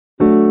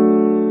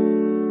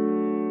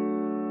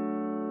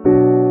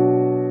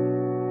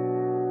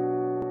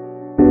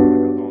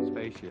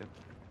spaceship,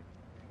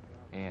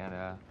 and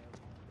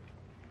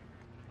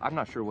I'm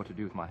not sure what to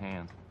do with my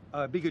hands.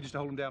 Be good just to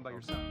hold them down by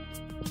your side.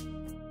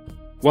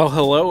 Well,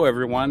 hello,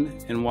 everyone,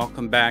 and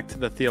welcome back to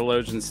the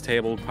Theologians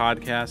Table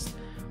podcast.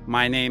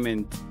 My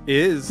name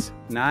is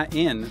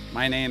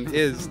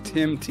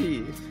Tim T.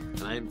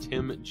 And I'm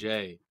Tim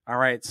J. All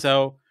right,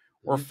 so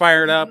we're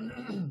fired up.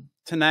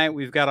 Tonight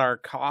we've got our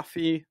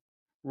coffee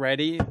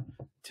ready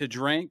to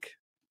drink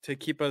to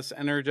keep us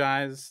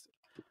energized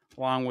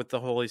along with the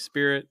Holy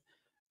Spirit.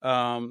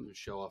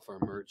 Show off our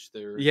merch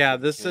there. Yeah,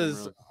 this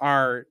is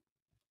our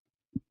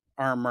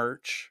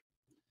merch.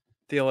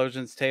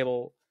 Theologians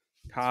Table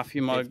coffee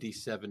mug.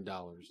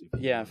 $57.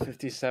 Yeah,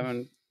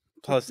 $57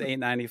 plus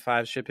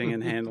 $8.95 shipping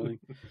and handling.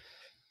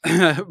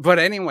 But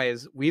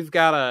anyways, we've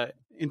got a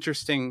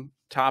interesting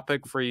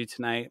topic for you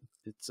tonight.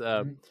 It's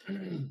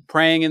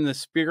praying in the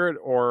Spirit,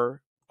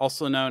 or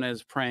also known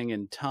as praying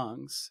in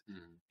tongues.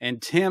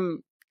 And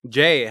Tim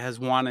J has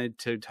wanted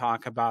to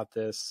talk about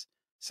this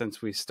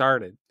since we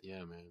started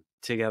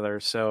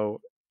together.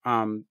 So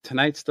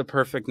tonight's the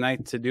perfect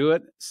night to do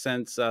it,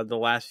 since the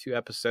last few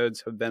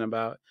episodes have been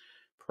about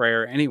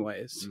prayer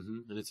anyways.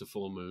 And it's a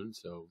full moon,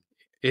 so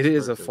it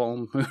is a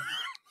full moon.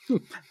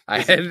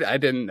 I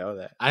didn't know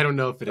that. I don't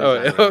know if it is.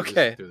 Oh,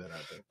 okay. Threw that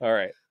out there. All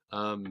right.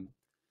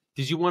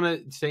 Did you want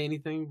to say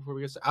anything before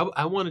we get started?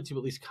 I wanted to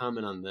at least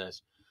comment on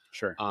this.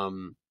 Sure. I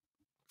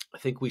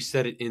think we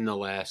said it in the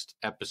last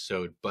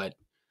episode, but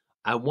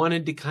I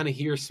wanted to kind of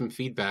hear some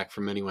feedback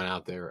from anyone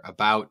out there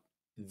about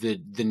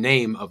the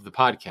name of the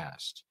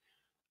podcast.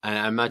 And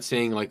I'm not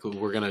saying like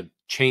we're going to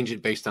change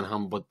it based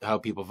on how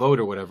people vote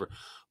or whatever,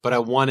 but I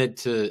wanted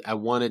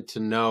to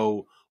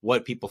know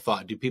what people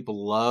thought. Do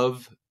people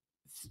love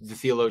the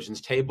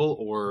Theologians Table,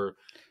 or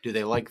do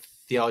they like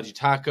Theology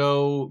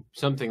Taco?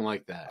 Something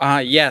like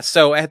that. Yeah.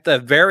 So at the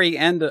very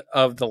end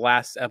of the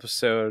last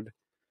episode,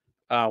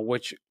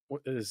 which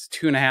is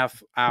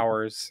 2.5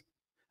 hours,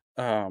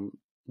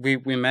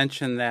 we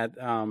mentioned that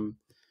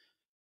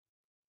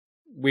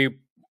we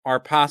are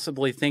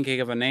possibly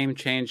thinking of a name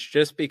change,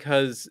 just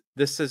because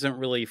this isn't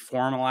really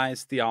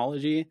formalized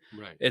theology.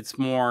 Right. It's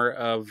more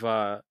of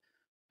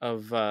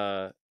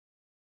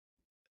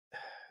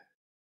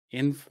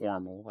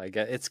informal. Like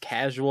it's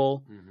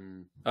casual.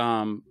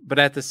 But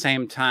at the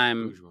same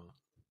time,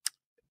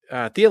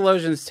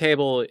 Theologians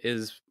Table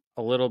is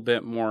a little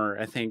bit more,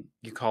 I think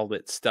you called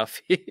it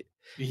stuffy.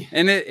 Yeah.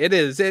 And it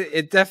is.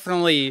 It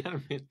definitely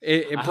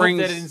it I brings.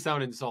 Hope that didn't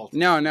sound insulting.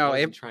 No.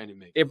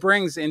 It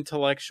brings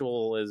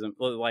intellectualism.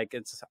 Like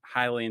it's a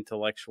highly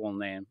intellectual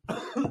name,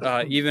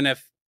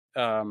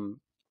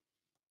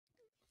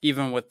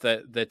 even with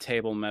the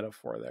table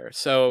metaphor there.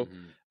 So,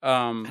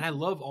 and I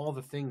love all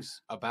the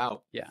things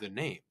about the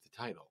name, the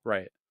title.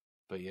 Right.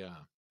 But yeah,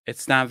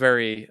 it's not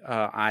very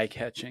eye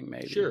catching.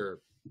 Maybe. Sure.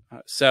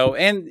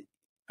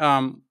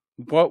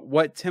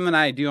 What Tim and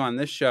I do on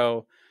this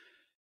show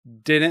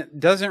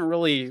doesn't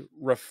really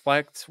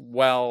reflect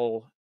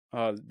well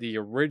the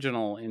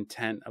original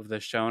intent of the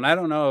show, and I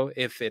don't know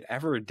if it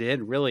ever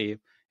did really.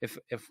 If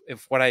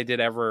what I did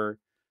ever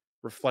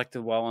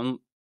reflected well on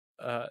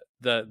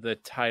the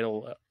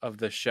title of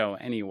the show,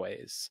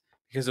 anyways,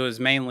 because it was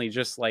mainly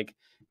just like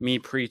me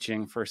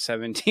preaching for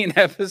 17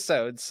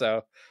 episodes.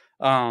 So,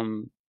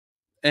 and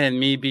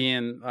me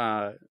being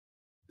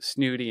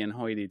snooty and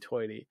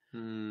hoity-toity.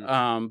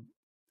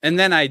 And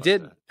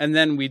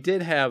then we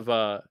did have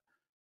a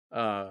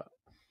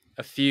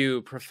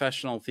few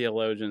professional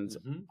theologians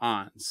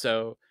on.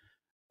 So,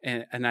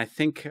 and I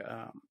think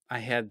I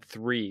had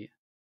 3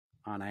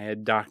 on. I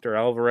had Dr.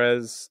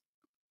 Alvarez,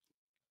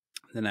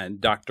 then I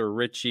had Dr.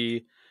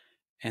 Richie,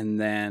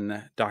 and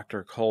then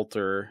Dr.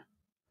 Coulter.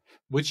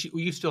 Which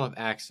you still have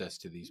access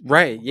to these people,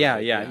 right?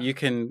 Yeah. You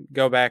can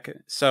go back.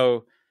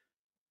 So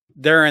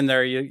they're in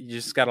there. You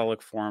just got to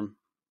look for them.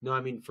 No, I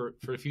mean for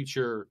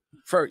future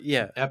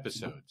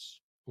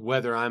episodes,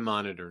 whether I'm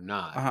on it or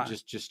not,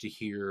 just to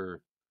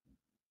hear.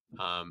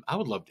 I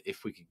would love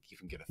if we could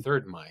even get a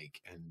third mic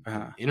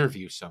and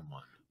interview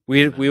someone.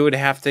 We would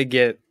have to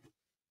get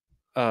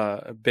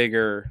a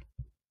bigger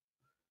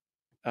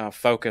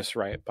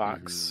Focusrite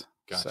box.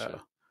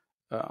 Gotcha.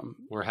 So,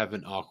 or have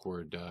an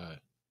awkward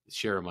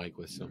share a mic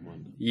with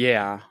someone.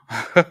 Yeah.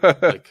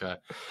 Like I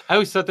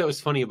always thought that was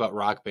funny about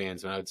rock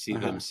bands when I would see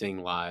them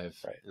sing live,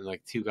 and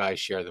like 2 guys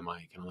share the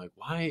mic, and I'm like,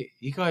 why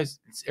you guys?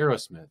 It's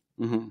Aerosmith.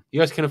 You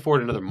guys can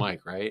afford another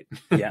mic, right?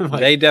 Yeah,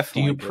 like, they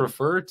definitely. Do you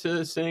prefer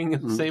to sing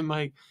in the same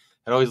mic?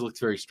 It always looks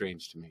very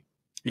strange to me.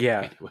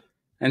 Yeah. Anyway,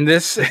 and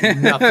this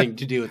nothing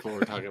to do with what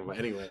we're talking about.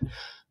 Anyway,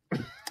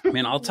 I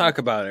mean, I'll talk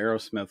about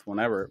Aerosmith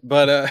whenever,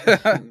 but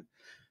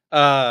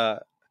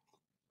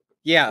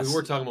yeah, we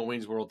were talking about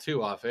Wayne's World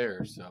 2 off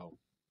air, so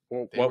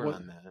they were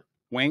on that.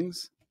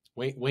 Wayne's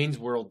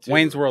World 2.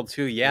 Wayne's World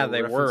 2, yeah,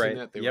 they were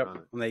right.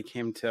 Yep, when they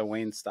came to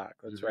Wayne Stock,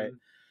 that's right.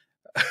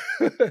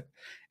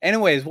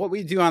 Anyways, what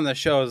we do on the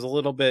show is a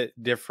little bit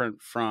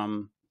different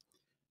from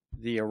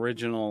the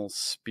original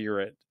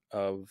spirit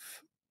of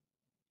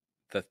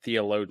the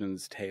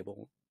Theologians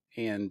Table,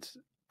 and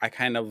I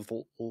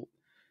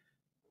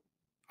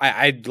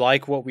I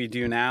like what we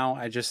do now.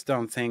 I just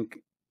don't think,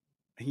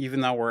 even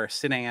though we're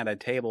sitting at a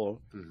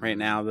table right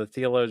now, the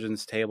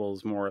theologian's table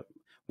is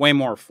way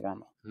more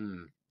formal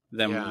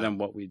than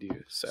what we do.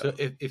 So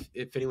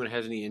if anyone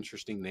has any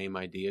interesting name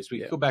ideas, we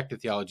could go back to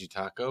Theology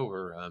Taco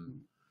or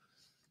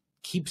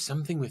keep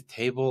something with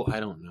table. I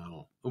don't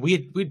know.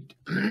 We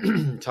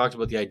talked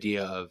about the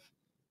idea of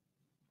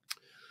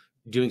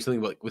doing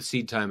something with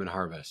seed time and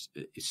harvest.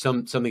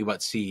 Something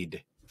about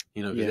seed,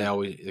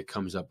 it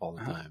comes up all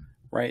the time.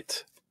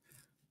 Right.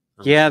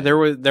 Yeah,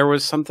 there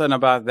was something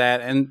about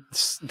that, and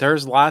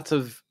there's lots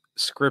of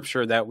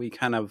scripture that we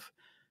kind of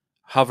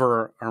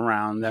hover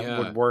around that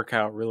would work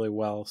out really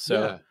well.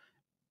 So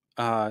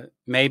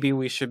maybe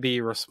we should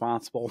be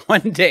responsible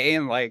one day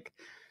and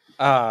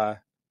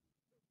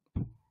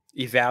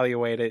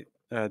evaluate it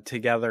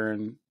together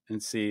and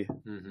see.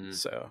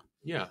 So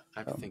yeah, I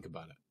have to think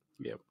about it.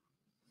 Yep.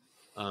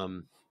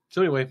 So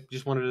anyway,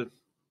 just wanted to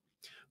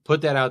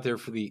put that out there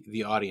for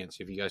the audience.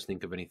 If you guys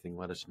think of anything,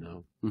 let us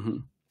know.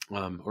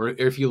 Or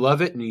if you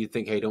love it and you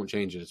think, hey, don't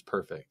change it, it's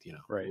perfect.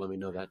 Right. Let me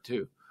know that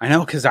too. I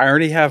know, because I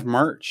already have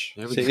merch.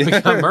 We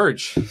got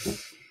merch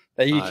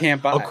that you can't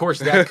buy. Of course,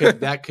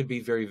 that could be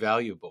very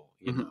valuable.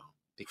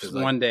 Because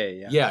one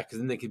day, because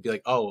then they could be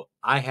like, oh,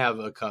 I have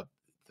a cup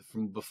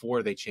from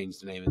before they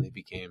changed the name and they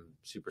became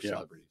super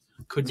celebrities.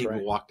 Couldn't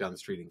even walk down the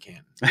street in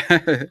Canton.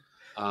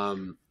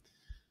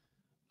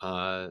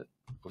 I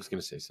was going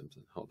to say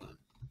something. Hold on.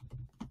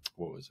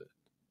 What was it?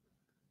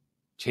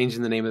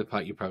 Changing the name of the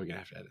pod. You're probably going to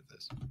have to edit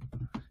this.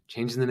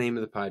 Changing the name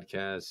of the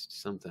podcast.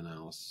 Something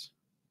else.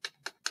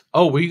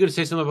 Oh, were you going to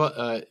say something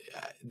about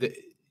do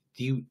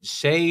you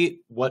say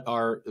what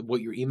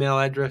your email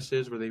address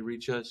is where they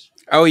reach us?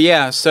 Oh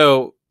yeah.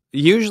 So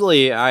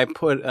usually I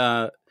put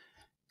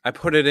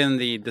it in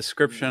the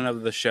description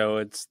of the show.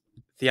 It's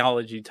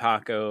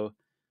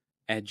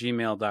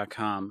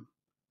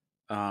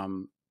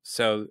theologytaco@gmail.com.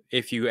 So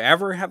if you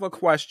ever have a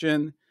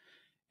question,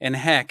 and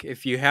heck,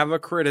 if you have a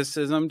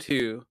criticism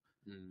too,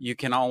 you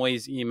can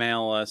always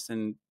email us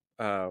and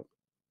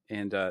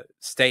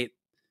state,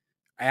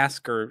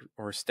 ask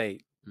or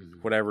state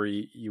whatever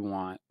you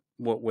want,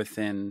 what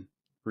within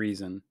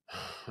reason.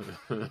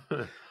 Let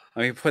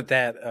me put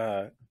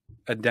that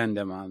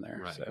addendum on there.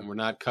 Right. So. And we're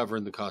not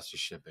covering the cost of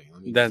shipping.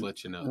 Let me just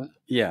let you know that.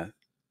 Yeah.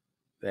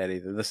 That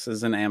either. This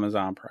is an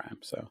Amazon Prime,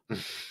 so. All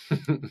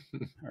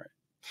right.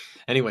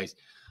 Anyways,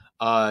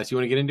 so you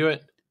want to get into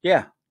it?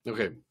 Yeah.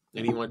 Okay.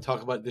 Anything you want to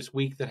talk about this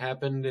week that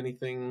happened?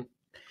 Anything?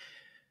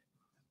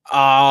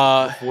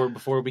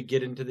 Before we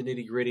get into the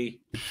nitty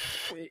gritty.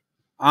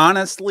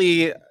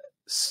 Honestly,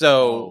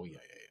 so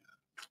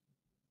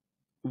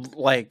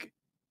like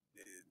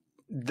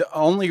the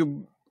only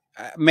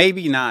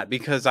maybe not,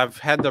 because I've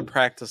had to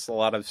practice a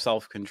lot of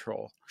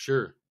self-control.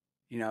 Sure.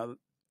 I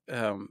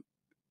don't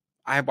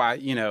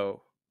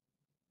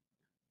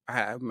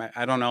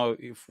know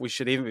if we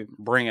should even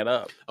bring it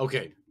up.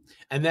 Okay.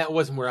 And that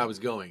wasn't where I was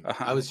going.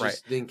 I was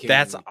just thinking.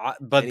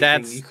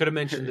 You could have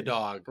mentioned the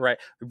dog. Right.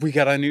 We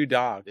got a new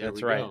dog.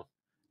 That's right. Go.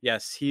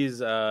 Yes. He's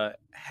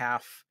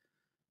half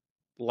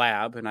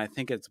lab, and I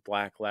think it's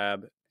black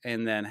lab,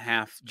 and then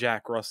half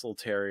Jack Russell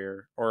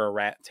Terrier, or a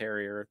rat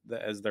terrier,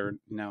 as they're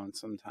known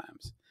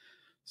sometimes.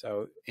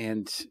 So,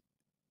 and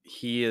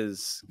he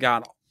has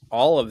got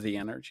all of the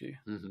energy.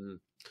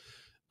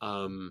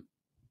 One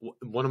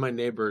of my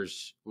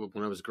neighbors,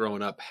 when I was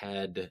growing up,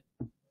 had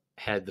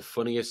the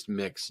funniest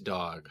mixed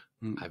dog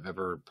I've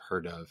ever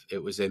heard of.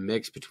 It was a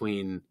mix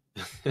between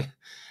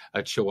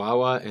a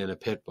Chihuahua and a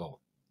Pit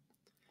Bull.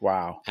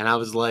 Wow. And I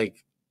was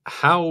like,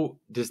 how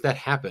does that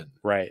happen?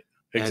 Right.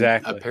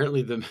 Exactly. And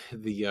apparently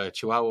the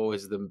Chihuahua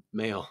was the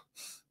male.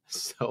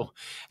 So,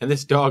 and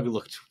this dog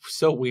looked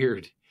so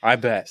weird. I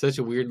bet. Such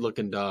a weird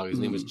looking dog. His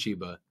name was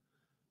Chiba.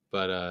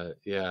 But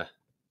yeah.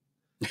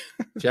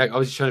 Jack, I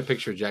was just trying to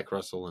picture Jack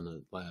Russell in a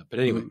lab. But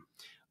anyway,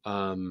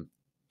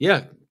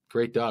 yeah,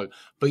 great dog.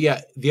 But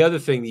yeah, the other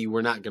thing that you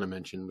were not going to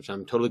mention, which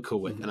I'm totally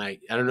cool with, and I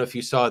don't know if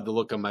you saw the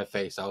look on my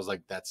face. I was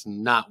like, that's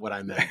not what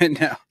I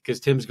meant. No. Because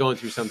Tim's going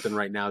through something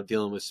right now,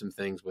 dealing with some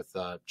things with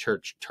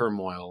church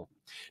turmoil.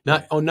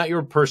 Not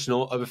your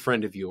personal, of a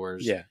friend of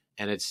yours. Yeah.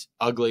 And it's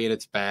ugly and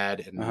it's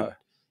bad. And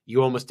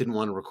you almost didn't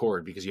want to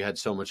record because you had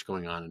so much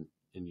going on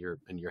in your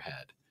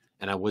head.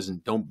 And I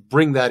wasn't, don't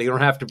bring that. You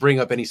don't have to bring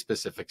up any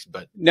specifics,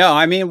 but. No,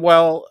 I mean,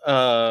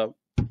 well,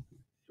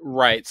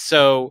 right.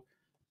 So,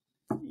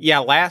 yeah,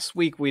 last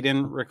week we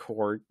didn't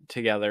record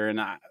together. And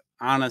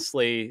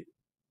honestly,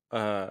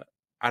 I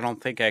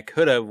don't think I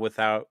could have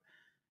without,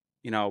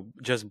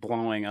 just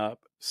blowing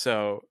up.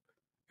 So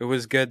it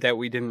was good that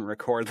we didn't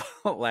record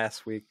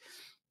last week.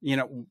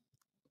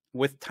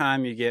 With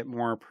time, you get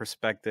more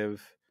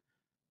perspective.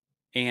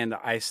 And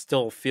I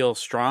still feel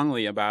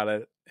strongly about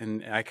it.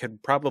 And I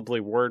could probably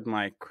word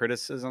my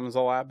criticisms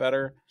a lot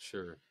better.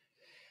 Sure.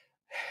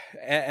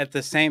 At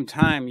the same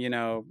time,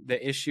 the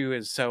issue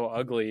is so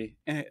ugly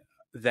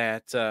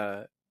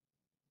that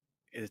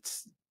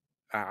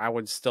I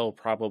would still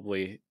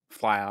probably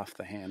fly off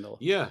the handle.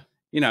 Yeah.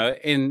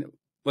 And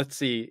let's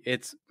see,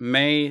 it's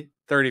May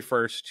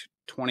 31st,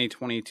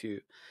 2022.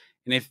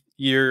 And if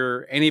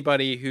you're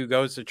anybody who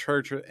goes to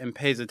church and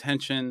pays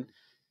attention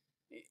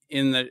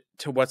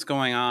to what's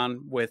going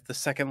on with the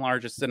second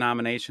largest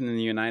denomination in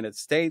the United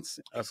States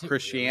of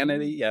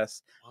Christianity, really?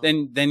 yes,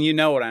 Wow. then you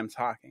know what I'm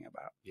talking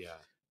about. Yeah.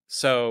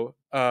 So,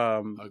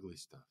 Ugly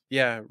stuff.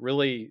 yeah,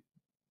 really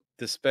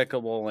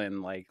despicable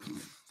and like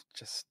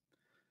just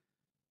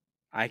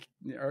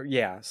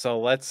so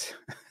let's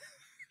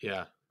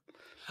Yeah.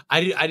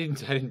 I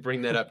didn't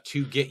bring that up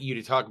to get you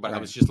to talk about it. I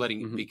was just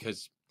letting it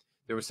because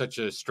there was such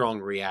a strong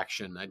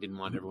reaction. I didn't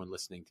want everyone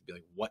listening to be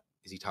like, what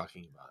is he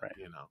talking about? Right.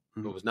 You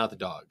know, it was not the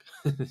dog,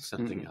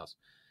 something else.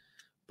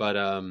 But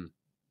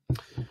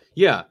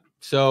yeah.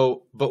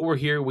 So, but we're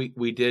here.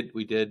 We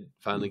did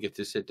finally get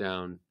to sit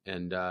down,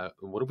 and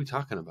what are we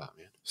talking about,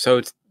 man?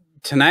 So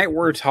tonight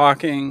we're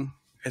talking,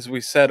 as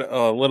we said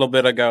a little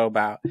bit ago,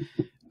 about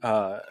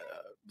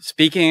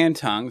speaking in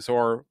tongues,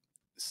 or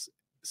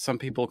some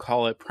people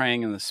call it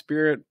praying in the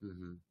Spirit.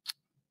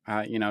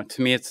 You know,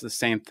 to me, it's the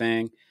same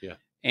thing. Yeah.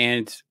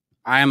 And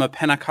I am a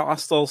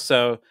Pentecostal,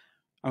 so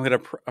I'm going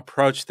to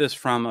approach this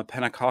from a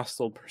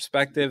Pentecostal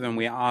perspective, and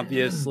we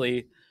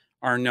obviously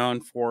are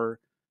known for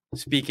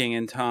speaking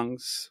in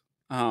tongues.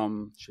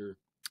 Sure.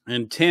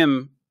 And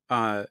Tim,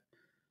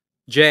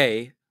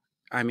 Jay,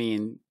 I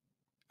mean,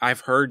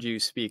 I've heard you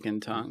speak in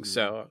tongues,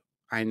 so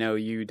I know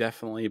you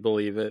definitely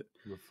believe it.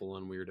 I'm a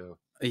full-on weirdo.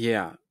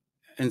 Yeah.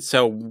 And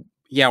so,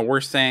 yeah,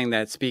 we're saying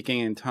that speaking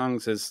in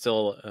tongues is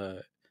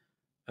still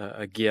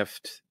a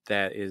gift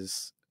that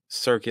is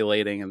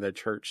circulating in the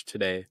church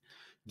today.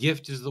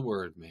 Gift is the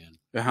word, man.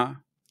 Uh-huh.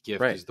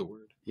 Gift Right. is the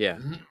word. Yeah.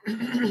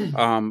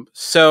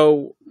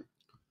 So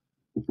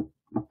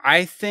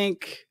I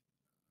think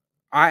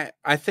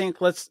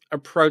let's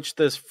approach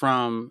this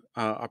from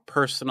a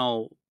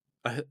personal,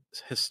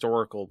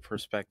 historical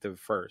perspective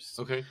first.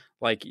 Okay.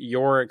 Like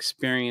your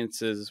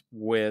experiences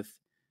with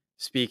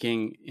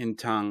speaking in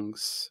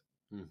tongues,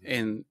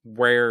 and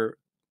where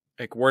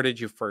did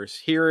you first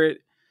hear it,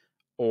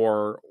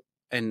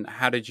 and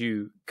how did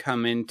you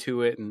come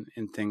into it,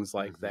 and things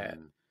like that.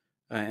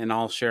 And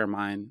I'll share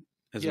mine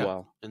as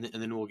well. And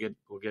then we'll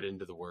get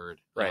into the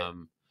word. Right.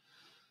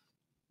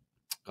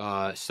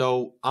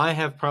 So I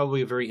have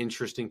probably a very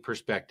interesting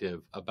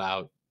perspective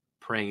about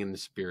praying in the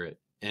Spirit,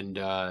 and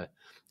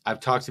I've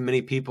talked to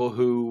many people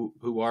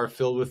who are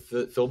filled with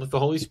the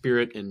Holy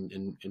Spirit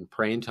and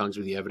pray in tongues,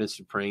 with the evidence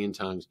of praying in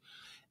tongues.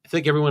 I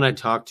think everyone I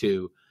talk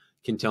to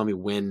can tell me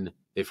when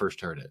they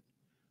first heard it,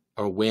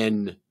 or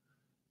when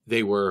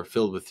they were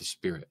filled with the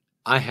Spirit.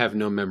 I have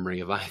no memory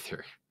of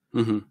either.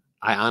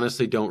 I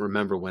honestly don't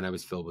remember when I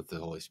was filled with the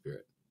Holy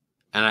Spirit,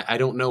 and I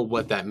don't know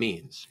what that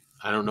means.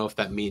 I don't know if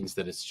that means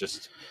that it's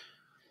just,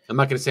 I'm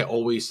not going to say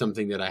always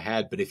something that I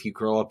had, but if you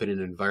grow up in an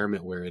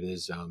environment where it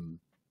is,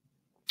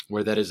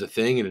 where that is a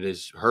thing and it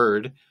is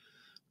heard,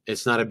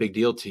 it's not a big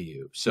deal to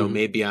you. So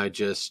maybe I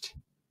just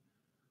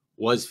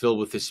was filled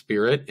with the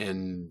Spirit,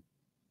 and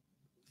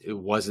it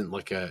wasn't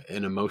like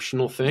an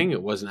emotional thing.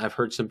 It wasn't. I've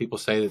heard some people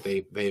say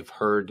that they've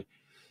heard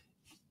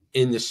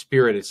in the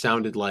Spirit. It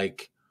sounded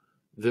like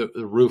the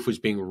roof was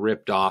being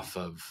ripped off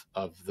of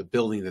the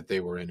building that they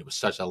were in. It was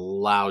such a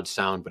loud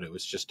sound, but it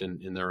was just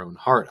in their own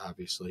heart,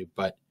 obviously.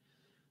 But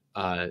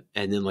and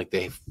then like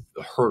they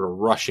heard a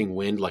rushing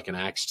wind, like in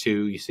Acts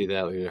 2, you see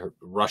that, like they heard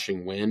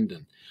rushing wind,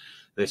 and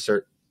they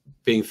start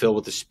being filled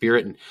with the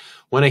Spirit. And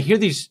when I hear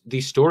these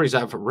stories,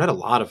 I've read a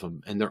lot of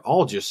them, and they're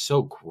all just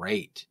so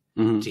great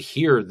to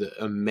hear the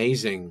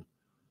amazing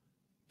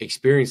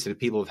experience that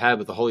people have had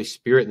with the Holy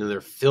Spirit, and then they're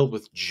filled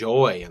with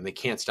joy and they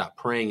can't stop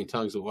praying in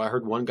tongues. I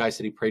heard one guy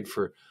said he prayed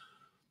for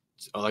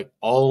like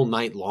all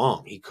night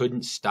long. He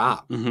couldn't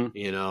stop,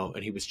 you know,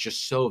 and he was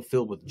just so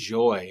filled with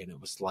joy, and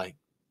it was like,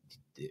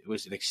 it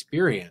was an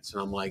experience.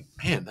 And I'm like,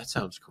 man, that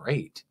sounds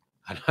great.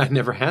 I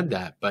never had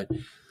that. But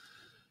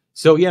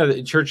so, yeah,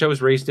 the church I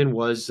was raised in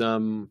was,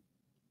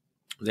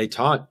 they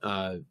taught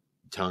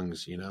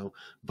tongues, you know,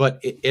 but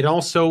it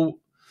also,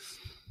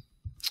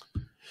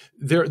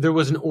 there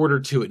was an order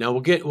to it. Now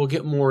we'll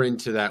get more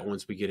into that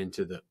once we get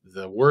into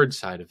the word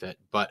side of it.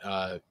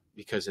 But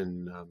because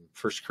in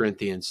 1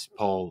 Corinthians,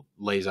 Paul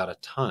lays out a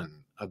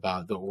ton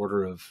about the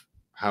order of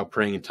how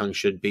praying in tongues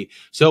should be.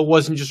 So it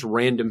wasn't just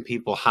random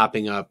people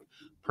hopping up,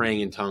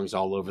 praying in tongues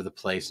all over the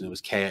place, and it was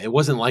chaos. It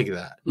wasn't like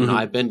that. You know,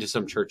 I've been to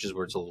some churches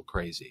where it's a little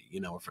crazy, you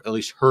know, or at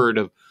least heard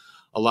of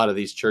a lot of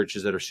these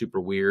churches that are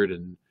super weird,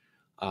 and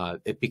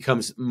it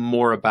becomes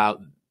more about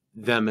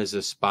them as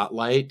a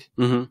spotlight,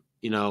 you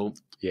know,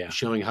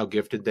 showing how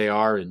gifted they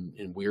are and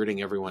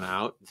weirding everyone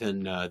out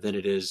than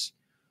it is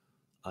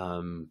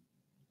the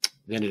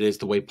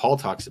way Paul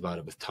talks about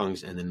it with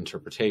tongues and then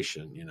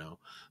interpretation, you know.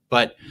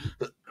 But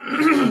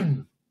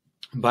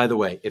by the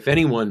way, if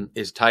anyone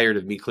is tired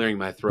of me clearing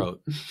my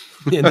throat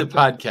in the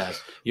podcast,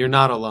 you're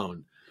not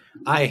alone.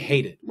 I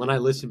hate it when I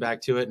listen back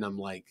to it and I'm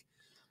like,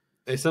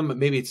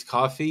 maybe it's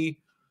coffee.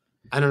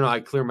 I don't know. I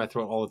clear my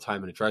throat all the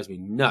time and it drives me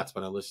nuts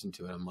when I listen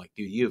to it. I'm like,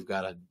 dude, you've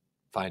got to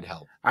find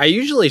help. I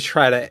usually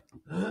try to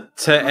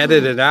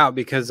edit it out,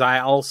 because I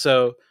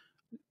also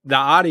the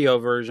audio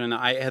version,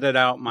 I edit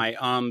out my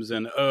ums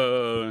and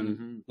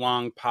and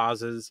long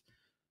pauses,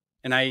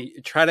 and I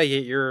try to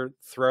get your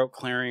throat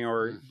clearing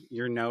or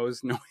your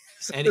nose noise.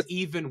 And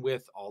even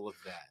with all of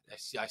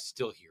that, I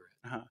still hear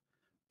it.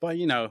 But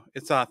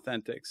it's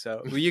authentic,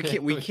 so we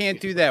can't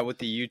do that with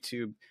the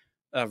YouTube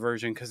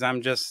version because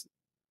I'm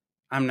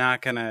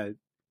not gonna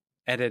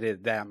edit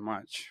it that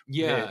much.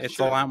 Yeah, it's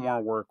sure. a lot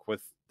more work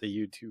with the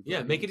YouTube.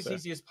 Yeah, make it as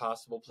easy as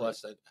possible.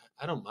 Plus,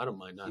 I don't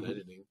mind not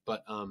editing,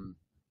 but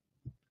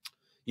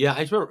yeah,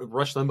 I just remember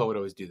Rush Limbaugh would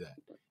always do that.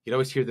 You'd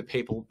always hear the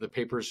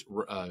papers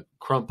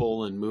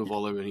crumple and move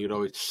all over, and he'd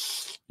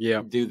always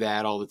do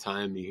that all the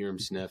time. You hear him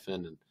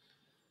sniffing, and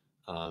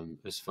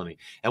it was funny.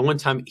 And one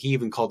time, he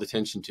even called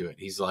attention to it.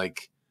 He's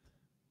like,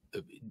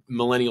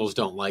 millennials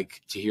don't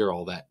like to hear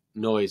all that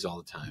noise all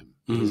the time.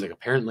 He's like,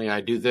 apparently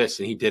I do this,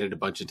 and he did it a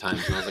bunch of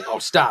times. And I was like, oh,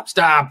 stop!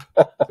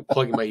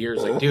 Plugging my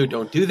ears, like, dude,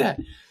 don't do that.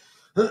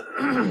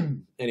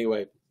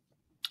 Anyway,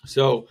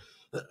 so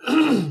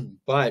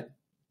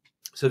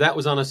that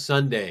was on a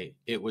Sunday.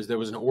 There was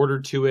an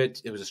order to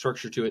it. It was a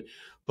structure to it.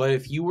 But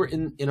if you were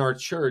in our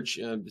church,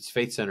 it's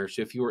Faith Center.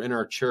 So if you were in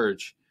our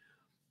church,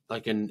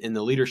 like in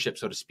the leadership,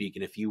 so to speak,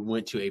 and if you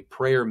went to a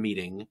prayer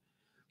meeting,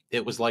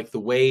 it was like the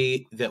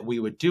way that we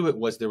would do it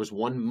was there was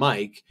one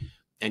mic,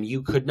 and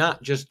you could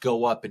not just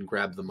go up and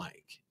grab the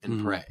mic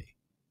and pray.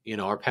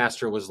 Our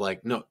pastor was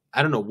like, no,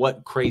 I don't know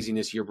what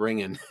craziness you're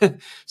bringing.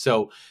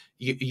 So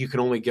you can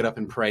only get up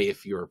and pray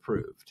if you're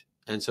approved.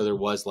 And so there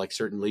was like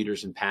certain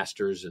leaders and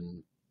pastors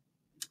and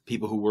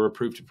people who were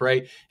approved to pray.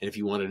 And if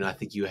you wanted to, I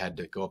think you had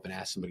to go up and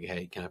ask somebody,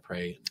 hey, can I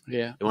pray?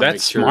 Yeah,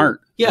 that's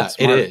smart. Yeah, that's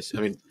smart. It is.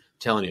 I mean,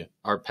 telling you,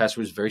 our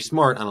pastor was very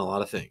smart on a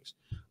lot of things.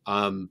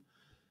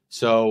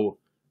 So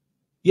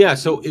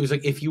it was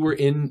like if you were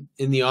in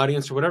the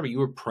audience or whatever, you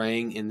were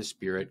praying in the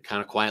Spirit,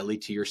 kind of quietly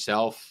to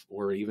yourself,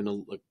 or even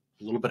a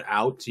little bit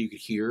out so you could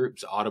hear. It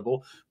was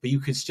audible, but you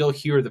could still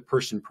hear the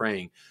person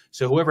praying.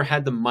 So whoever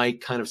had the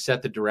mic kind of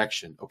set the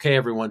direction. Okay,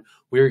 everyone,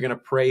 we're going to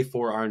pray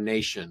for our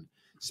nation.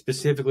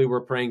 Specifically, we're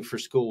praying for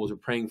schools. We're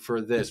praying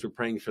for this. We're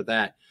praying for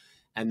that.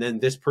 And then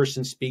this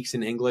person speaks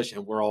in English,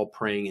 and we're all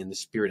praying in the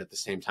Spirit at the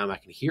same time. I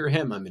can hear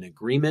him. I'm in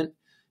agreement.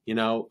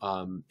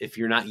 If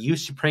you're not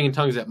used to praying in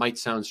tongues, that might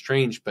sound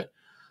strange, but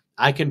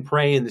I can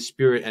pray in the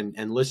Spirit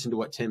and listen to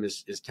what Tim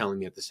is telling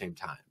me at the same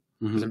time,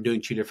 because I'm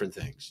doing two different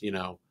things.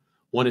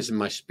 One is in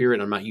my spirit.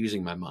 I'm not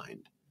using my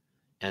mind.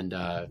 And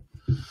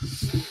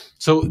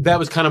so that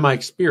was kind of my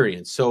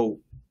experience. So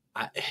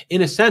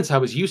in a sense, I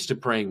was used to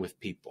praying with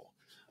people.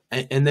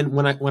 And then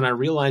when I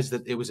realized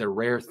that it was a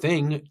rare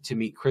thing to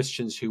meet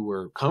Christians who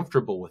were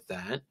comfortable with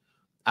that,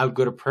 I would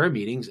go to prayer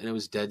meetings and it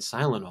was dead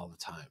silent all the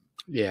time.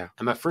 Yeah.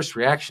 And my first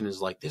reaction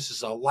is like, this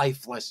is a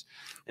lifeless,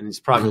 and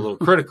it's probably a little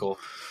critical,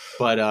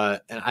 but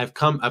and I've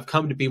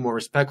come to be more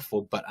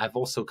respectful, but I've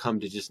also come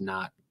to just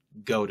not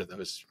go to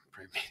those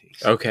prayer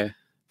meetings. Okay.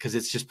 Because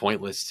it's just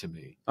pointless to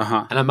me.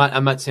 And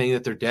I'm not saying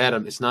that they're dead.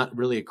 It's not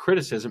really a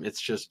criticism.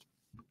 It's just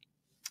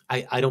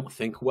I don't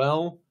think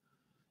well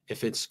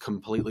if it's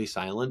completely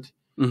silent.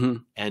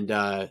 And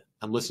I'm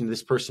listening to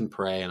this person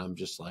pray, and I'm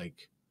just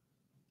like,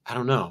 I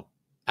don't know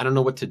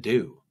what to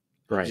do.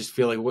 Right. I just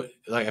feel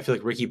I feel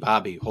like Ricky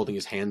Bobby holding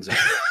his hands up.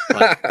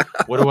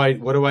 Like, what do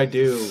I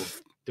do?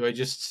 Do I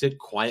just sit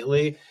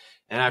quietly?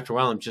 And after a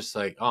while, I'm just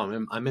like,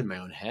 oh, I'm in my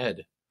own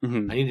head. I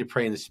need to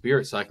pray in the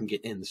Spirit so I can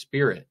get in the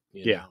Spirit,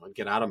 and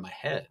get out of my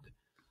head.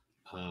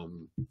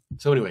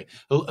 So anyway,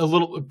 a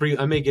little brief.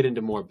 I may get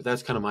into more, but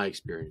that's kind of my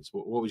experience.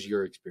 What was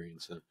your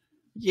experience then?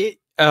 Yeah.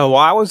 Well,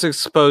 I was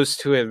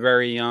exposed to it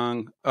very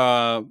young.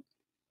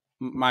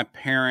 My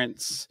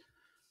parents.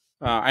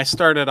 I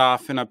started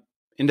off in a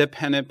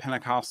independent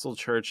Pentecostal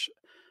church.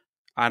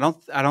 I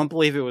don't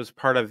believe it was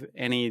part of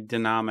any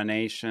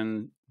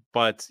denomination,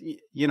 but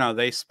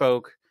they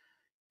spoke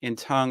in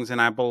tongues,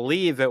 and I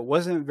believe it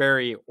wasn't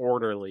very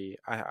orderly.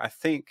 I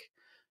think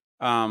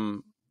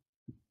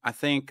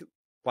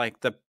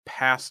like the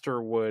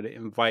pastor would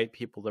invite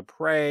people to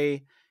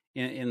pray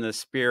in the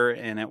Spirit,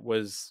 and it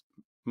was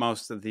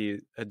most of the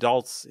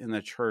adults in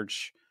the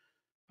church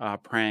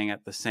praying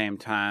at the same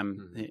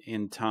time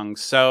in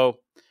tongues. So,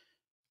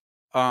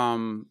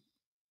 then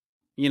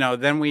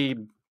we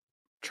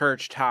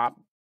church hop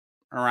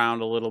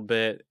around a little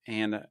bit,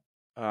 and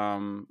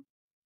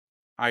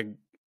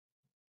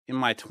in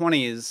my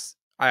 20s,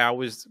 I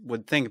always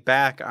would think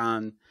back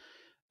on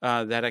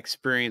that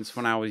experience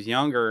when I was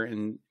younger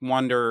and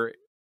wonder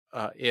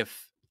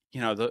if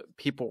the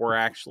people were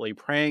actually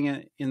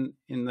praying in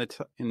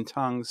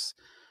tongues,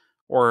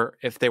 or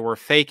if they were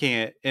faking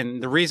it.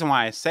 And the reason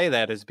why I say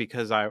that is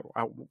because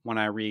when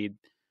I read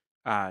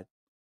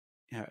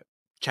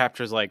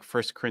chapters like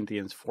 1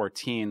 Corinthians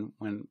 14,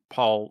 when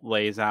Paul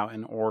lays out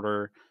an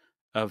order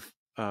of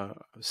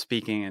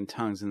speaking in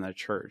tongues in the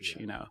church,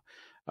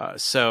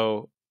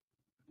 so.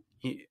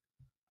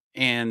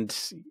 And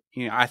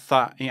I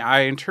thought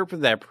I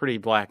interpreted that pretty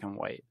black and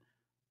white,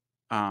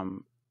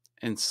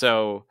 and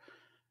so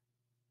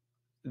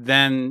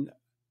then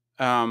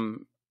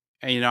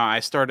I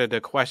started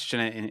to question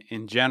it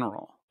in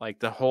general, like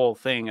the whole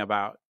thing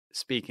about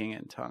speaking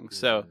in tongues.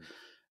 So,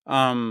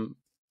 and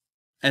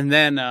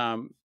then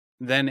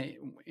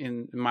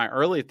in my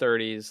early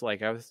 30s,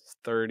 like I was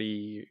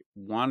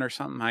 31 or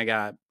something, I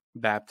got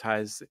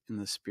baptized in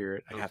the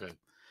Spirit.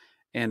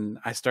 And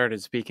I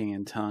started speaking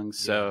in tongues.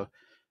 So,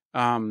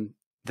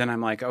 then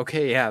I'm like,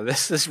 okay, yeah,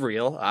 this is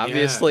real.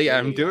 Obviously,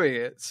 I'm doing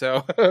it.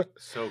 So,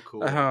 so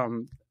cool.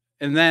 And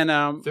then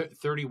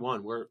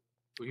 31. Were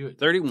you at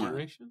 31?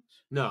 Generations?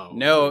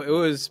 No, it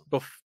was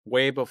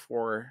way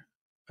before,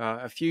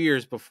 a few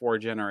years before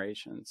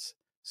Generations.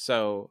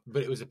 So,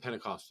 but it was a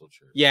Pentecostal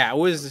church. Yeah, it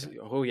was. Okay.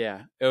 Oh,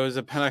 yeah, it was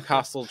a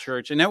Pentecostal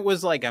church, and it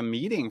was like a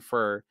meeting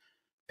for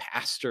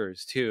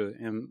pastors too.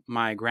 And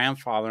my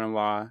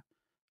grandfather-in-law,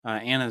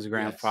 Anna's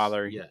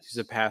grandfather, who's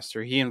a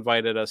pastor, he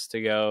invited us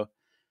to go.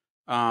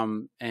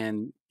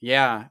 And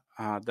yeah,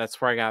 that's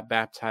where I got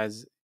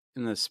baptized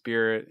in the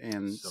Spirit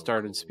and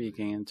started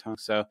speaking in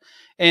tongues. So,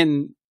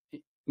 and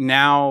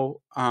now,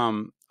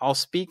 I'll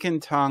speak in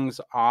tongues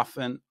off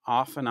and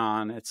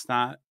on. It's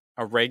not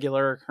a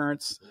regular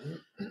occurrence.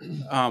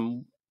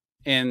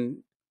 And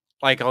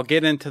like, I'll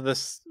get into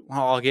this.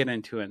 Well, I'll get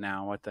into it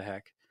now. What the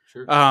heck?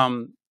 Sure.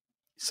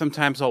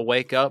 Sometimes I'll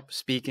wake up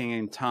speaking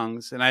in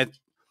tongues, and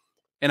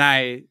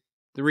the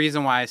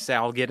reason why I say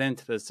I'll get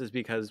into this is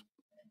because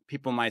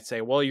people might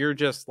say, well, you're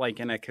just like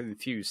in a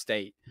confused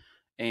state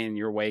and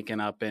you're waking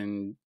up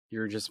and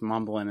you're just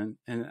mumbling.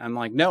 And I'm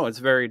like, no, it's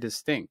very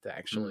distinct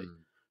actually.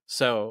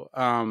 So,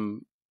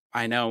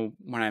 I know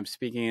when I'm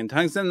speaking in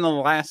tongues. And the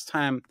last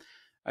time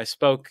I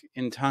spoke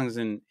in tongues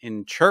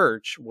in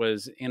church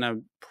was in a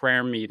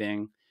prayer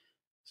meeting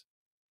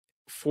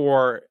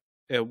for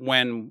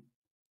when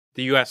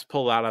the U.S.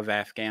 pulled out of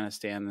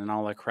Afghanistan and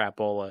all the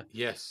crapola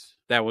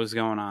that was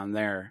going on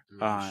there.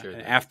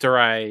 After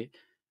I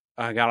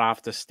got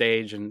off the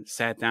stage and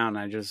sat down,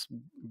 I just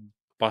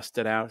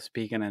busted out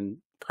speaking and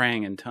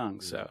praying in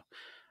tongues. So,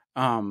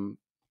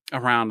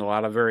 around a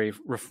lot of very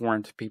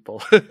reformed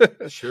people.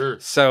 Sure.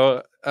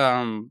 So,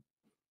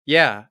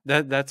 yeah,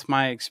 that's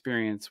my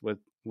experience with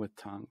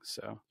tongues.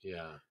 So,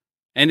 yeah.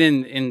 And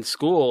in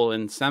school,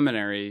 in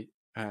seminary,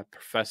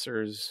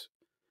 professors,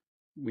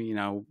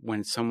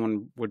 when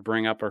someone would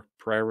bring up a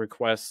prayer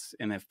request,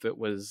 and if it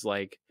was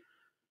like,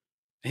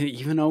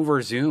 even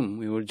over Zoom,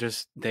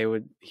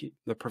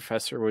 the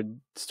professor would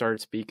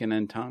start speaking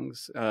in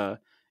tongues,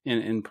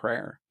 in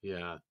prayer.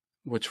 Yeah.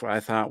 Which I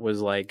thought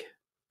was like,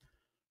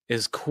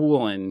 is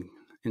cool and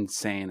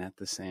insane at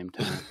the same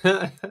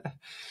time.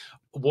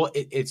 Well,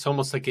 it's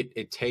almost like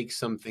it takes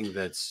something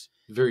that's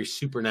very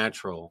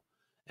supernatural,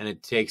 and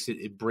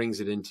it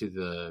brings it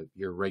into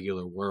your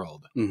regular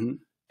world. Mm-hmm.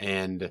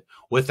 And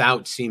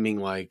without seeming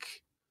like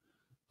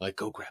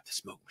go grab the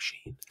smoke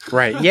machine.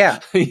 Right. Yeah.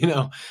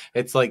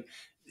 It's like,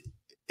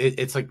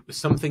 it's like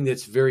something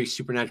that's very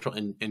supernatural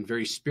and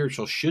very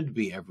spiritual should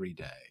be every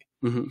day.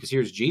 Because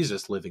here's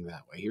Jesus living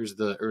that way. Here's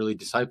the early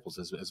disciples,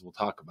 as we'll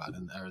talk about,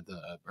 or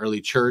the early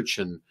church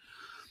and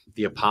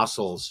the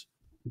apostles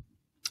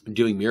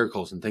doing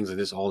miracles and things like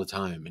this all the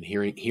time, and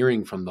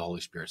hearing from the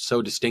Holy Spirit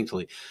so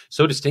distinctly,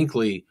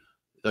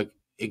 like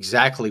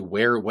exactly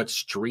what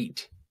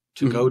street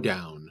to go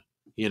down.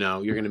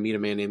 You're going to meet a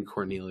man named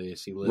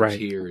Cornelius. He lives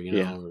here,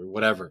 or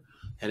whatever.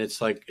 And it's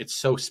like, it's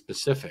so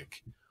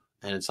specific.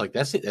 And it's like,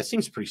 that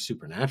seems pretty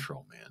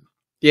supernatural, man.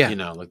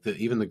 Yeah. Like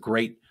even the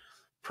great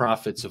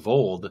prophets of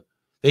old,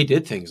 they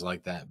did things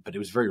like that, but it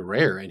was very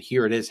rare. And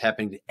here it is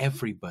happening to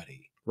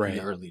everybody in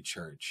the early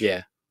church.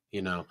 Yeah.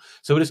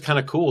 So it is kind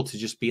of cool to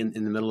just be in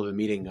the middle of a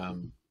meeting,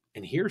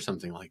 and hear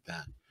something like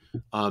that.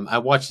 I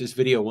watched this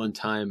video one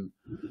time.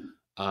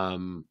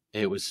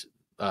 It was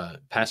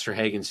Pastor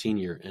Hagen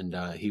Sr., and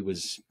he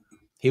was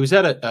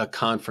at a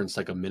conference,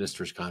 like a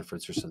minister's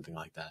conference or something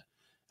like that.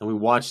 And we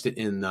watched it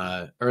in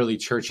early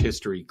church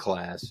history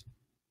class.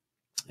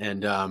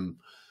 And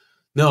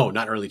no,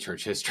 not early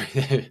church history.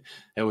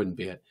 That wouldn't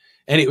be it.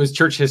 And it was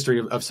church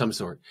history of some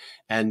sort.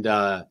 And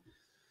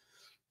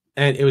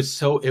it was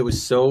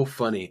so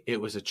funny. It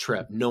was a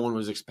trip. No one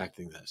was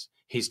expecting this.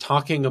 He's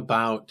talking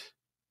about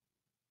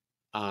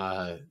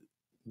the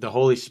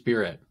Holy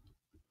Spirit.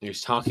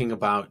 He's talking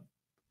about,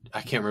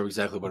 I can't remember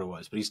exactly what it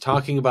was, but he's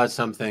talking about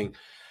something,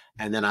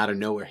 and then out of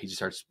nowhere, he just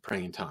starts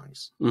praying in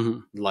tongues,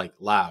 like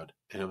loud.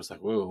 And it was like,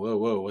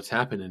 whoa, what's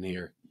happening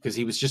here? Because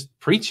he was just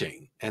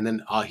preaching, and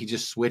then he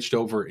just switched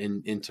over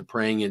into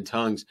praying in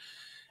tongues,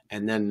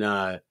 and then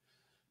and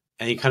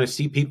you kind of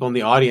see people in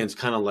the audience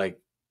kind of like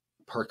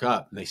perk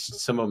up, and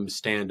some of them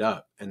stand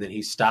up, and then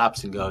he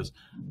stops and goes,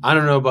 I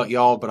don't know about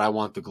y'all, but I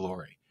want the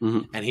glory.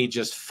 And he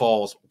just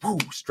falls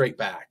straight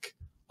back,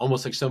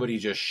 almost like somebody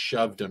just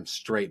shoved him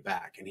straight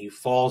back, and he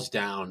falls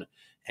down,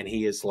 and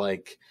he is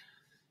like,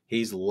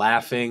 he's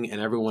laughing, and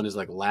everyone is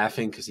like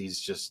laughing because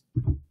he's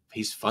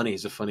funny.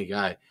 He's a funny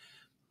guy,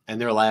 and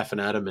they're laughing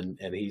at him, and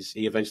he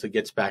eventually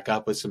gets back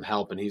up with some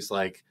help, and he's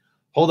like,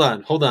 hold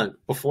on,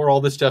 before all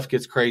this stuff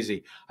gets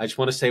crazy, I just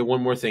want to say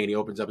one more thing. And he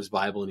opens up his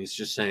Bible, and he's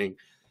just saying,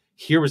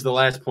 here was the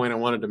last point I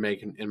wanted to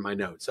make in my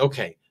notes.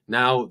 Okay,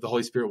 now the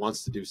Holy Spirit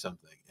wants to do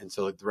something. And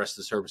so like the rest of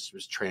the service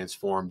was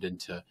transformed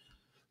into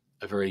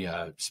a very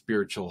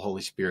spiritual,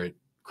 Holy Spirit,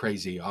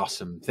 crazy,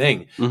 awesome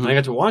thing. Mhm. And I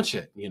got to watch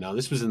it. You know,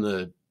 this was in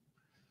the,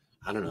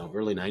 I don't know,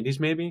 early 90s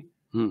maybe.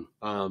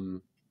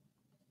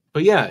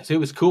 But yeah, so it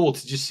was cool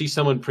to just see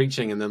someone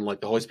preaching, and then like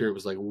the Holy Spirit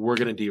was like, "We're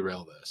going to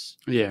derail this.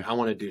 Yeah. I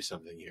want to do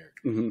something here."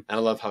 Mhm. And I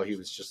love how he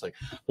was just like,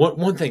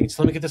 "One thing. Just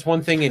let me get this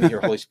one thing in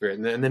here, Holy Spirit,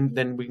 and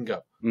then we can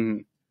go."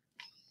 Mhm.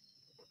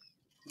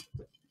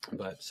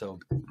 But so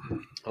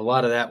a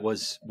lot of that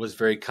was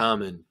very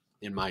common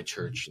in my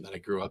church that I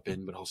grew up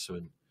in, but also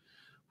in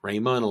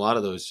Rhema, and a lot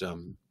of those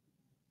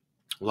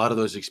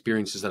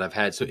experiences that I've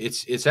had. So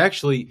it's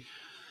actually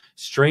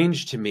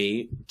strange to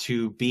me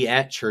to be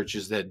at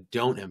churches that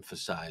don't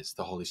emphasize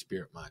the Holy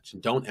Spirit much,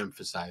 and don't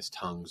emphasize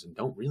tongues, and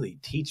don't really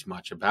teach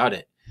much about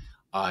it.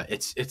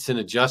 It's an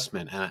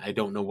adjustment, and I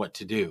don't know what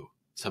to do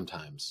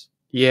sometimes.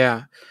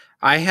 Yeah,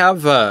 I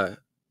kind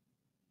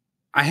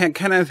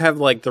of have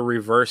like the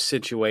reverse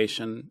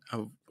situation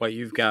of what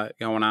you've got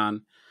going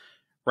on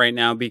right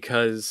now,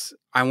 because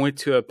I went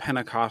to a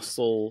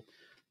Pentecostal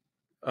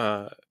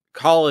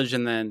college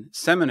and then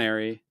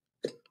seminary,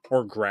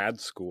 or grad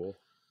school,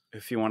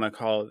 if you want to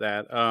call it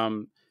that.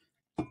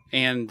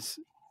 And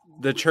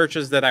the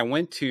churches that I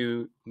went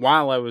to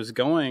while I was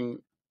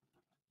going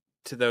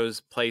to those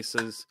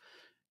places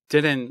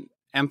didn't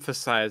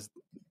emphasize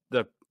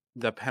the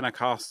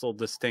Pentecostal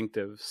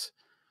distinctives.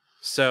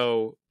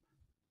 So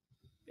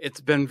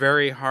it's been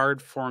very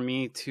hard for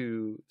me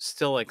to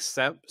still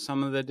accept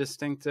some of the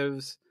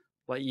distinctives,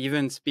 like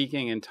even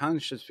speaking in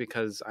tongues, just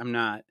because I'm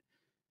not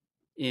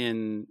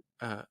in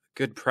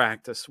good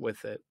practice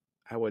with it,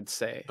 I would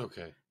say.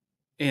 Okay.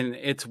 And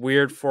it's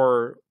weird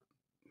for,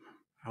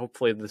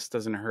 hopefully this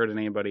doesn't hurt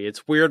anybody,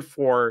 it's weird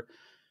for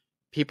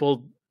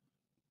people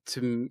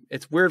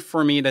it's weird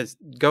for me to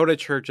go to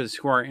churches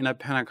who are in a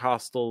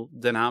Pentecostal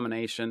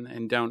denomination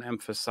and don't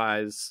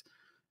emphasize,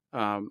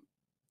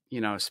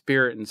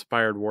 spirit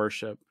inspired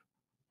worship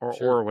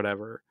or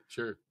whatever.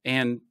 Sure.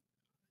 And,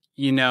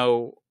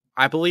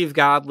 I believe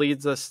God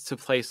leads us to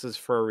places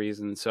for a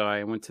reason. So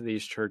I went to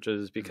these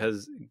churches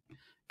because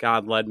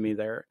God led me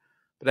there.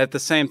 But at the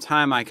same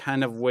time, I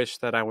kind of wish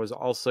that I was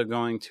also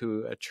going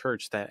to a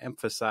church that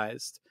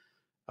emphasized,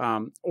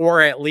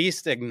 or at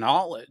least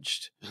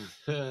acknowledged,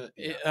 the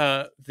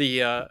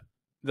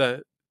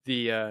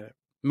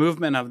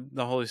movement of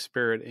the Holy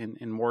Spirit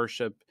in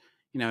worship,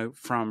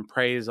 from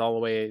praise all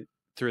the way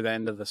through the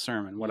end of the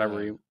sermon,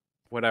 whatever.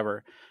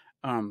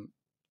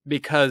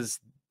 Because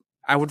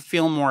I would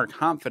feel more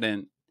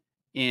confident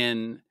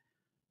in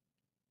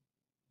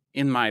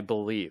my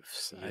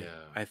beliefs. Yeah.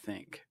 I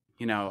think,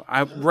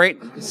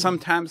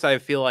 sometimes I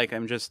feel like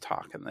I'm just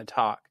talking the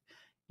talk,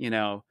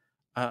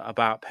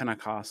 about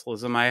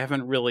Pentecostalism. I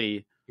haven't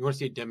really. You want to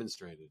see it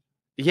demonstrated?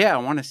 Yeah, I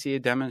want to see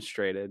it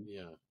demonstrated.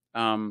 Yeah.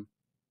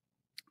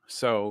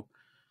 So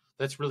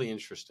that's really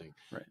interesting,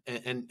 right?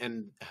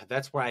 And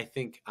that's why I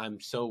think I'm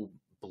so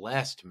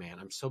blessed, man.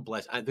 I'm so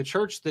blessed. The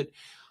church that,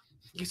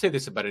 you say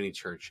this about any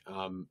church,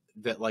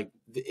 that like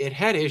it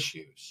had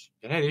issues.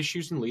 It had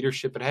issues in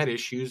leadership. It had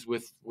issues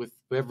with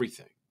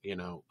everything.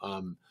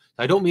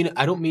 I don't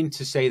mean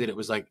to say that it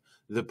was like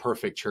the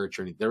perfect church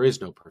or anything. There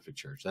is no perfect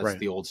church. That's right.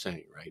 The old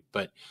saying, right?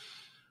 But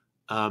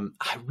I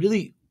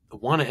really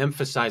want to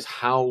emphasize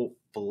how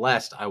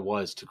blessed I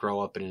was to grow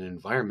up in an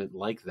environment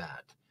like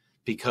that,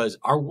 because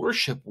our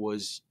worship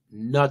was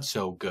not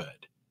so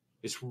good.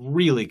 It's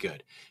really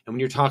good. And when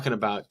you're talking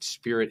about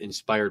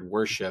spirit-inspired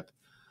worship,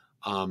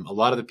 a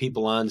lot of the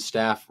people on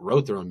staff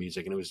wrote their own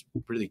music, and it was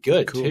really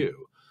good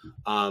too.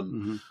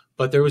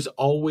 But there was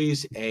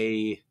always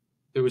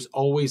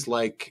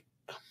like,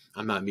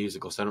 I'm not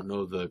musical, so I don't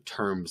know the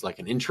terms, like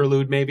an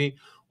interlude maybe,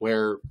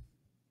 where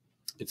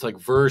it's like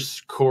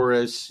verse,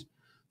 chorus,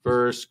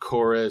 bridge,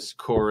 chorus,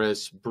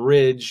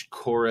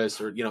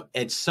 or,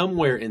 and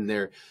somewhere in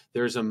there,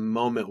 there's a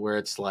moment where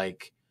it's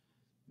like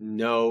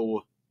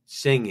no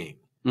singing.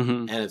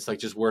 And it's like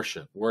just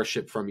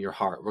worship from your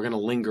heart. We're going to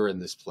linger in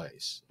this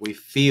place. We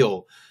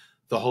feel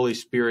the Holy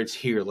Spirit's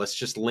here. Let's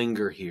just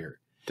linger here.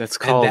 And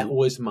that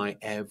was my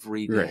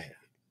everyday. Right.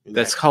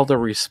 That's called a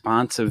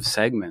responsive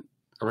segment.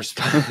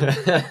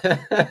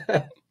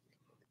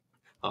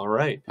 All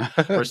right.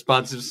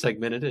 Responsive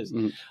segment it is.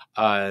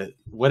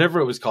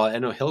 Whatever it was called. I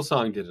know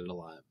Hillsong did it a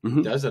lot.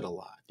 Does it a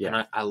lot. Yeah.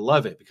 And I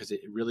love it, because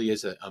it really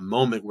is a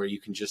moment where you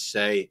can just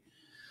say,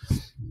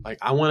 like,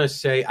 I want to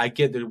say, I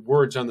get the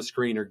words on the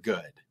screen are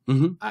good.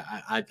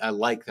 I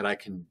like that I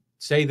can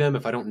say them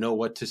if I don't know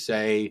what to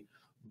say.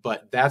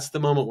 But that's the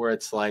moment where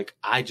it's like,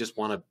 I just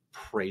want to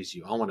praise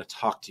you. I want to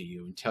talk to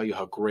you and tell you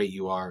how great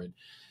you are,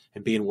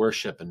 and be in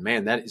worship. And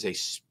man, that is a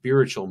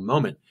spiritual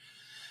moment.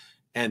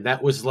 And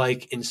that was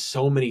like in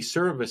so many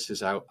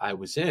services I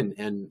was in.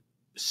 And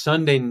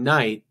Sunday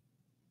night,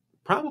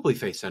 probably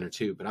Faith Center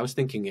too, but I was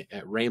thinking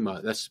at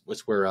Rhema, that's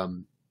where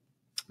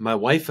my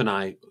wife and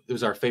I, it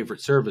was our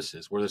favorite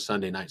services, were the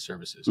Sunday night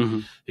services,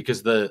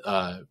 because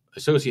the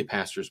associate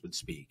pastors would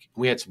speak.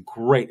 We had some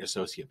great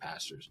associate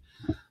pastors.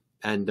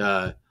 And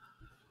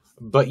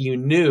but you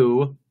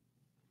knew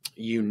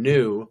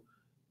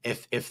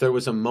if there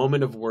was a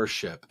moment of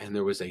worship and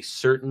there was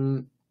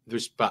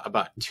there's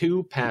about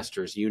two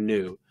pastors you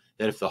knew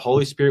that if the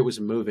Holy Spirit was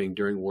moving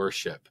during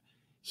worship,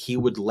 he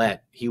would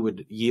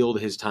yield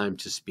his time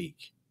to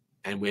speak,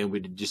 and it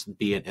would just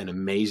be an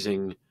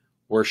amazing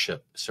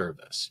worship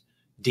service.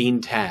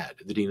 Dean Tad,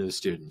 the dean of the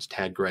students,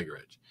 Tad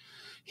Gregorich,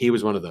 he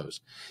was one of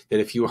those that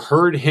if you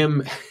heard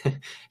him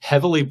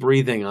heavily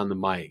breathing on the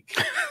mic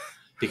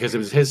because it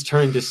was his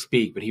turn to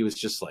speak, but he was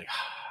just like,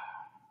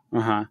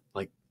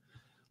 like,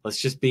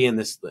 let's just be in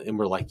this. And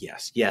we're like,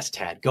 yes,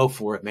 Tad, go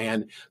for it,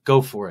 man.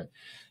 Go for it.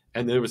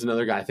 And there was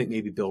another guy, I think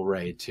maybe Bill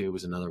Ray too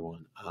was another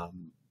one.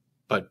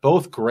 But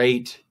both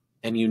great.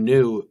 And you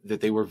knew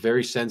that they were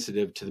very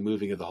sensitive to the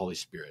moving of the Holy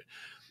Spirit.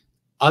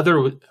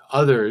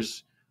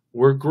 Others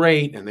were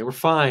great and they were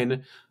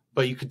fine,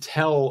 but you could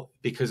tell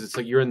because it's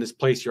like you're in this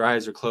place, your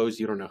eyes are closed,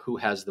 you don't know who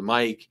has the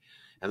mic.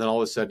 And then all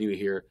of a sudden you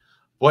hear,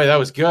 boy, that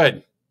was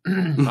good.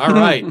 All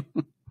right.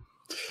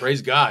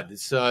 Praise God.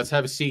 Let's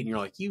have a seat. And you're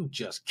like, you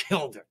just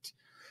killed it,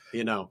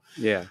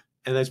 Yeah.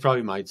 And that's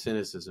probably my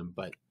cynicism,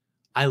 but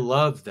I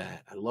love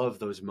that. I love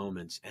those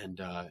moments. And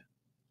I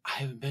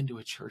haven't been to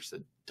a church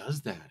that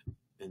does that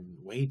in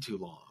way too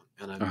long.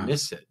 And I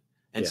miss it.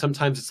 And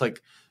sometimes it's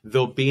like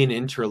there'll be an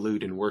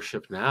interlude in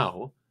worship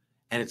now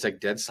and it's like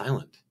dead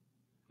silent.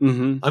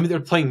 Mm-hmm. I mean, they're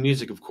playing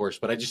music, of course,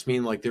 but I just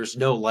mean like there's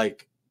no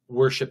like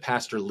worship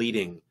pastor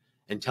leading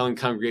and telling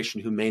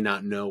congregation who may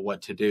not know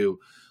what to do,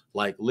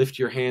 like lift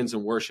your hands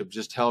and worship,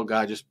 just tell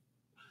God, just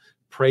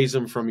praise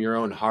him from your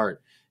own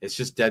heart. It's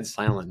just dead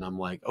silent. And I'm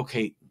like,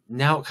 okay,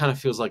 now it kind of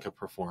feels like a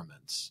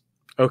performance.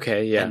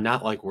 Okay. Yeah. And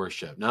not like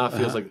worship. Now it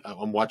feels like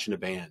I'm watching a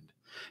band.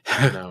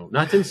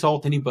 Not to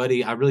insult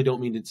anybody. I really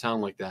don't mean to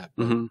sound like that.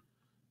 But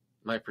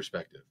my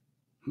perspective.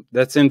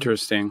 That's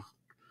interesting.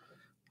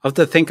 I'll have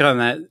to think on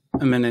that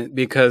a minute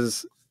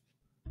because,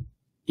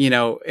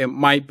 it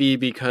might be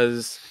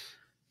because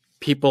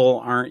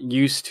people aren't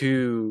used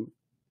to,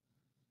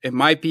 it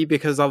might be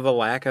because of the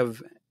lack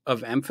of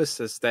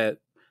emphasis that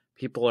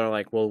people are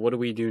like, well, what do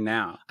we do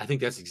now? I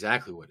think that's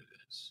exactly what it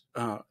is.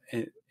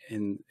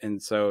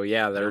 And so,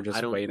 they're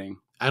just waiting.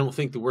 I don't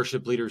think the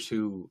worship leaders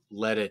who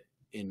led it,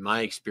 in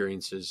my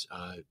experiences,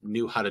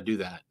 knew how to do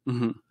that.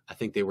 Mm-hmm. I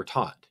think they were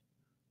taught.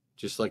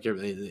 Just like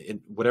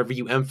whatever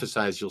you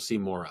emphasize, you'll see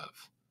more of.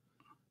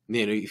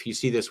 If you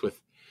see this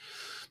with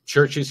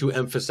churches who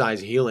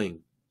emphasize healing,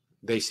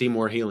 they see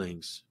more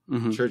healings.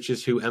 Mm-hmm.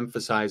 Churches who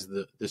emphasize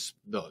the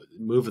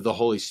move of the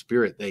Holy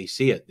Spirit, they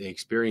see it, they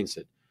experience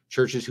it.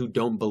 Churches who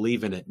don't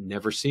believe in it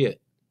never see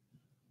it.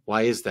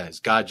 Why is that? Is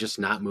God just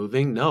not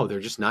moving? No, they're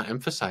just not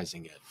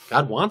emphasizing it.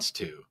 God wants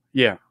to.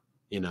 Yeah.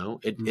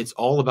 It's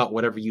all about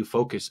whatever you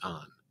focus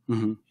on.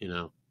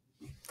 Mm-hmm.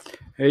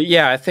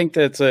 Yeah, I think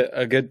that's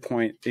a good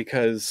point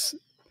because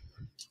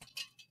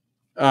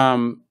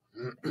how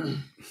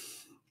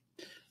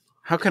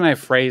can I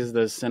phrase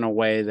this in a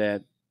way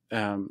that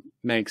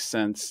makes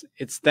sense?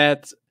 It's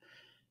that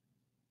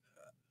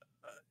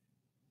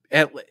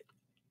at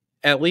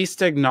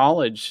least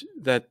acknowledge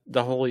that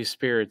the Holy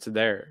Spirit's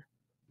there.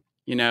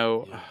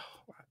 I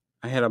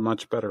had a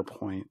much better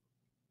point.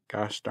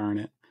 Gosh darn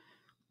it.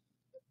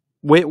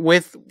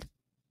 With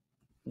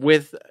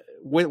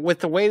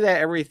the way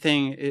that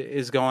everything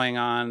is going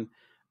on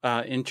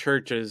in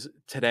churches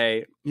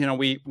today,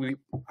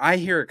 I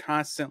hear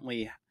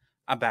constantly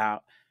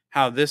about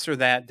how this or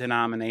that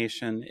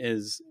denomination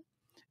is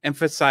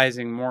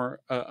emphasizing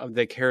more of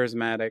the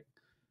charismatic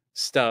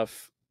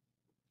stuff,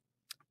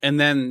 and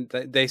then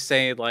they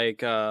say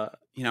like,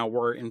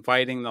 we're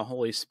inviting the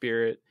Holy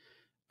Spirit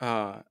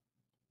to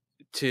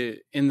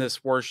in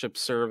this worship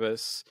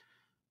service.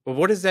 But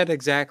what does that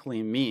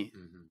exactly mean?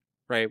 Mm-hmm.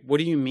 Right? What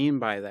do you mean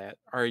by that?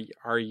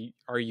 Are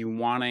you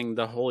wanting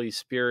the Holy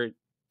Spirit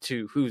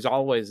to, who's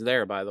always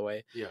there, by the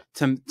way,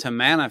 to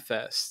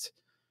manifest?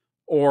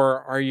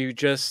 Or are you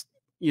just,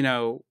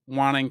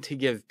 wanting to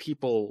give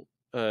people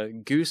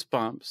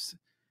goosebumps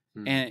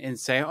and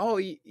say, oh,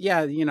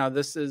 yeah,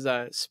 this is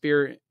a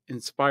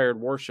Spirit-inspired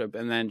worship,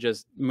 and then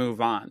just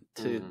move on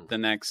to the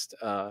next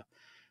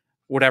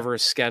whatever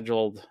is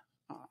scheduled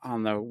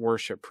on the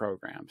worship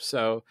program.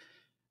 So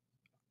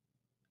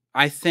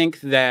I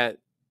think that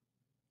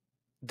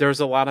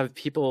there's a lot of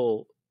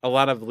people, a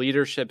lot of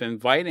leadership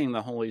inviting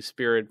the Holy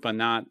Spirit, but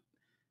not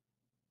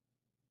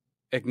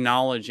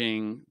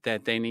acknowledging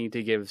that they need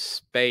to give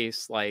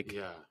space,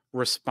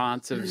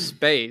 responsive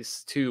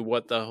space to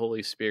what the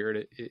Holy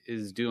Spirit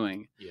is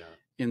doing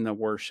in the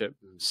worship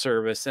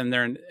service. And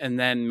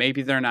then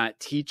maybe they're not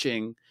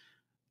teaching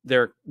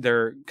their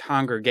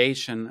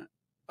congregation.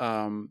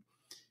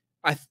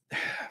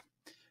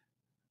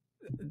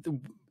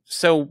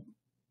 So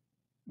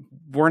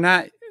we're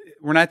not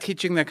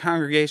teaching the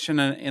congregation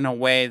in a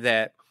way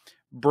that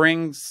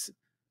brings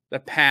the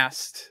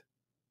past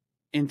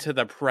into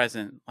the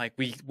present. Like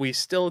we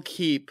still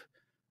keep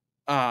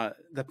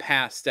the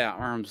past at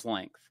arm's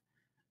length.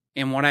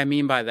 And what I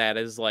mean by that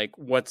is like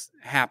what's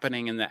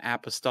happening in the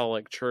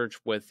apostolic church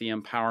with the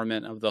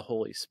empowerment of the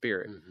Holy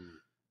Spirit. Mm-hmm.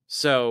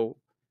 So,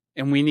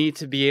 and we need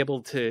to be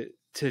able to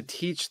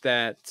teach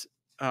that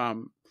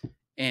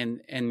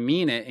and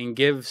mean it and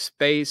give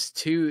space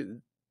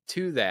to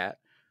that,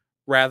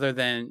 rather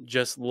than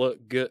just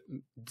look good,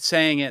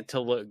 saying it to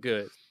look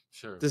good.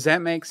 Sure. Does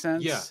that make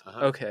sense? Yeah.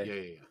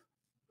 Okay.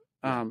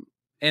 Yeah.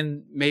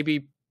 And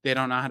maybe they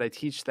don't know how to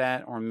teach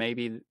that, or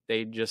maybe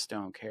they just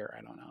don't care.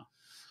 I don't know.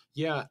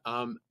 Yeah.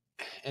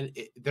 And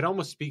that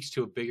almost speaks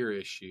to a bigger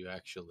issue,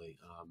 actually.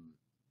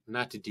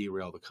 Not to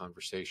derail the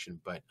conversation,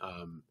 but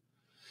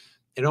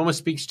it almost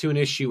speaks to an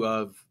issue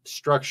of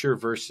structure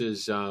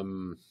versus,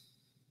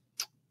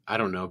 I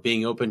don't know,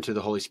 being open to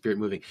the Holy Spirit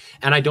moving.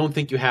 And I don't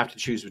think you have to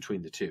choose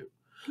between the two.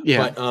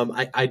 Yeah.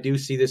 But I do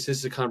see this. This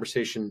is a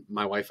conversation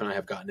my wife and I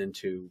have gotten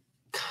into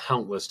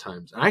countless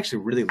times. I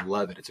actually really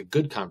love it. It's a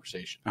good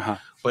conversation.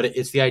 But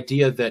it's the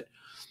idea that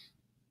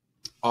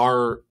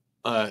our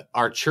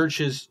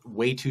church is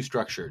way too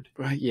structured.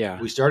 Yeah.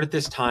 We start at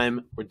this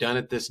time, we're done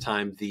at this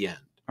time, the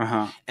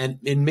end. And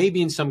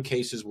maybe in some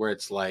cases where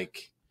it's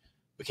like,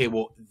 okay,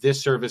 well,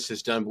 this service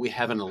is done, but we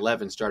have an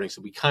 11 starting,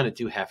 so we kind of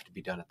do have to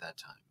be done at that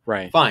time.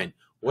 Right. Fine.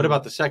 What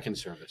about the second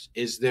service?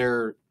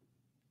 Are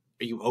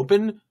you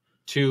open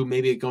to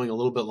maybe it going a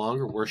little bit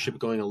longer, worship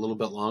going a little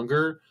bit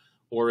longer?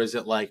 Or is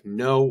it like,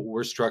 no,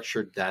 we're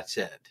structured, that's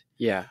it?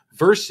 Yeah.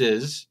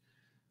 Versus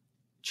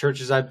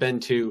churches I've been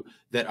to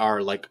that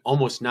are like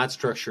almost not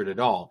structured at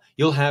all.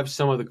 You'll have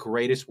some of the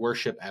greatest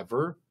worship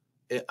ever.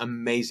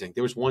 Amazing.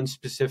 There was one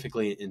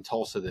specifically in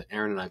Tulsa that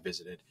Aaron and I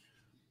visited.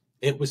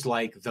 It was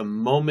like the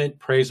moment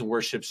praise and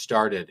worship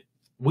started,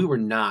 we were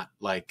not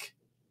like,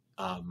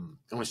 I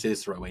want to say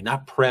this the right way,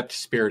 not prepped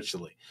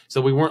spiritually.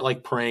 So we weren't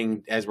like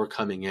praying as we're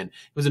coming in.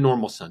 It was a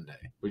normal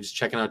Sunday. We're just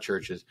checking out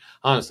churches.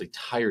 Honestly,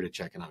 tired of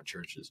checking out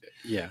churches.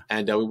 Yeah.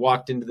 And we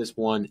walked into this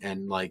one,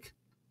 and like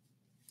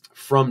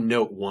from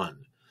note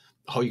one,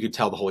 you could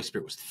tell the Holy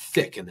Spirit was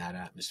thick in that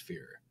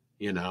atmosphere,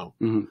 you know?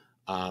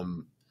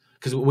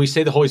 Because when we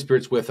say the Holy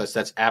Spirit's with us,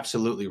 that's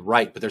absolutely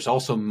right. But there's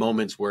also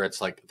moments where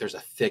it's like there's a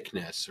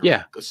thickness.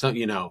 Or some,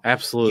 you know,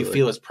 absolutely. You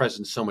feel his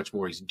presence so much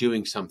more. He's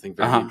doing something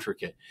very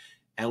intricate.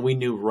 And we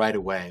knew right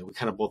away. We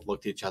kind of both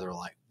looked at each other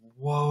like,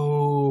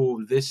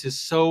 whoa, this is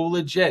so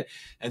legit.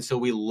 And so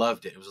we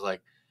loved it. It was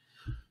like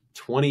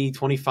 20,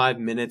 25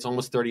 minutes,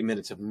 almost 30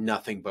 minutes of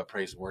nothing but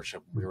praise and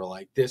worship. We were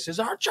like, this is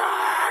our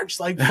church,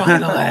 like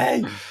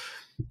finally.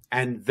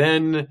 And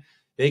then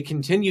they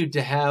continued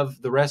to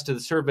have the rest of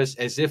the service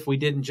as if we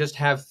didn't just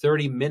have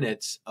 30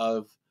 minutes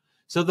of,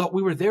 so that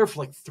we were there for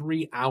like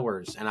 3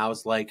 hours. And I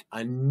was like,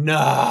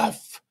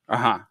 enough.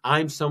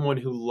 I'm someone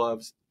who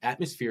loves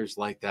atmospheres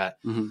like that.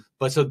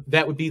 But so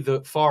that would be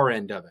the far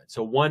end of it.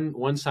 So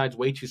one side's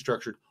way too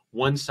structured.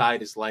 One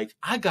side is like,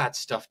 I got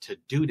stuff to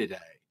do today.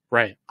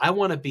 Right. I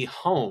want to be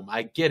home.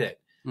 I get it.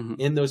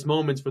 In those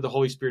moments where the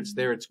Holy Spirit's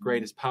there, it's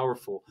great, it's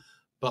powerful.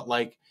 But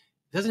like,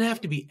 it doesn't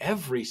have to be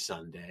every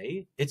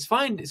Sunday. It's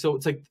fine. So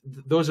it's like,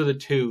 those are the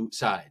two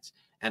sides.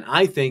 And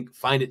I think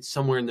find it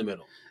somewhere in the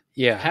middle.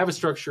 Yeah. Have a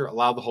structure,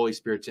 allow the Holy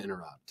Spirit to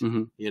interrupt.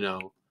 You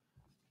know,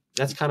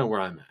 that's kind of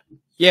where I'm at.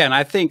 Yeah. And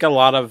I think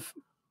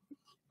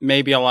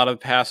maybe a lot of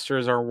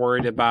pastors are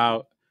worried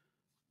about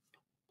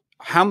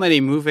how many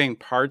moving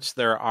parts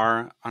there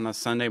are on a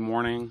Sunday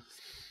morning.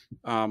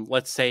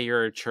 Let's say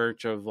you're a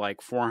church of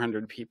like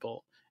 400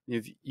 people.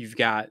 You've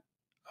got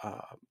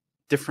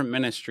different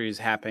ministries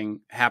happening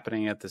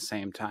at the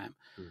same time.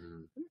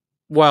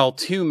 Well,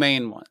 two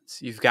main ones.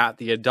 You've got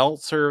the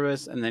adult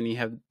service, and then you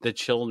have the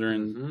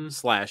children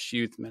 /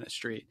 youth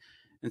ministry.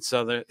 And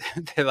so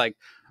they're like,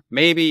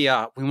 maybe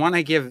we want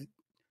to give.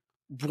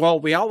 Well,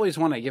 we always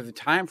want to give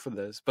time for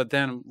this, but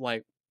then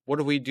like, what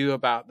do we do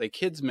about the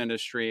kids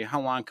ministry? How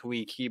long can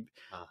we keep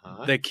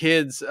the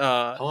kids?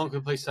 How long can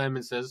we play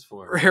Simon Says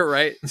for?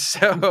 Right.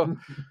 So,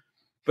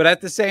 but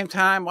at the same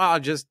time, wow,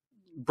 just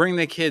bring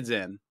the kids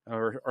in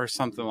or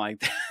something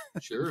like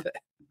that. Sure.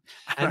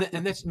 And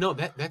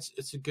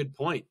it's a good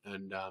point.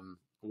 And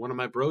one of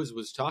my bros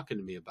was talking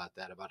to me about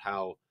that, about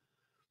how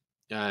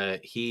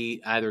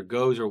he either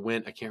goes or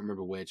went, I can't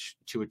remember which,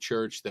 to a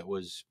church that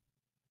was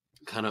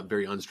kind of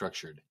very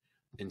unstructured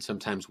and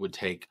sometimes would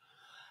take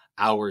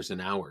hours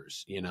and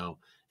hours, you know.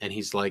 And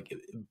he's like,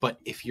 but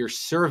if you're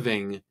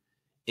serving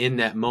in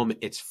that moment,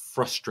 it's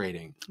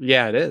frustrating.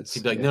 Yeah, it is.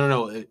 He'd be like,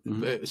 no,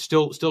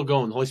 still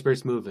going. The Holy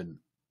Spirit's moving.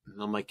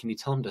 And I'm like, can you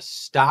tell him to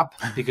stop?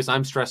 Because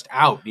I'm stressed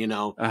out, you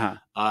know?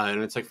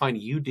 And it's like, fine,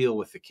 you deal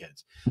with the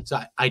kids. So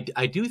I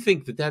do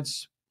think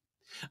that's,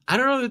 I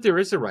don't know that there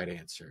is a right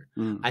answer.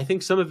 I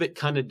think some of it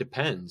kind of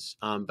depends.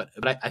 But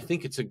I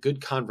think it's a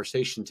good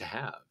conversation to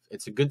have.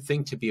 It's a good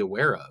thing to be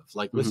aware of.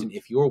 Like, listen,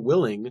 if you're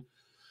willing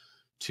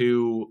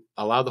to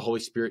allow the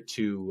Holy Spirit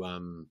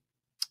to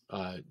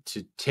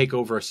take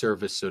over a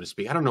service, so to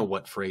speak. I don't know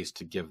what phrase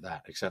to give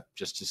that, except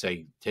just to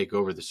say take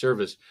over the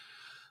service.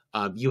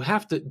 You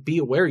have to be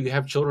aware you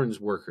have children's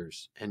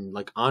workers and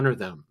like honor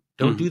them.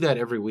 Don't do that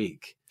every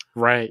week.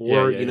 Right.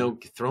 Or, you know,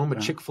 throw them a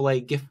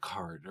Chick-fil-A gift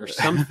card or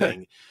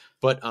something.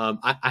 But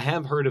I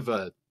have heard of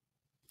a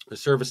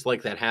service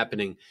like that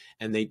happening,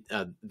 and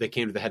they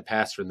came to the head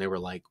pastor and they were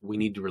like, we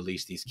need to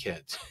release these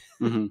kids.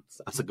 Sounds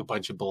like a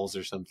bunch of bulls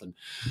or something.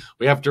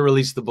 We have to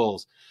release the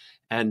bulls.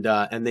 And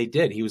they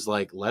did. He was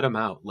like, let them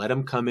out. Let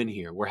them come in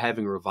here. We're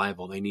having a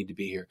revival. They need to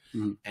be here.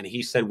 Mhm. And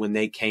he said when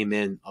they came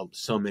in,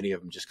 so many of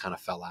them just kind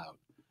of fell out.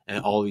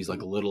 And all these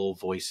like little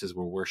voices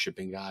were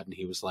worshiping God. And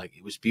he was like,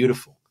 it was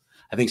beautiful.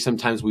 I think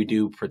sometimes we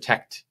do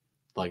protect,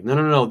 like,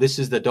 no, this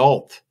is the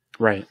adult.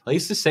 Right. Like,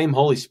 it's the same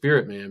Holy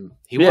Spirit, man.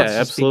 He wants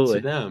to speak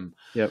to them.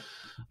 Yep.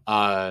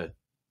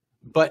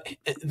 But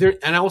there,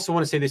 and I also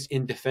want to say this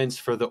in defense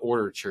for the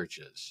order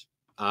churches.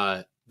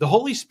 The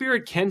Holy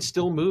Spirit can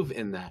still move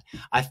in that.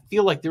 I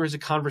feel like there is a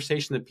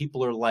conversation that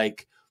people are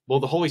like, well,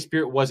 the Holy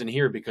Spirit wasn't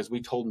here because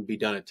we told him to be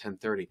done at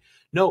 10:30.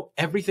 No,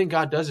 everything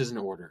God does is in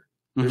order.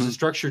 There's a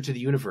structure to the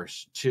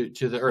universe, to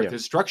the earth.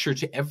 There's structure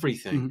to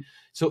everything.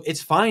 So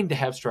it's fine to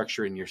have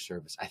structure in your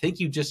service. I think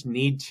you just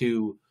need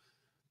to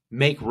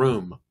make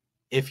room,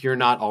 if you're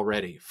not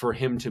already, for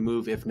him to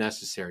move if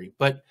necessary.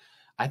 But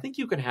I think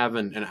you can have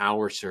an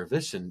hour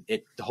service and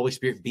the Holy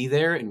Spirit be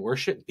there in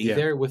worship, be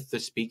there with the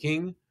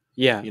speaking.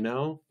 Yeah. You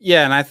know?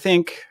 Yeah, and I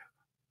think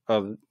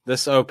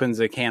this opens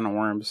a can of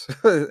worms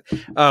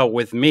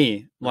with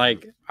me.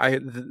 Like,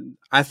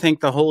 I think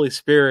the Holy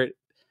Spirit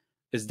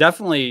is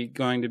definitely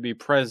going to be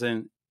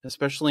present,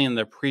 especially in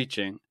the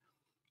preaching.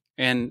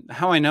 And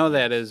how I know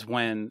that is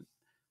when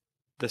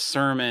the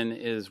sermon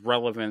is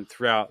relevant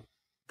throughout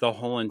the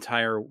whole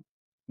entire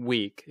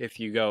week. If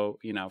you go,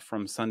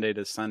 from Sunday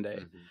to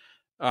Sunday,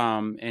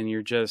 and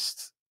you're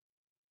just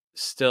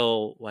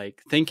still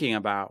like thinking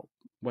about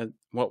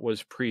what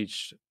was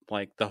preached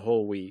like the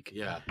whole week.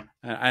 Yeah.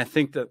 I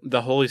think that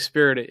the Holy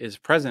Spirit is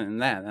present in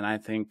that. And I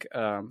think,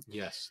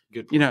 yes,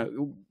 good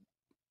point.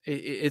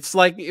 It's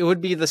like, it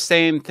would be the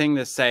same thing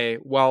to say,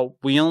 well,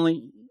 we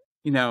only,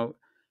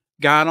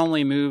 God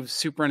only moves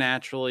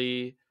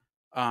supernaturally.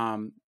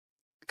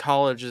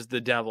 College is the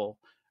devil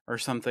or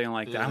something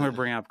like that. I'm going to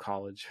bring up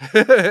college.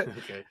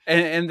 Okay.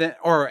 And then,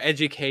 or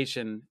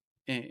education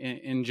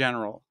in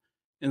general.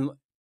 And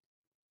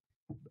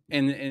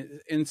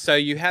so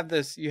you have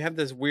this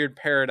weird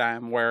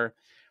paradigm where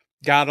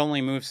God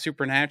only moves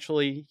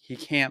supernaturally. He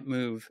can't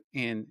move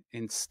in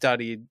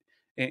studied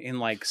in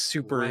like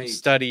super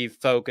study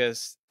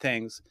focused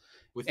things.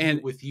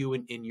 With you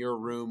in your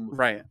room,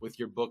 right? With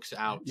your books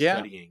out,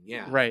 studying,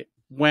 right.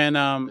 When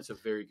that's a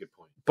very good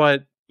point.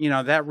 But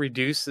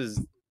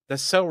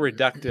that's so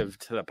reductive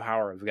to the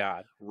power of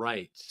God,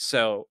 right?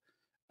 So,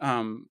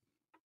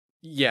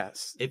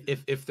 yes.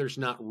 If there's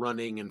not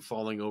running and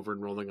falling over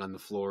and rolling on the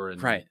floor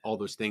and all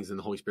those things, then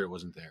the Holy Spirit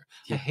wasn't there.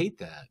 I hate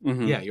that.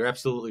 Yeah, you're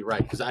absolutely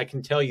right. Because I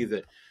can tell you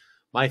that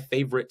my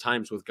favorite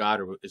times with God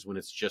is when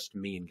it's just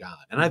me and God.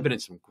 And I've been in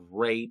some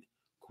great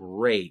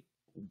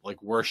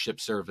like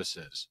worship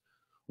services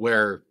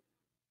where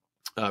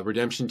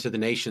Redemption to the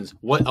Nations.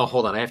 Oh,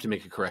 hold on. I have to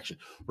make a correction.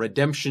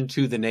 Redemption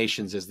to the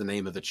Nations is the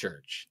name of the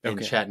church in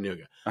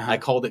Chattanooga. I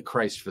called it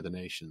Christ for the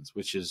Nations,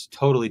 which is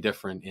totally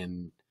different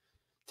in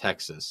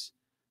Texas.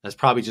 That's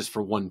probably just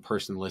for one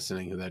person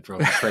listening who that drove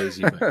me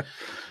crazy. But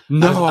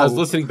no, I was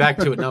listening back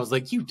to it and I was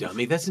like, you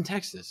dummy, that's in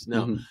Texas.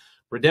 No,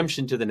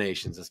 Redemption to the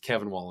Nations. That's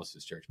Kevin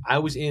Wallace's church.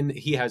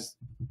 He has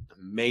an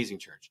amazing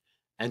church.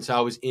 And so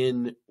I was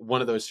in one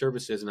of those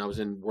services and I was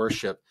in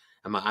worship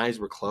and my eyes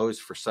were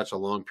closed for such a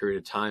long period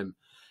of time.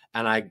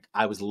 And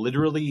I was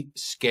literally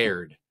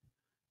scared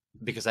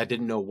because I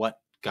didn't know what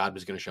God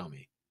was going to show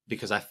me,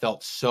 because I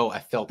felt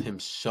him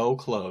so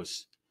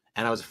close.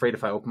 And I was afraid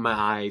if I opened my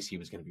eyes, he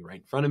was going to be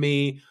right in front of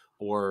me,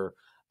 or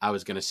I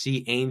was going to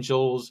see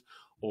angels,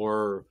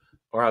 or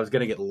I was going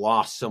to get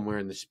lost somewhere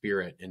in the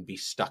spirit and be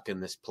stuck in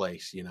this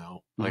place,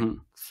 like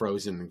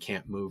frozen and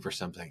can't move or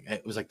something.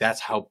 It was like, that's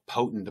how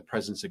potent the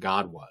presence of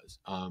God was.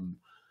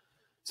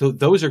 So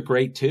those are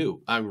great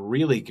too. I'm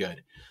really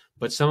good.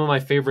 But some of my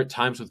favorite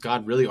times with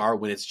God really are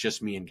when it's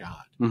just me and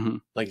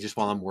God, like just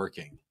while I'm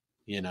working,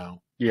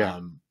 Yeah.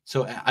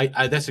 So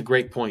I that's a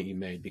great point you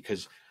made,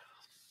 because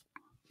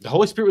the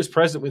Holy Spirit was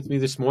present with me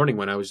this morning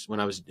when I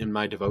was in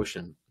my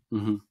devotion.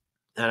 And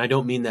I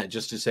don't mean that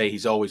just to say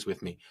he's always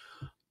with me.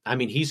 I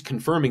mean, he's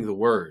confirming the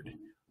word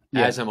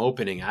as I'm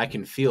opening. I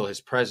can feel his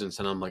presence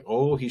and I'm like,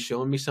 oh, he's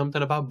showing me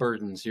something about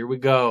burdens. Here we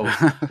go.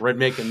 We're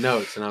making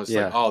notes. And I was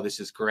like, oh, this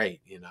is great.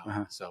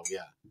 So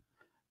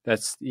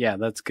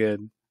that's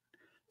good.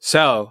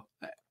 So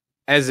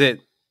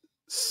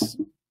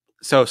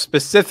so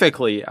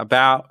specifically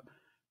about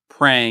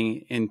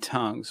praying in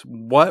tongues,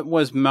 what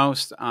was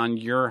most on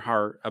your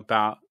heart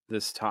about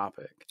this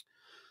topic?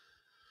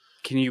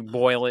 Can you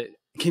boil it?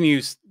 Can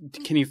you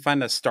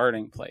find a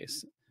starting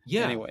place?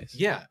 Yeah. Anyways.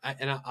 Yeah.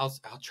 I'll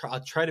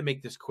try to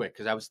make this quick,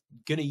 because I was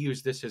going to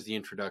use this as the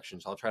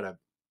introduction. So I'll try to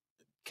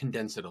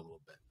condense it a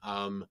little bit.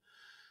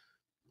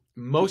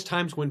 Most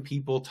times when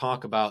people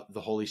talk about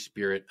the Holy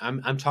Spirit,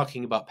 I'm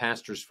talking about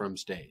pastors from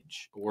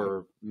stage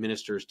or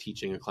ministers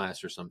teaching a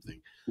class or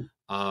something.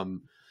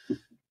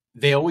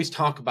 They always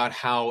talk about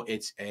how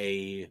it's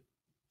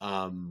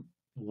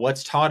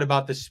what's taught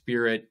about the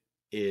Spirit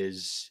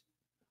is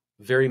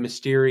very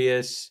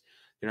mysterious.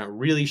 You're not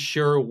really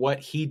sure what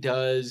he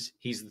does.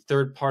 He's the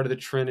third part of the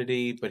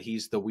Trinity, but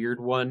he's the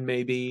weird one,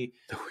 maybe.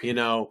 You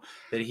know,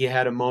 that he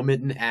had a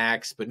moment in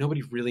Acts, but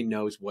nobody really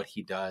knows what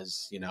he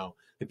does, you know.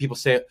 And people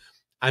say,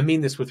 I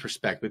mean this with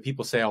respect, but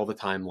people say all the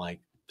time,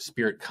 like,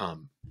 Spirit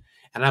come.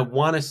 And I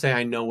want to say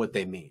I know what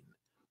they mean,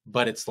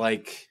 but it's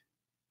like,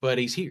 but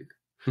he's here.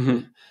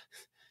 Mhm.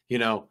 You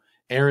know,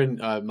 Erin,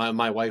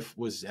 my wife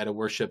was at a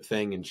worship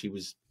thing, and she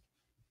was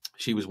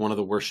one of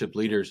the worship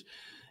leaders.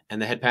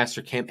 And the head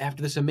pastor came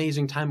after this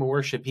amazing time of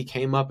worship. He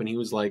came up and he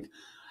was like,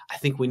 I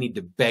think we need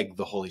to beg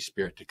the Holy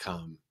Spirit to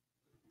come.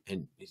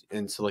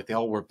 And so like they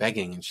all were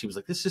begging, and she was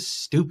like, this is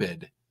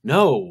stupid.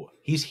 No,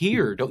 he's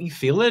here. Don't you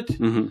feel it?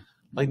 Mm-hmm.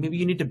 Like maybe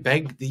you need to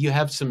beg that you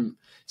have some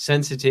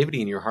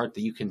sensitivity in your heart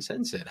that you can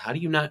sense it. How do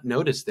you not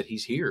notice that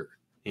he's here?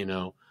 You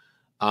know?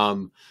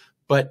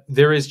 But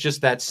there is just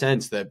that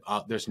sense that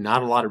there's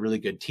not a lot of really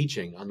good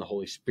teaching on the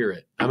Holy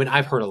Spirit. I mean,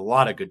 I've heard a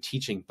lot of good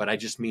teaching, but I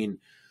just mean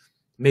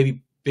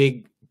maybe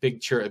big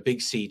church, a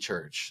big C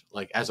church,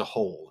 like as a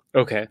whole.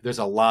 Okay. There's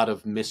a lot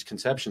of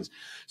misconceptions.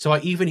 So I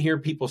even hear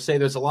people say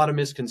there's a lot of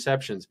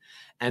misconceptions,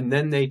 and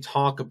then they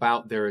talk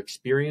about their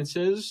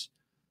experiences,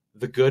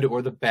 the good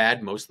or the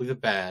bad, mostly the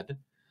bad,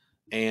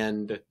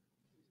 and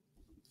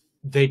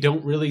they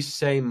don't really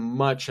say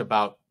much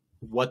about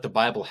what the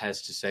Bible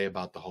has to say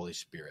about the Holy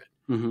Spirit.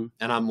 Mm-hmm.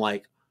 And I'm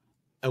like,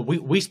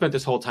 we spent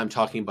this whole time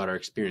talking about our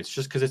experience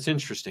just because it's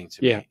interesting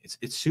to me.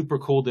 It's super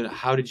cool.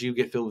 How did you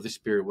get filled with the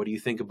Spirit? What do you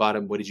think about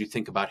him? What did you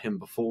think about him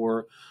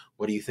before?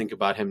 What do you think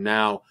about him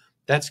now?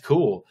 That's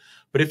cool.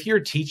 But if you're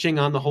teaching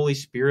on the Holy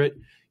Spirit,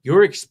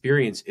 your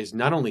experience is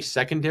not only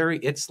secondary,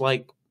 it's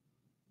like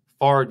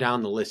far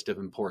down the list of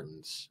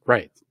importance.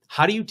 Right.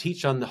 How do you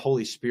teach on the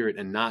Holy Spirit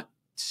and not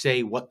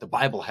say what the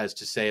Bible has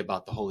to say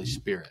about the Holy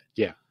Spirit?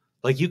 Yeah.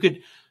 Like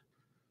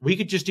we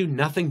could just do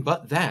nothing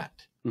but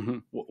that. Mm-hmm.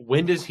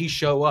 When does he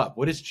show up?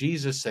 What does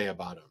Jesus say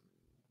about him?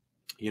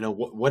 You know,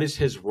 what is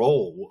his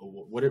role?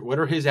 What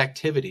are his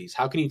activities?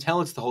 How can you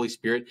tell it's the Holy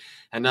Spirit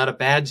and not a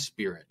bad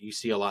spirit? You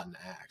see a lot in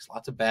Acts,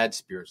 lots of bad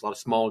spirits, a lot of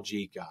small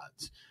g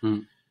gods.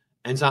 Mm-hmm.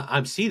 And so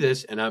I see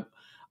this, and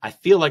I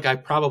feel like I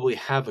probably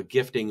have a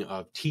gifting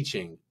of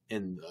teaching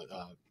in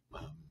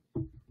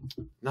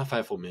not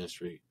fivefold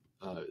ministry,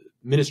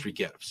 ministry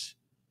gifts.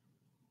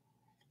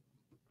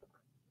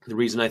 The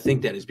reason I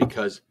think that is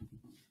because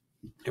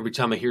every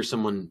time I hear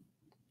someone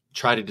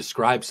try to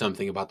describe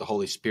something about the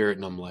Holy Spirit,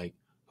 and I'm like,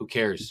 who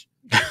cares?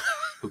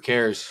 Who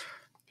cares?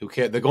 Who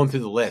cares? They're going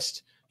through the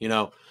list. You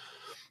know,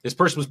 this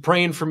person was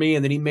praying for me,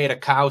 and then he made a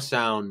cow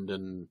sound,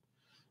 and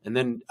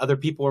then other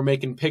people were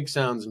making pig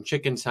sounds and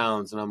chicken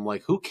sounds. And I'm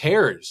like, who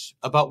cares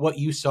about what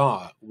you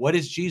saw? What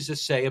does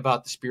Jesus say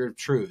about the Spirit of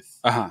truth?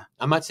 Uh-huh.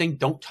 I'm not saying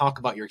don't talk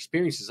about your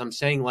experiences. I'm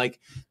saying like,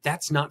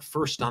 that's not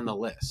first on the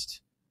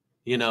list.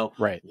 You know,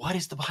 right. What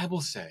does the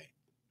Bible say?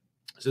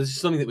 So this is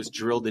something that was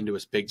drilled into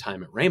us big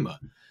time at Rhema,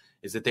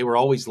 is that they were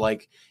always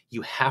like,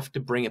 you have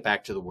to bring it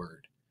back to the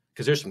Word.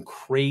 Because there's some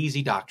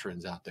crazy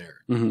doctrines out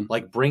there. Mm-hmm.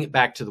 Like, bring it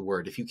back to the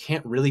Word. If you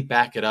can't really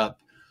back it up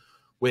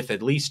with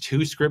at least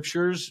 2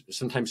 scriptures,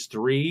 sometimes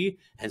 3,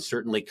 and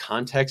certainly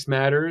context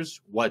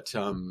matters, what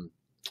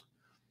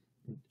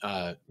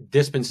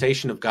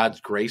dispensation of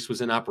God's grace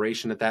was in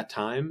operation at that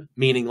time,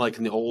 meaning like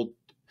in the old,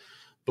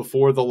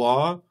 before the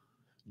law,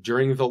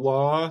 during the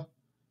law,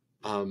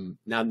 now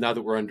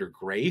that we're under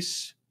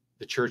grace,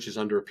 the church is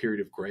under a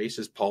period of grace.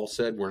 As Paul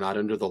said, we're not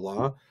under the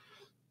law.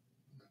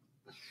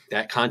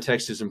 That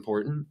context is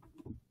important.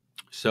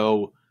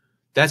 So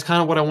that's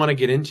kind of what I want to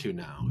get into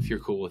now, if you're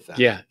cool with that.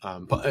 Yeah.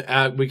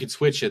 But we could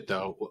switch it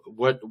though.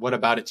 What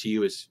about it to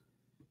you is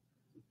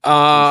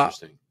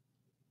interesting?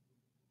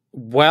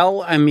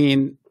 Well, I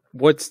mean,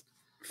 what's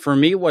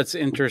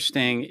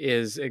interesting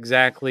is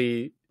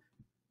exactly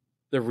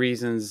the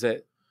reasons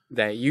that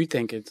you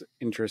think it's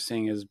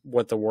interesting is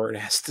what the Word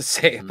has to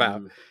say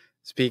about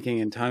speaking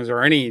in tongues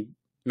or any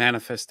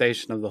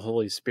manifestation of the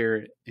Holy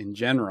Spirit in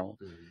general.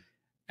 Mm-hmm.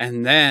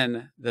 And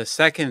then the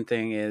second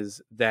thing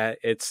is that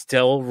it's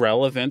still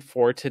relevant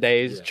for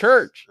today's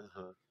church.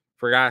 Uh-huh.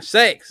 For gosh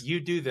sakes. You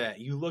do that.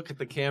 You look at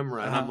the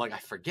camera and I'm like, I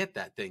forget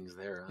that thing's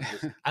there.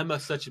 I'm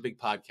such a big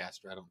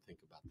podcaster. I don't think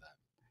about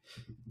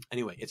that.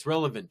 Anyway, it's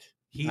relevant.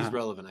 He's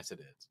relevant. I said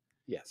it.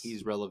 Yes.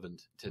 He's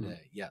relevant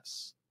today.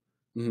 Yes.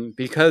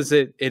 Because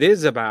it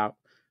is about,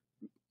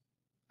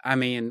 I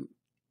mean,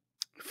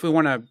 if we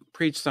want to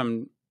preach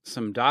some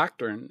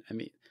doctrine, I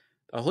mean,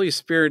 the Holy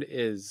Spirit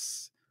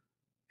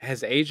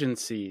has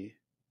agency,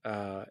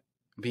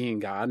 being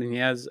God, and he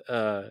has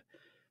a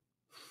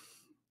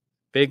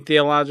big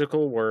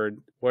theological word.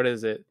 What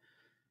is it?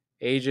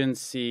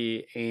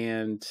 Agency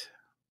and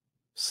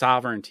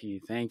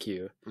sovereignty. Thank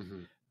you.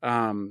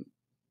 Mm-hmm.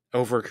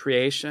 Over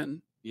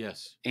creation.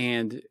 Yes.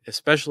 And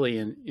especially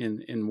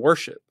in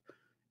worship.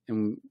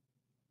 And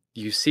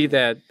you see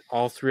that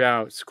all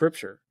throughout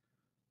Scripture.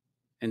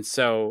 And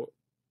so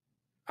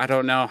I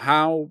don't know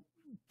how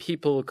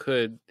people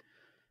could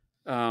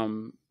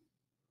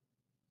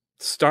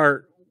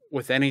start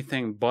with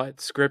anything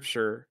but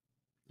Scripture.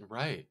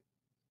 Right.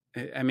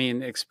 I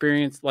mean,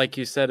 experience, like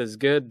you said, is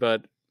good,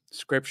 but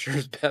Scripture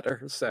is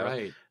better. So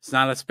Right. it's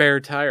not a spare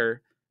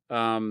tire.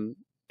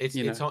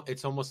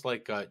 It's almost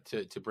like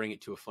to bring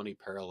it to a funny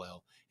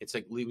parallel. It's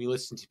like we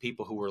listen to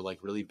people who are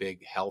like really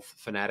big health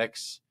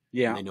fanatics.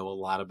 Yeah. And they know a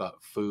lot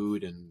about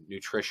food and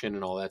nutrition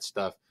and all that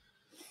stuff.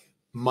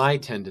 My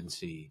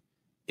tendency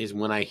is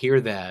when I hear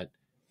that,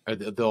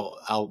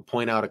 I'll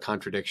point out a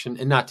contradiction,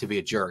 and not to be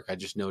a jerk. I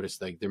just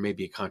noticed like there may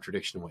be a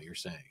contradiction in what you're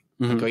saying.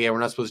 Mhm. Like, oh yeah, we're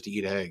not supposed to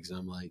eat eggs. And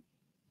I'm like,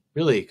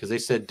 really? Because they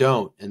said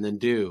don't, and then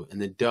do,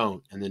 and then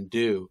don't, and then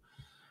do.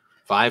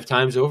 5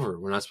 times over,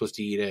 we're not supposed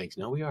to eat eggs.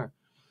 No, we are.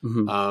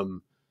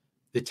 Mhm.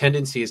 The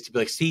tendency is to be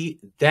like, see,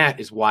 that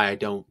is why I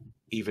don't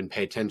even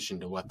pay attention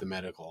to what the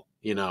medical,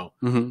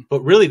 Mhm.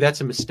 but really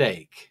that's a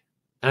mistake.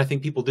 And I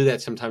think people do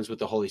that sometimes with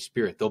the Holy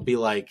Spirit. They'll be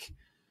like,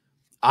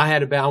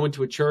 I went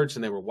to a church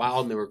and they were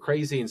wild and they were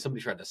crazy, and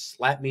somebody tried to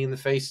slap me in the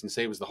face and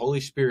say it was the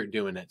Holy Spirit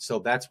doing it. So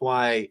that's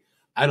why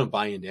I don't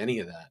buy into any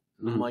of that.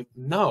 And I'm like,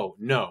 no,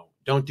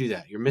 don't do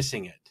that. You're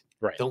missing it.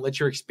 Right. Don't let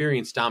your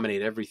experience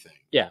dominate everything.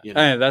 Yeah.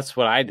 That's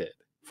what I did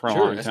for a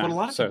long time. That's what a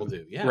lot of people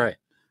do. Yeah. Right.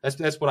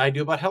 That's what I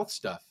do about health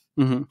stuff.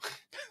 Mm-hmm.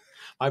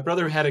 My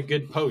brother had a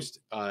good post.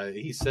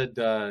 He said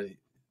there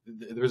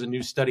was a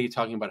new study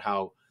talking about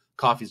how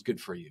coffee is good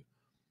for you,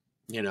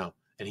 and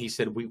he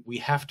said we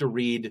have to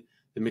read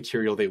the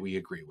material that we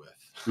agree with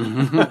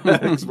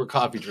because we're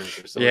coffee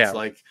drinkers. So it's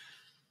like,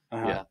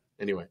 yeah.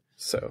 Anyway,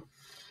 so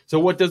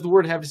what does the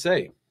Word have to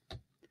say?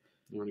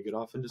 You want to get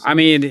off into something? I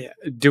mean,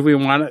 do we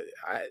want to?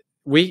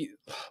 We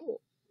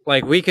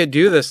could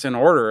do this in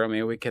order. I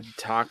mean, we could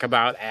talk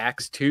about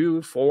Acts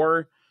 2,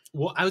 4.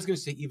 Well, I was going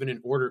to say even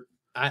in order.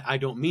 I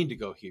don't mean to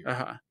go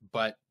here,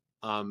 but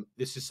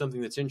this is something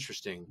that's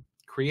interesting.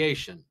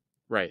 Creation.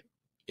 Right.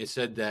 It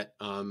said that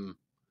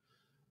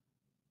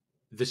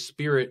the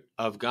Spirit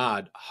of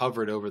God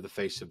hovered over the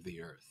face of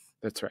the earth.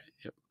 That's right.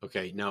 Yep.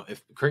 Okay. Now,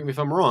 correct me if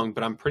I'm wrong,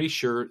 but I'm pretty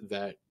sure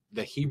that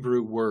the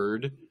Hebrew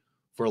word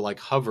for like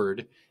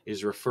hovered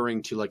is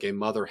referring to like a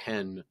mother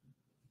hen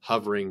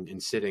hovering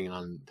and sitting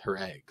on her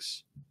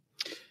eggs.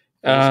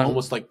 It's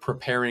almost like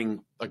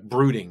preparing, like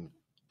brooding.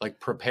 Like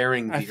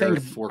preparing the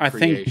earth for creation. I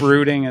think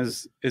brooding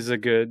is a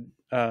good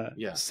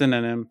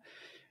synonym.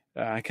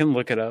 I can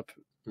look it up.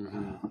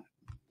 Mm-hmm.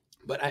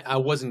 But I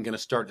wasn't going to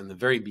start in the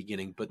very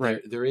beginning. But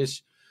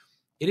it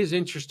is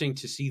interesting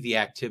to see the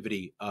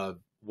activity of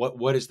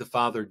what does the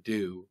Father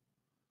do,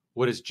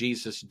 what does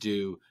Jesus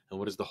do, and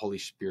what does the Holy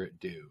Spirit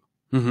do.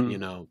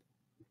 Mm-hmm.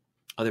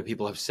 Other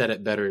people have said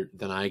it better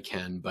than I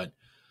can, but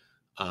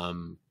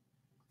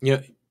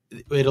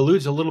it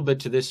alludes a little bit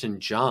to this in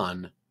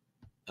John.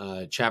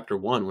 Chapter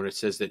 1, when it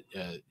says that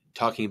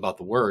talking about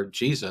the Word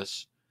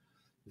Jesus,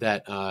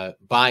 that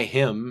by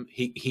him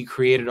he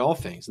created all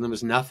things, and there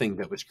was nothing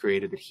that was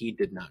created that he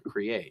did not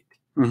create.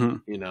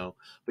 Mm-hmm.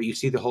 But you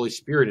see the Holy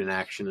Spirit in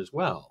action as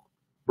well,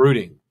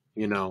 brooding,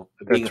 being a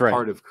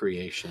part of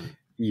creation.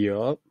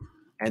 Yup.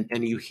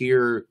 And you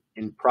hear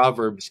in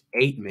Proverbs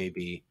 8,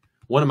 maybe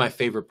one of my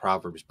favorite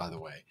proverbs, by the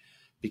way,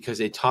 because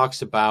it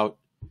talks about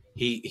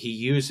he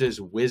uses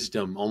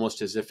wisdom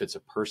almost as if it's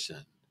a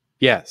person.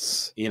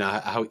 Yes.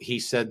 How he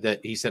said,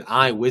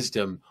 I,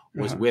 wisdom,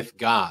 was with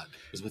God,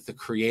 was with the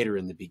Creator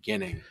in the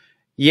beginning.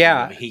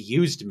 Yeah. He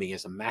used me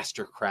as a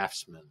master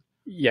craftsman.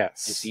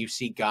 Yes. And so you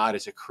see God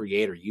as a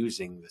creator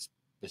using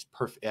this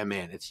perfect,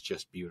 man, it's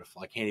just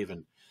beautiful. I can't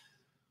even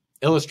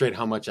illustrate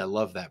how much I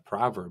love that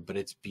proverb, but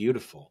it's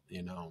beautiful,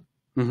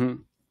 Mm-hmm.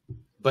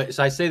 But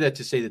so I say that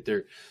to say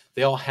that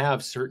they all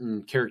have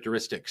certain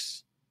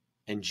characteristics,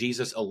 and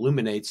Jesus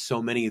illuminates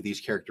so many of these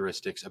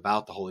characteristics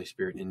about the Holy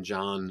Spirit in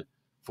John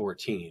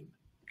 14.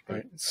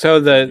 Right. So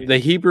the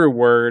Hebrew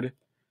word,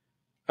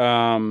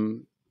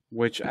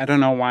 which I don't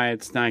know why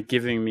it's not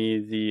giving me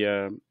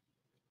the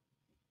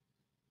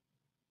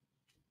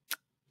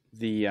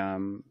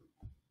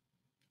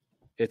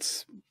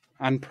it's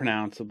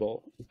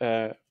unpronounceable.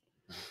 I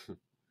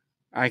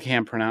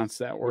can't pronounce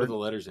that word. What are the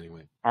letters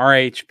anyway?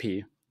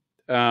 RHP.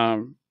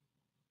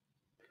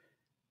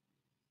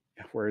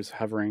 Where's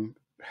hovering?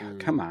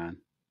 Come on.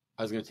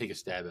 I was going to take a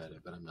stab at it,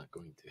 but I'm not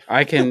going to.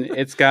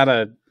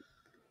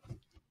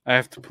 I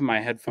have to put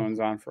my headphones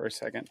on for a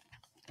second.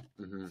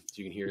 Mm-hmm. So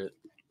you can hear it.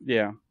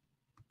 Yeah.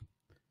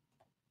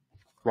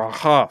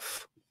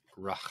 Rahaf.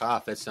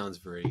 Rahaf. That sounds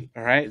very.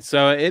 All right.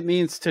 So it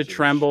means to Jewish.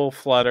 Tremble,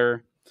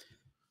 flutter,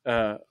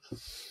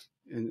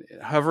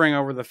 hovering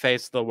over the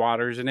face of the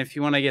waters. And if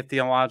you want to get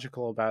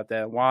theological about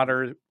that,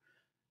 water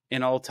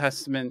in Old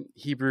Testament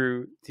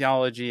Hebrew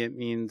theology, it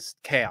means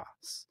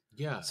chaos.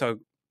 Yeah. So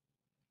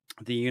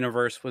the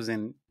universe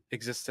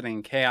existed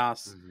in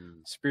chaos. Mm-hmm.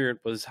 Spirit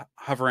was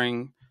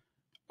hovering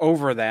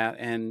over that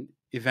and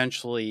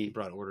eventually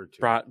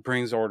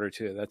brings order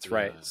to it. That's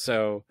right.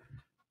 So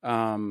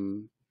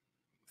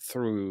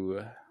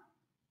through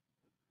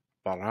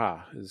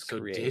bara is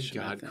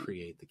creation. Did God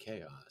create the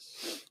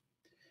chaos?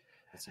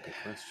 That's a good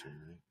question,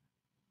 right?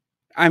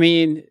 I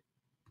mean,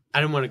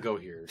 I don't want to go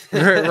here.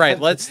 Right.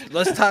 Let's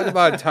talk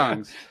about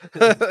tongues.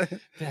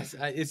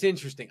 It's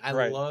interesting.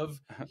 I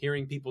love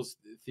hearing people's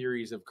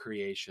theories of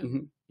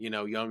creation.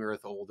 Mm-hmm. Young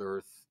earth, old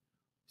earth,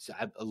 So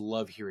I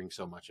love hearing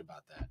so much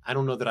about that. I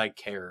don't know that I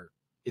care.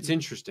 It's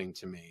interesting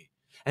to me.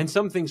 And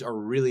some things are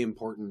really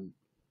important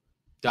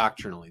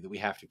doctrinally that we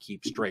have to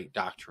keep straight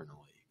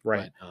doctrinally.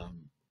 Right. But,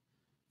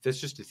 if it's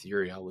just a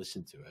theory, I'll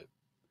listen to it.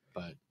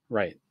 But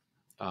right.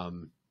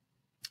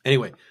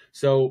 Anyway,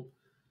 so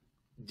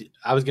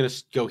I was going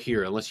to go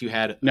here unless you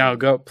had. No,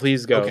 go.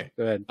 Please go. Okay.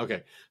 Go ahead.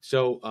 Okay.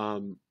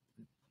 So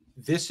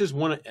this is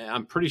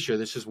I'm pretty sure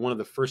this is one of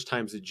the first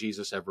times that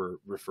Jesus ever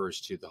refers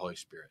to the Holy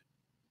Spirit.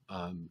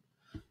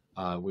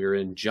 We're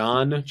in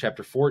John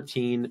chapter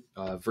 14,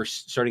 verse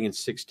starting in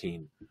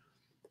 16.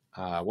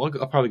 I'll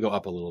probably go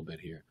up a little bit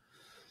here.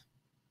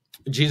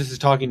 Jesus is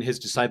talking to his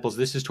disciples.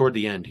 This is toward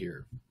the end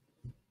here.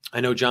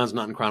 I know John's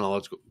not in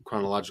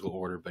chronological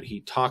order, but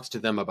he talks to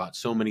them about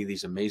so many of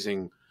these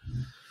amazing,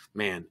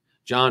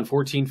 John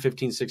 14,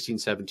 15, 16,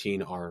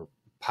 17 are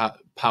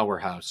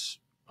powerhouse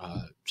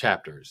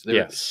chapters.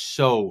 They're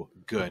so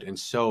good and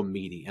so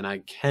meaty. And I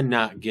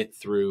cannot get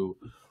through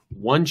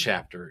one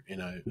chapter in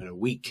a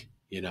week,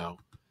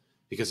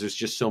 because there's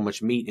just so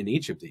much meat in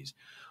each of these.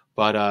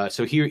 But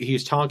so here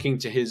he's talking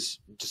to his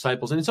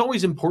disciples, and it's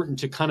always important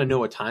to kind of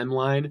know a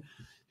timeline,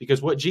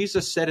 because what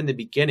Jesus said in the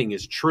beginning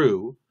is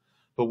true,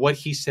 but what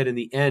he said in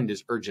the end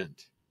is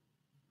urgent.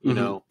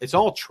 It's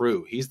all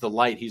true. He's the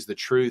light. He's the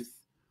truth.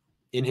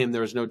 In him,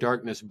 there is no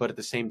darkness. But at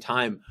the same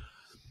time,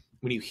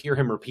 when you hear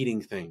him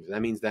repeating things,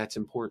 that means that's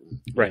important.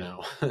 Right.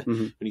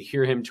 When you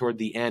hear him toward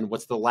the end,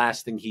 what's the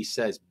last thing he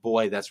says?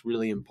 Boy, that's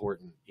really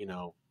important.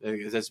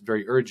 That's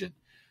very urgent.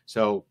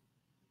 So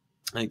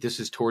I think this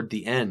is toward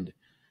the end,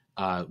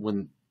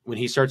 when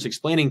he starts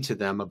explaining to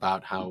them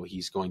about how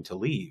he's going to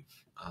leave.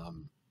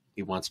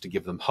 He wants to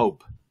give them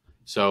hope.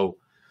 So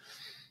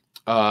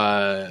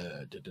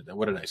what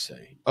did I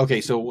say?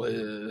 Okay,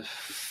 so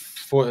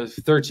for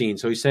 13.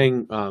 So he's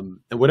saying, and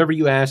whatever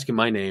you ask in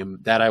my name,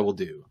 that I will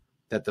do,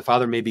 that the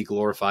Father may be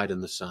glorified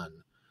in the Son.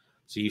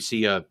 So you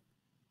see,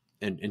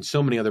 and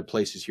so many other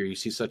places here, you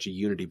see such a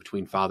unity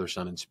between Father,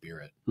 Son, and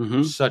Spirit.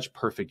 Such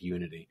perfect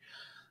unity.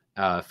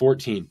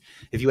 14.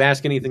 If you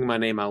ask anything in my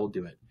name, I will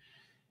do it.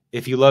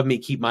 If you love me,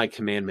 keep my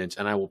commandments,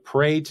 and I will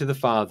pray to the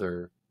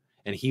Father,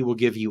 and he will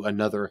give you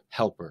another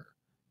helper,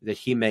 that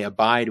he may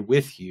abide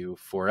with you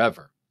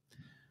forever.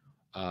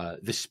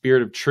 The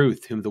Spirit of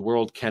truth, whom the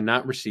world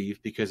cannot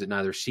receive, because it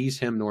neither sees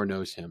him nor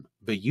knows him.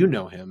 But you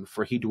know him,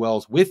 for he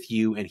dwells with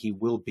you, and he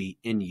will be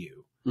in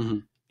you.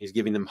 He's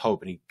giving them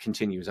hope, and he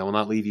continues, I will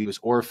not leave you as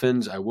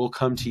orphans. I will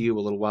come to you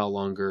a little while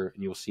longer,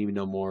 and you will see me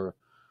no more,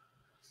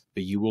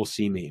 but you will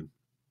see me.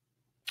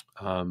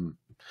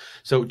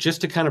 So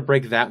just to kind of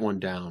break that one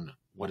down,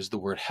 what does the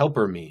word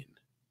helper mean?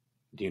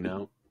 Do you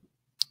know?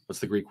 What's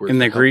the Greek word? In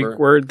the Greek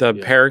word, the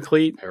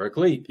paraclete.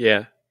 Paraclete.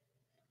 Yeah.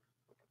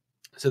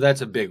 So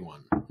that's a big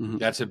one.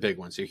 That's a big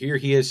one. So here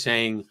he is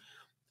saying,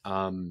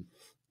 I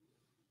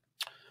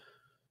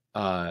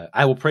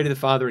will pray to the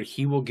Father, and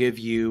he will give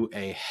you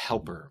a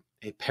helper,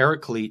 a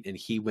paraclete, and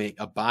he may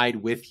abide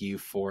with you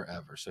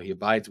forever. So he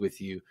abides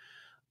with you.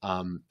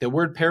 The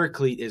word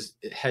paraclete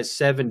has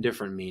 7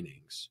 different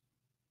meanings.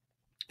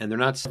 And they're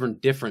not 7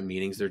 different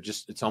meanings.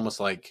 It's almost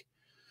like,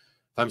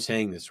 if I'm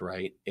saying this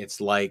right,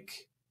 it's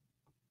like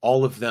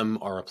all of them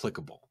are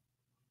applicable.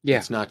 Yeah.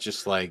 It's not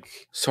just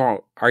like...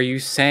 So are you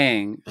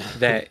saying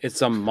that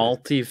it's a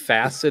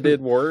multifaceted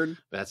word?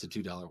 That's a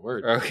 $2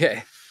 word.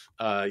 Okay.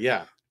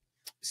 Yeah.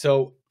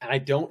 So I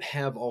don't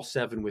have all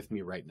 7 with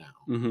me right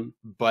now,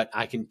 but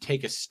I can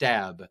take a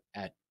stab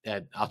at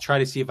I'll try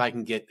to see if I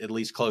can get at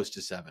least close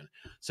to 7.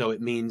 So it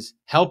means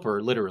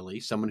helper, literally,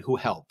 someone who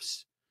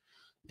helps.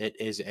 It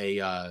is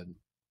a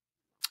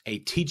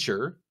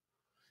teacher,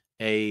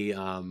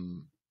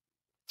 an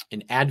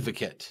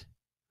advocate,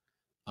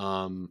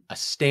 a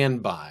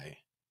standby.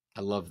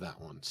 I love that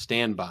one.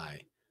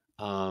 Standby.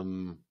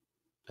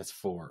 That's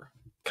 4.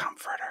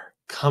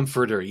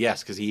 Comforter.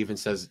 Yes, because he even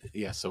says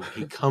so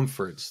he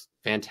comforts.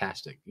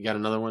 Fantastic. You got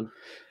another one?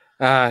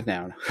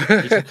 No.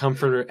 He's a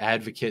comforter,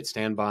 advocate,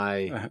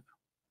 standby.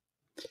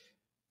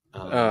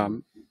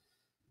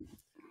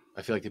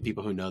 I feel like the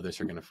people who know this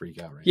are going to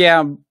freak out right now.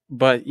 Yeah,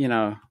 but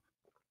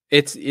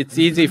it's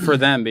easy for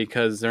them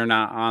because they're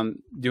not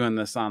doing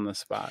this on the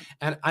spot.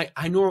 And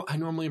I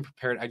normally am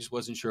prepared. I just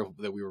wasn't sure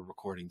that we were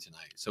recording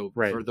tonight. So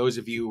for those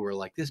of you who are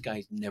like, this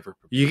guy's never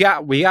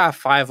prepared. We got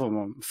 5 of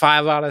them.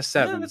 5 out of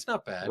 7. Yeah, that's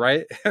not bad.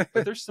 Right?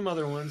 But there's some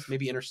other ones.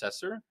 Maybe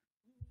intercessor?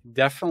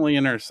 Definitely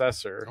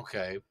intercessor.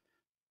 Okay.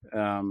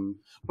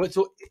 But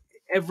so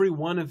every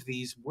one of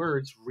these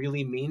words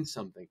really means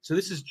something. So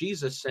this is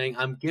Jesus saying,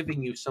 I'm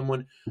giving you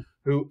someone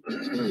who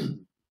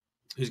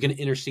who's going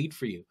to intercede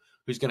for you,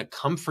 who's going to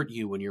comfort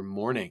you when you're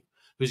mourning,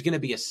 who's going to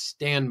be a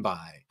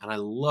standby. And I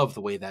love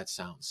the way that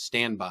sounds,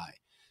 standby.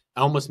 It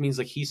almost means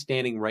like he's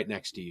standing right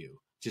next to you,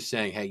 just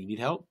saying, hey, you need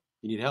help?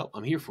 You need help?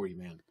 I'm here for you,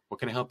 man. What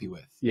can I help you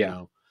with?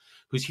 Yeah.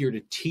 Who's here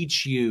to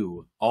teach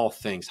you all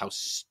things. How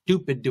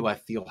stupid do I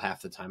feel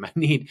half the time? I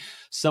need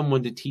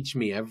someone to teach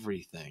me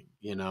everything,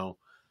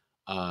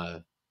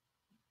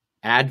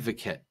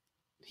 Advocate.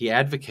 He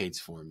advocates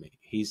for me.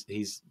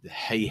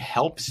 He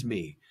helps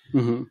me.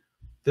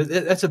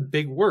 That's a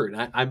big word.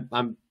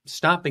 I'm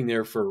stopping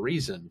there for a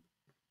reason.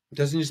 It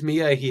doesn't just mean,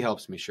 yeah, he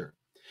helps me, sure.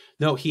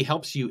 No, he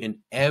helps you in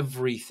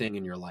everything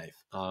in your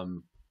life.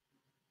 And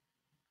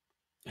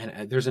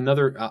there's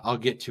another, I'll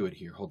get to it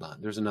here. Hold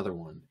on. There's another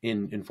one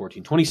in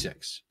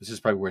 1426. This is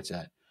probably where it's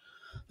at.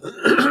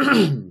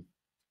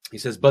 He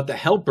says, but the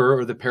helper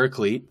or the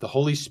paraclete, the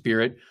Holy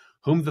Spirit,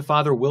 whom the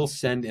Father will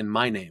send in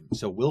my name.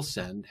 So will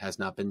send, has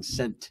not been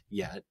sent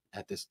yet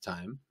at this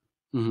time.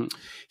 Mm-hmm.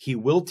 He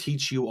will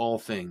teach you all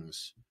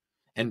things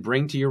and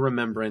bring to your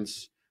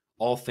remembrance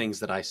all things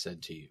that I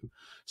said to you.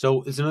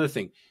 So it's another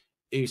thing.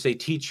 You say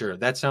teacher,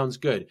 that sounds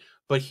good.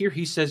 But here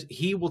he says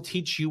he will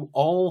teach you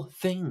all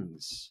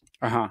things.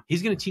 Uh-huh.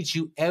 He's going to teach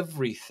you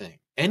everything,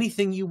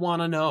 anything you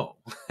want to know,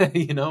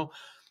 you know,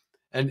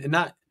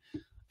 and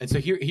so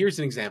here's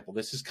an example.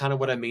 This is kind of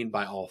what I mean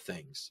by all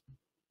things.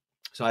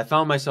 So I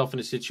found myself in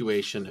a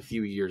situation a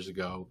few years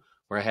ago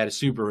where I had a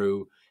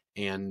Subaru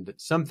and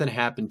something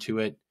happened to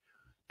it,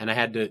 and I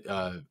had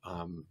to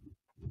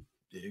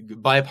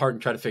buy a part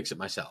and try to fix it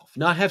myself.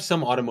 Now I have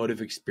some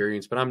automotive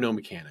experience, but I'm no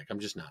mechanic. I'm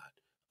just not.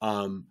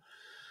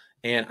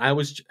 And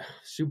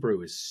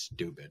Subaru is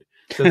stupid.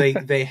 So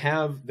they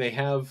have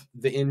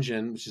the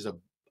engine, which is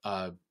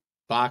a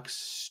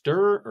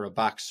Boxster or a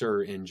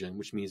Boxer engine,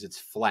 which means it's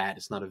flat.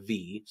 It's not a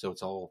V. So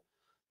it's all,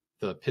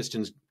 the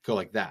pistons go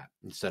like that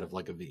instead of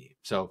like a V.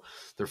 So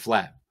they're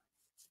flat.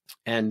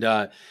 And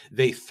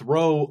they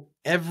throw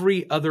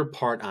every other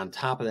part on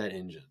top of that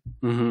engine.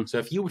 Mm-hmm. So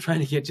if you were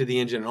trying to get to the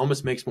engine, it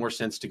almost makes more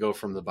sense to go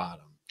from the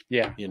bottom.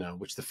 Yeah. You know,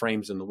 which the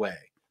frame's in the way.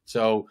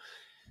 So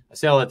I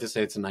say all that to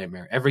say it's a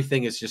nightmare.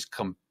 Everything is just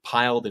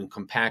compiled and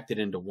compacted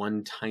into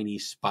one tiny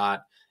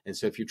spot. And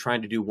so if you're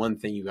trying to do one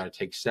thing, you got to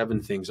take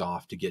 7 things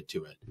off to get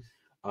to it.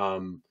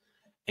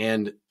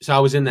 And so I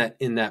was in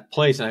that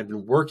place, and I've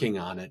been working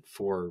on it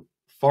for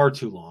far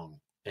too long,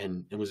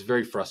 and was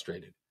very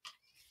frustrated.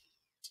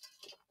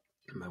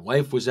 My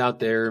wife was out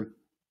there,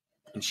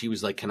 and she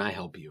was like, can I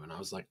help you? And I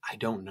was like, I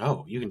don't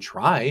know. You can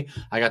try.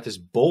 I got this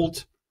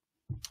bolt.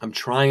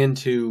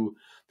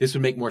 This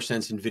would make more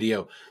sense in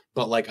video,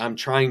 but like I'm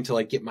trying to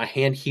like get my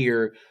hand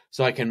here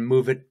so I can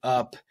move it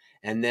up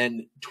and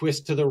then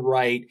twist to the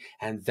right,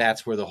 and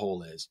that's where the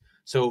hole is.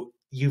 So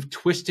you've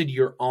twisted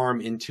your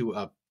arm into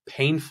a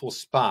painful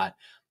spot,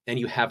 and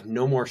you have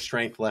no more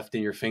strength left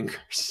in your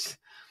fingers.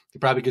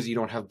 Probably because you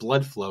don't have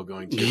blood flow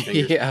going to your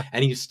fingers. Yeah.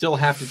 And you still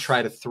have to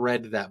try to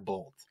thread that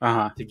bolt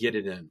to get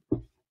it in.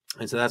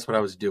 And so that's what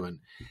I was doing.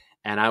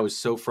 And I was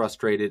so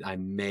frustrated, I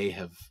may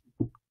have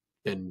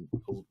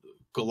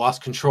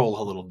lost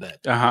control a little bit.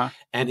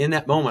 And in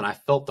that moment, I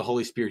felt the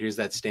Holy Spirit, here's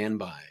that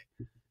standby,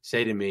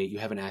 say to me, you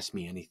haven't asked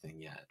me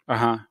anything yet.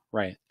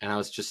 Right. And I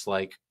was just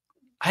like,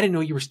 I didn't know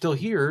you were still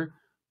here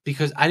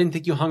because I didn't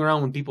think you hung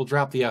around when people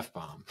dropped the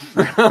F-bomb.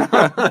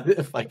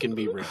 If I can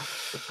be real.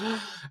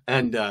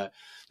 And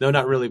no,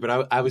 not really.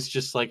 But I was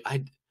just like,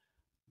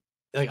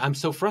 I'm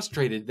so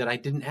frustrated that I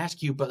didn't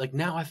ask you. But like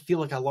now I feel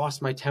like I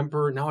lost my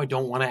temper. Now I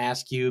don't want to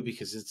ask you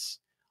because it's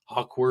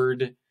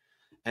awkward.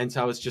 And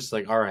so I was just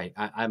like, all right,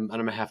 I'm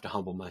going to have to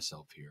humble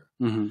myself here.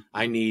 Mm-hmm.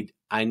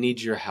 I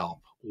need your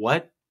help.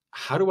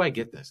 How do I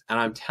get this? And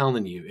I'm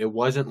telling you, it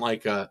wasn't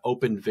like a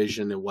open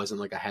vision. It wasn't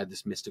like I had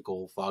this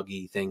mystical,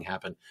 foggy thing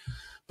happen.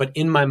 But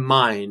in my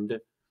mind,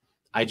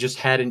 I just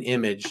had an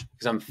image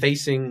because I'm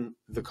facing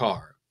the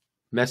car,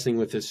 messing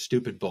with this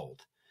stupid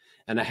bolt.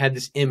 And I had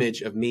this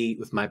image of me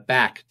with my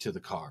back to the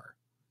car,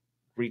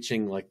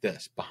 reaching like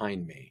this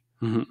behind me.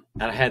 Mm-hmm.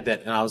 And I had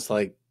that, and I was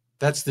like,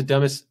 that's the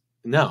dumbest.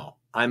 No,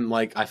 I'm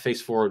like, I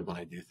face forward when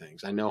I do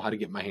things. I know how to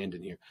get my hand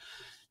in here.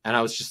 And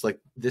I was just like,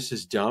 this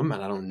is dumb.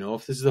 And I don't know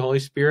if this is the Holy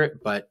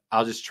Spirit, but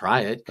I'll just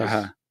try it.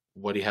 Because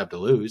what do you have to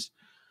lose?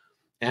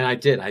 And I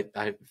did.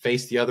 I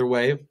faced the other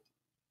way,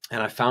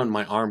 and I found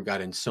my arm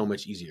got in so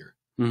much easier.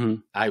 Mm-hmm.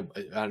 I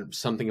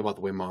something about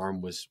the way my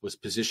arm was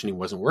positioning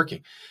wasn't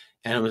working.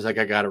 And it was like,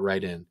 I got it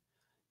right in.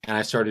 And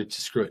I started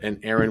to screw it.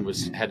 And Erin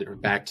had her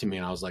back to me,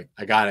 and I was like,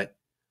 I got it.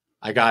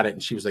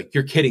 And she was like,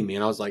 you're kidding me.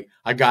 And I was like,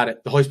 I got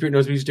it. The Holy Spirit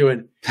knows what he's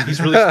doing.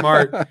 He's really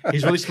smart.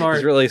 He's really smart.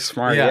 He's really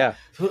smart. Yeah.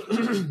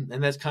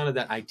 And that's kind of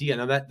that idea.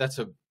 Now that's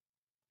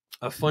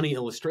a funny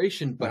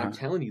illustration, but I'm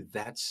telling you,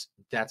 that's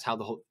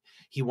how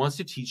he wants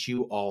to teach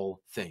you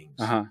all things.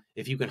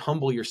 If you can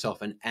humble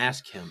yourself and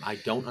ask him, I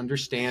don't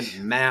understand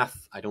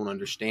math. I don't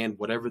understand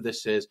whatever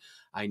this is.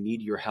 I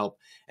need your help.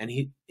 And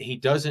he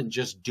doesn't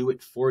just do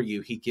it for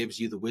you. He gives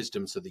you the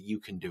wisdom so that you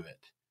can do it.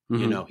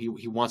 Mm-hmm. You know,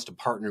 he wants to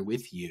partner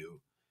with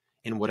you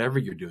in whatever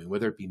you're doing,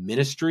 whether it be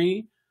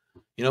ministry,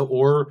 you know,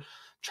 or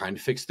trying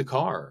to fix the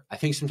car. I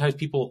think sometimes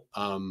people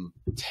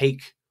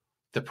take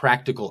the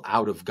practical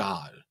out of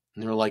God,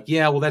 and they're like,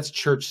 yeah, well, that's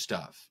church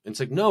stuff. And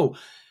it's like, no,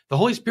 the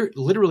Holy Spirit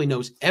literally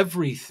knows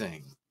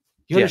everything.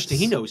 You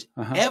understand? He knows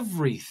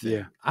everything.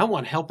 Yeah. I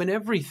want help in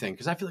everything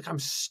because I feel like I'm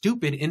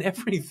stupid in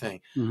everything.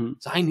 Mm-hmm.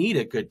 So I need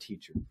a good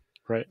teacher.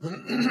 Right.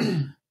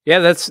 Yeah,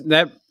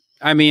 that.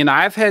 I mean,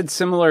 I've had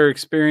similar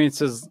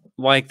experiences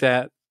like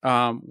that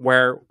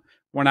where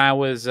when I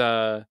was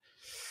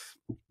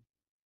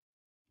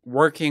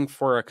working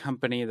for a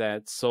company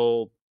that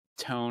sold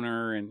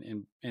toner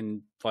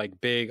and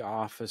like big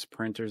office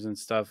printers and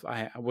stuff.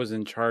 I was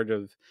in charge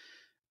of,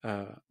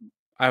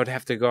 I would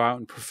have to go out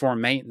and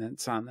perform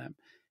maintenance on them.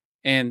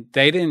 And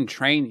they didn't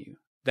train you.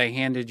 They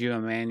handed you a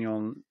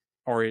manual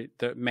or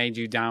that made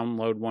you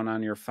download one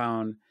on your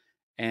phone,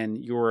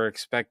 and you were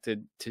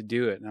expected to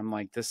do it. And I'm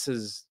like, this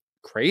is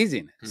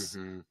craziness.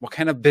 Mm-hmm. What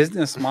kind of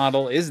business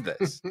model is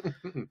this?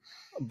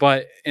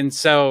 And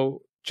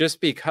so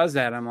just because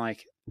that, I'm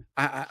like,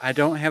 I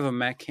don't have a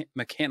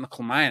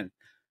mechanical mind.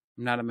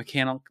 I'm not a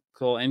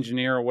mechanical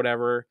engineer or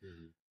whatever.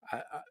 Mm-hmm.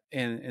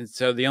 And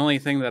so the only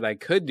thing that I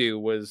could do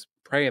was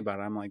pray about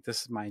it. I'm like,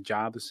 this is my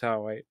job. This is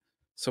how I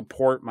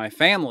support my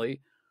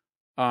family.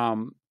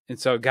 And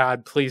so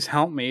God, please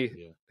help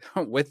me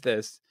with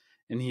this.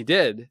 And he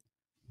did.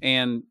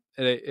 And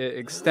it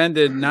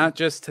extended not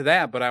just to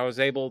that, but I was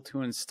able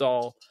to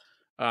install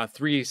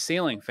 3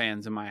 ceiling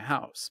fans in my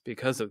house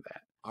because of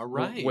that. All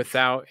right.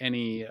 Without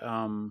any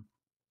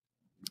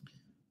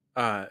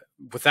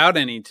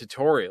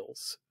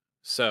tutorials.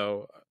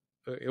 So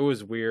it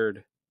was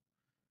weird.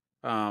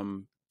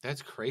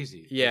 That's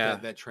crazy. Yeah.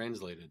 That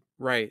translated.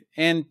 Right.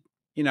 And,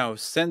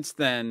 since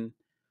then,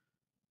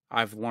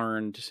 I've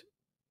learned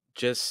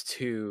just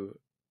to,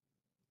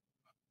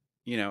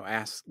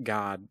 ask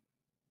God,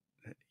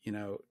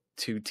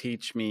 to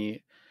teach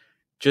me,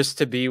 just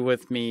to be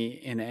with me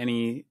in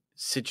any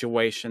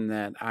situation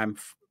that I'm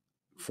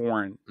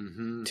foreign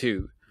mm-hmm.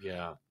 to.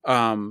 Yeah.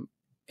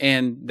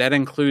 And that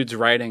includes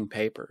writing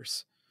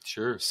papers.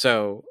 Sure.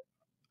 So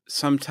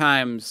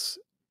sometimes,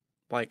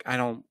 like,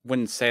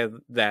 wouldn't say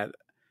that,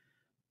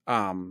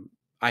 I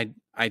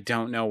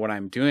don't know what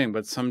I'm doing,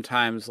 but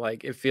sometimes,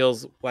 like, it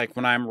feels like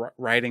when I'm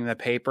writing the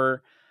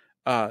paper,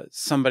 not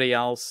somebody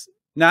else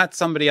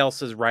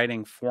is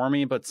writing for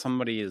me, but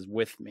somebody is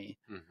with me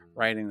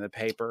writing the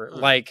paper.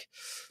 Like,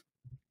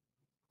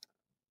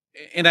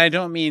 and I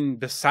don't mean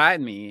beside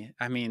me,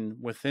 I mean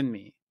within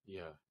me.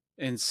 Yeah.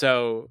 And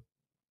so,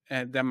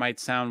 and that might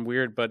sound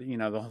weird, but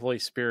the Holy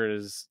Spirit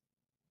is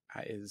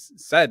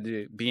said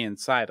to be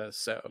inside us.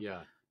 So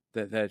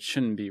that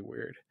shouldn't be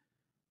weird.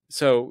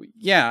 So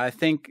I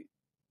think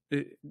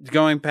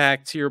going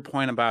back to your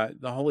point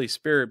about the Holy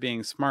Spirit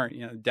being smart,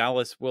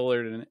 Dallas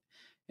Willard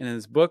in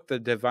his book, The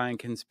Divine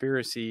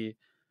Conspiracy,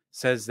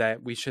 says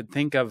that we should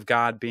think of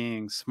God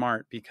being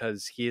smart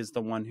because he is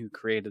the one who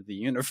created the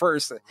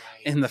universe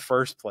in the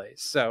first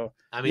place. So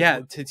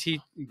to teach,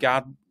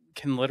 God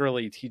can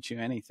literally teach you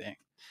anything.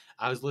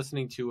 I was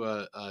listening to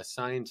a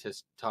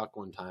scientist talk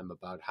one time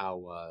about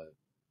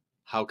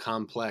how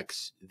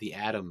complex the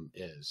atom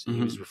is. And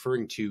he was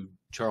referring to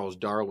Charles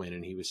Darwin,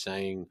 and he was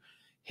saying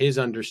his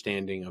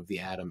understanding of the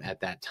atom at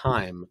that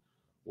time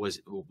was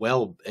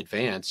well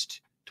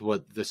advanced to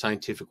what the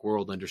scientific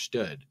world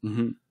understood.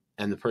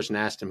 And the person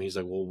asked him, he's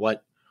like,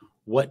 well,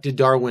 what did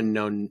Darwin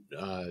know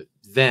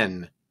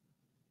then,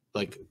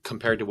 like,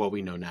 compared to what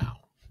we know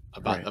now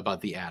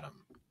about the atom?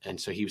 And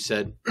so he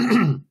said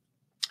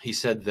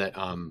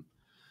that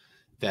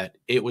that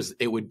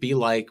it would be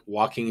like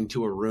walking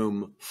into a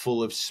room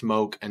full of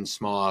smoke and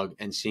smog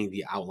and seeing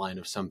the outline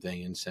of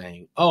something and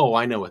saying, oh,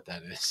 I know what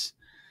that is.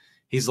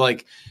 He's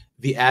like,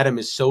 the atom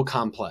is so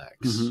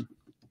complex.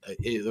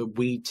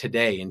 We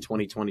today in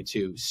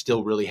 2022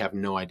 still really have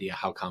no idea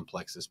how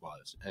complex this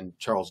was. And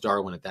Charles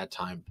Darwin at that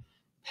time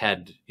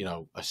had,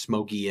 a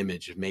smoky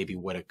image of maybe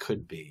what it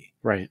could be.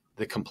 Right.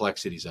 The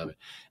complexities of it.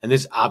 And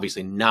this is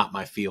obviously not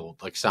my field.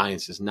 Like,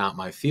 science is not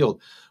my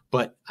field,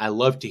 but I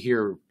love to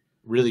hear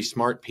really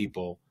smart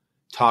people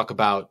talk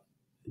about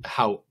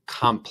how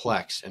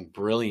complex and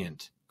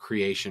brilliant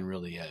creation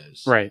really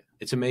is. Right.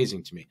 It's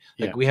amazing to me.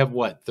 Like, we have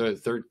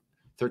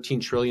 13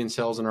 trillion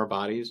cells in our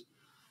bodies.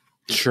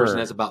 This person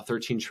has about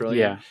 13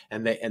 trillion,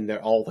 and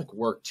they're all like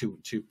work to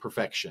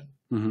perfection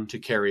to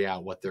carry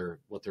out what they're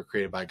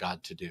created by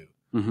God to do.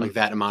 Like,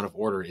 that amount of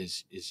order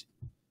is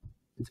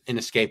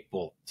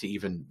inescapable to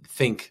even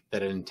think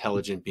that an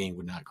intelligent being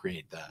would not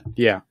create that.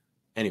 Yeah.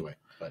 Anyway,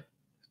 but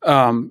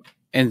I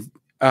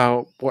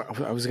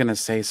was gonna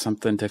say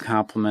something to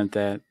compliment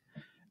that.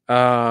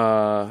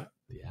 The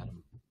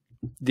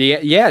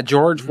atom.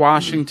 George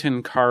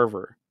Washington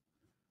Carver,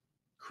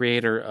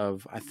 creator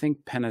of, I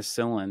think,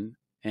 penicillin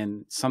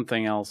and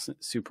something else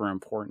super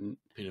important.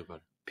 Peanut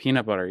butter.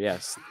 Peanut butter,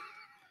 yes.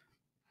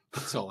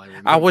 That's all I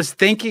remember. I was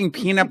thinking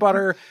peanut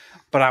butter,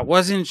 but I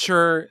wasn't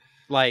sure,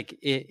 like,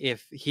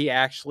 if he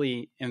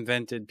actually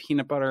invented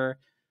peanut butter.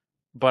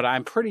 But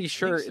I'm pretty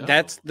sure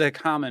that's the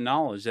common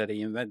knowledge, that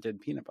he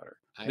invented peanut butter.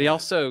 But he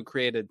also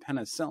created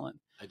penicillin.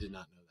 I did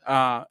not know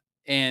that.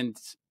 And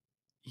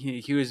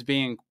he was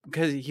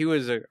because he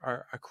was a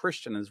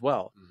Christian as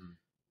well.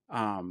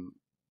 And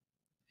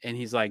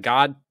he's like,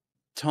 God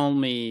told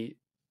me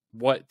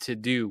what to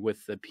do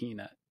with the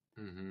peanut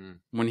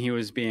when he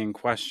was being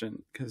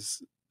questioned.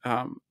 Because,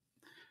 and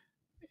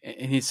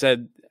he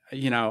said,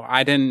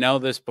 I didn't know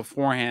this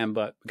beforehand,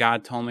 but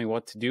God told me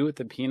what to do with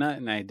the peanut,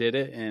 and I did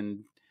it.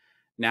 And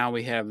now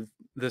we have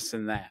this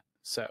and that.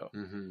 So,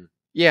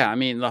 I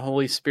mean, the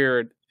Holy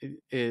Spirit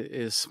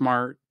is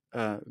smart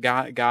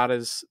God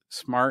is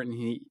smart,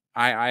 and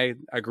I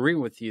agree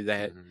with you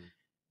that Mhm.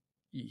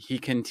 he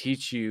can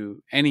teach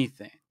you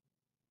anything,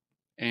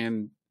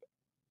 and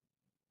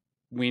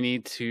we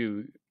need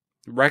to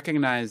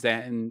recognize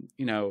that and,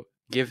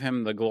 give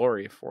him the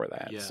glory for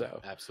that. Yeah,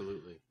 So,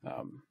 absolutely.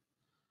 um,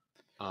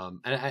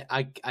 And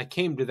I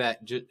came to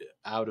that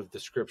out of the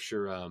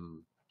scripture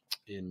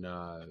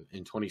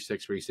in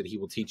 26 where he said he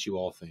will teach you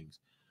all things.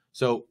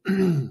 So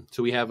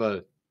so we have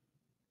a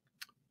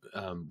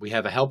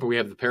helper, we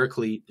have the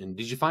paraclete, and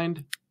did you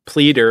find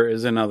pleader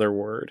is another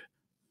word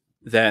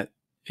that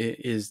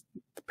is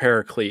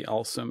paraclete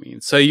also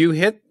means. So you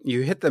hit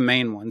the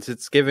main ones.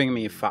 It's giving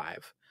me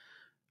 5,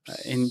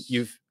 and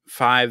you've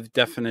 5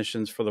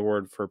 definitions for the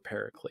word for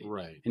paraclete,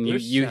 right? And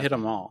There's you hit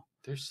 7. them all.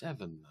 There's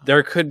 7 though.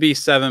 There could be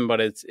 7, but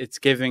it's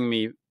giving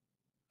me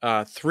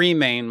 3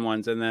 main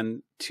ones and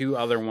then 2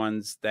 other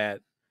ones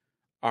that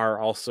are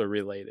also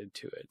related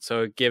to it.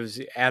 So it gives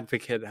you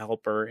advocate,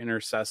 helper,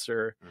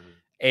 intercessor,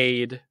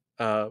 aid,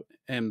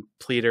 and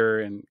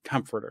pleader and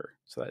comforter.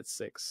 So that's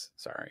 6.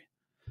 Sorry.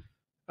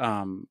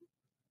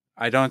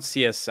 I don't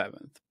see a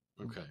 7th.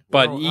 Okay.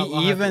 But Well,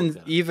 I'll have to look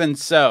that up. even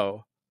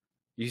so,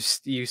 you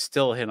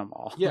still hit them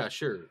all. Yeah,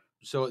 sure.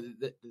 So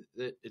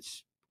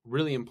it's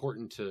really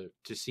important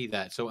to see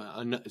that. So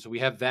so we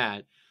have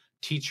that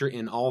teacher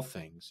in all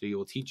things. So he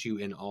will teach you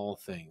in all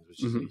things,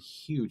 which is a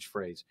huge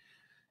phrase.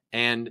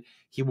 And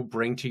he will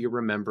bring to your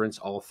remembrance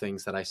all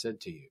things that I said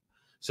to you.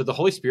 So the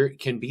Holy Spirit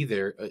can be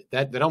there.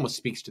 That almost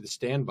speaks to the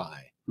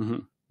standby,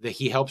 that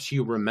he helps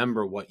you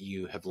remember what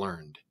you have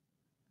learned.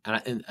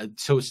 And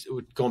so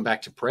going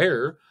back to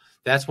prayer,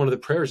 that's one of the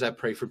prayers I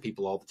pray for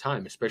people all the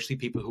time, especially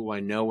people who I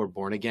know are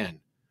born again,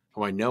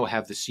 who I know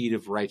have the seed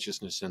of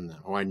righteousness in them,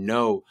 who I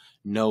know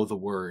the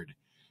word.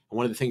 And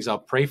one of the things I'll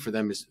pray for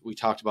them is, we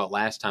talked about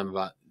last time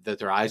about that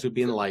their eyes would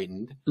be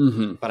enlightened,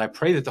 but I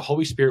pray that the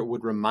Holy Spirit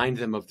would remind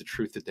them of the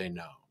truth that they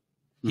know.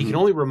 He can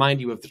only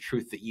remind you of the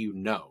truth that you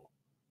know,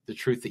 the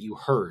truth that you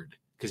heard,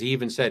 because he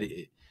even said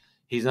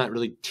he's not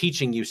really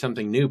teaching you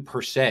something new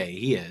per se.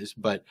 He is,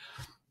 but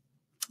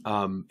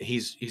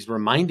he's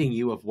reminding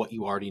you of what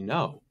you already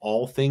know,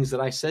 all things that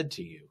I said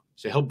to you.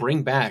 So he'll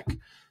bring back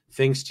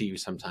things to you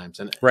sometimes.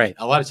 And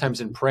a lot of times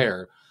in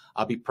prayer,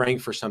 I'll be praying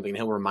for something and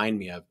he'll remind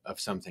me of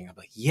something. I'm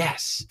like,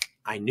 yes,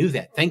 I knew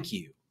that. Thank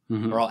you.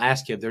 Or I'll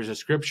ask you, there's a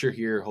scripture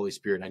here, Holy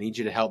Spirit, I need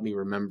you to help me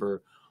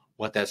remember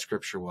what that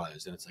scripture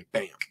was. And it's like,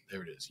 bam,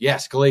 there it is.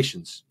 Yes,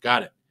 Galatians,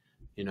 got it.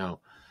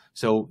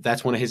 So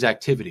that's one of his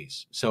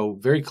activities. So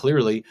very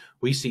clearly,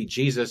 we see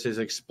Jesus is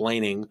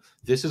explaining,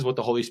 this is what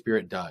the Holy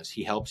Spirit does.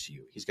 He helps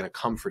you. He's going to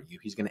comfort you.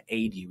 He's going to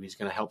aid you. He's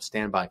going to help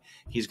stand by.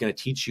 He's going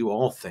to teach you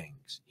all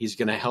things. He's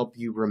going to help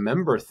you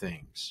remember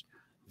things,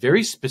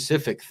 very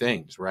specific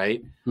things,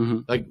 right?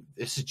 Like,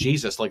 this is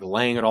Jesus, like,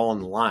 laying it all on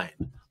the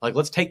line. Like,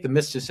 let's take the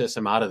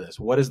mysticism out of this.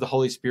 What does the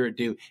Holy Spirit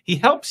do? He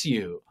helps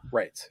you.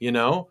 Right.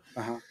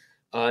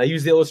 I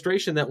used the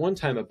illustration that one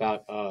time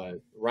about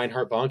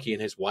Reinhard Bonnke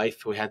and his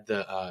wife who had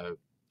the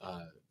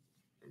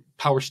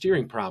power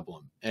steering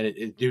problem. And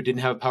it didn't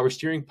have a power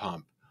steering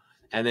pump.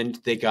 And then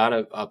they got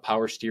a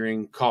power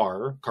steering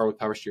car with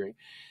power steering.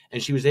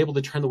 And she was able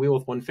to turn the wheel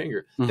with one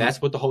finger.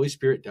 That's what the Holy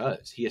Spirit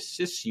does. He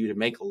assists you to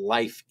make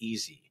life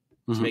easy,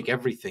 to make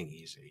everything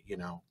easy,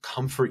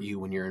 comfort you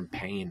when you're in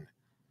pain.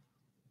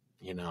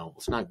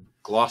 Let's not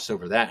gloss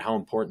over that. How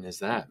important is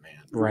that,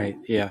 man? Right.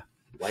 Yeah.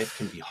 Life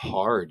can be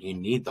hard. You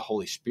need the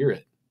Holy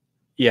Spirit.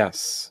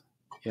 Yes.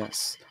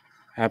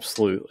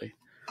 Absolutely.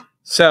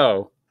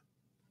 So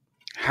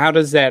where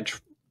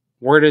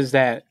does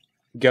that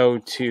go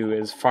to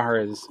as far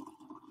as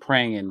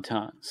praying in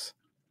tongues?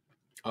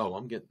 Oh,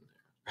 I'm getting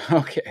there.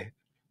 Okay.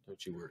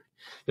 Don't you worry.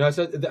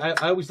 So I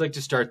always like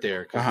to start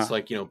there because it's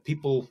like,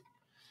 people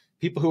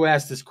who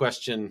ask this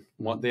question,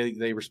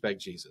 they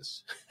respect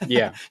Jesus.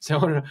 Yeah. So I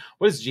want to know,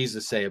 what does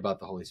Jesus say about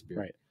the Holy Spirit?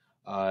 Right.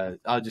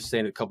 I'll just say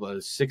in a couple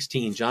of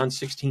John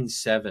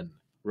 16:7,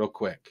 real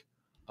quick.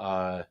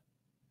 So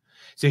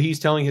he's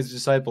telling his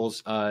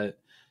disciples,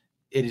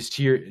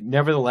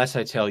 nevertheless,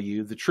 I tell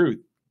you the truth.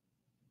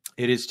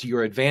 It is to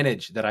your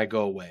advantage that I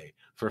go away.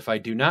 For if I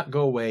do not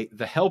go away,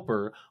 the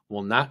helper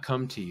will not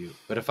come to you.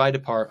 But if I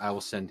depart, I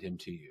will send him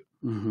to you.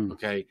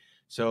 Okay.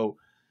 So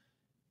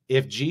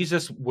if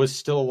Jesus was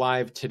still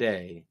alive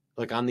today,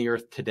 like on the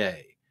earth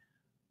today,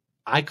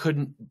 I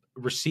couldn't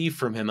receive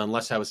from him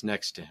unless I was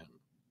next to him.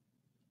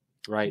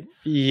 Right?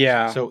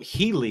 Yeah. So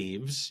he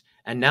leaves,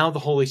 and now the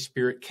Holy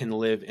Spirit can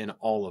live in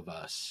all of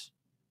us.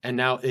 And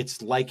now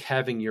it's like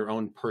having your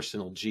own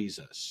personal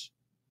Jesus,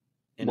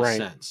 in a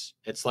sense.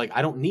 It's like,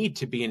 I don't need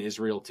to be in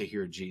Israel to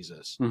hear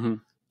Jesus.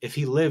 If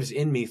he lives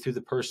in me through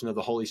the person of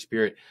the Holy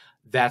Spirit,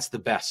 that's the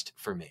best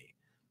for me.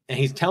 And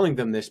he's telling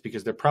them this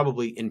because they're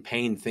probably in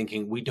pain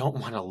thinking, we don't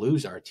want to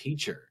lose our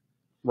teacher.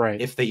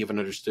 Right. If they even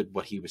understood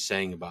what he was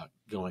saying about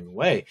going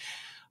away.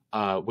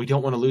 We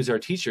don't want to lose our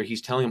teacher.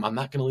 He's telling them, I'm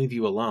not going to leave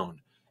you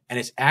alone. And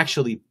it's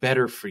actually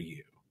better for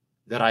you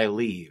that I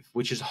leave,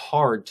 which is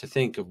hard to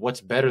think of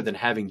what's better than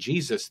having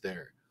Jesus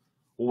there.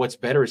 Well, what's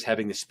better is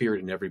having the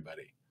Spirit in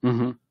everybody.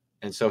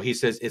 And so he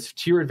says, it's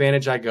to your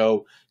advantage I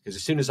go, because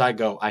as soon as I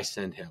go, I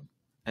send him.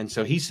 And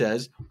so he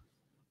says,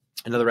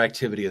 another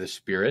activity of the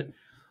Spirit,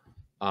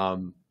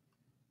 and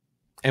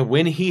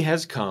when he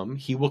has come,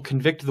 he will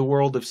convict the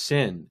world of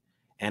sin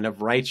and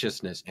of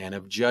righteousness and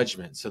of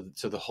judgment.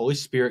 So the Holy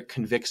Spirit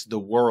convicts the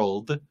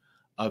world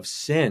of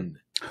sin.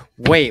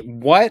 Wait,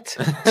 what?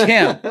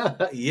 Tim.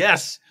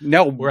 Yes.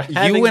 No,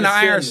 you and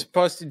I sin. are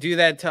supposed to do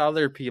that to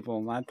other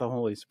people, not the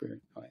Holy Spirit.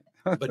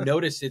 But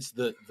notice it's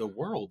the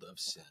world of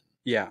sin.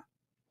 Yeah.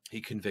 He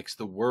convicts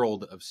the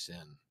world of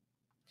sin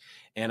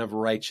and of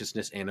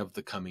righteousness and of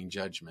the coming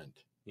judgment.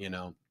 You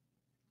know,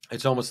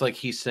 it's almost like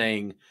he's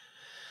saying,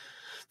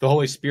 the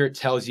Holy Spirit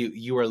tells you,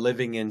 you are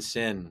living in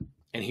sin.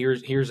 And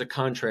here's a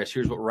contrast.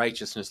 Here's what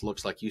righteousness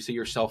looks like. You see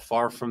yourself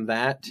far from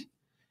that.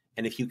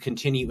 And if you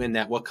continue in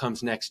that, what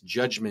comes next?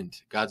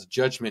 Judgment. God's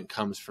judgment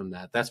comes from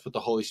that. That's what the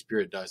Holy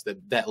Spirit does.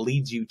 That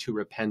leads you to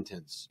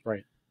repentance.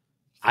 Right.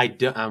 I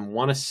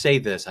want to say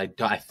this. I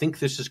think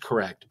this is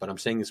correct, but I'm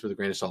saying this with a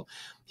grain of salt.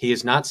 He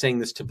is not saying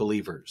this to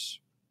believers.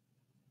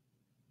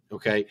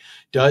 Okay.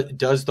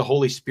 Does the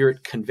Holy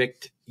Spirit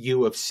convict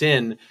you of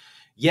sin?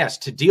 Yes,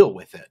 to deal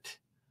with it.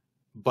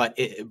 But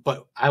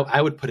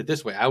I would put it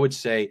this way. I would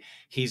say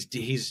he's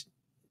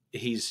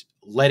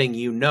letting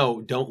you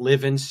know, don't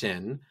live in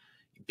sin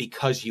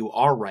because you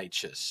are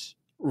righteous.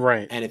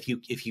 Right. And if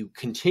you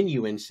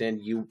continue in sin,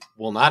 you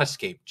will not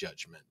escape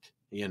judgment,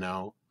 you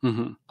know?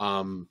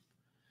 Mm-hmm.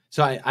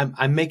 So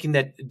I'm making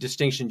that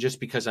distinction just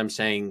because I'm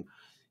saying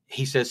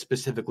he says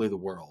specifically the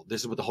world.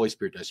 This is what the Holy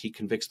Spirit does. He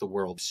convicts the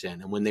world of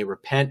sin. And when they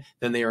repent,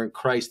 then they are in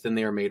Christ, then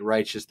they are made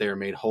righteous, they are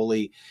made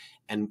holy.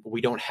 And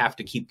we don't have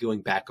to keep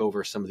going back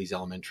over some of these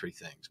elementary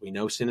things. We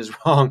know sin is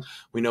wrong.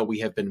 We know we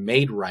have been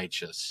made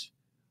righteous.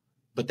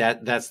 But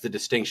that's the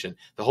distinction.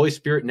 The Holy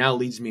Spirit now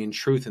leads me in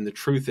truth, and the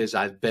truth is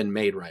I've been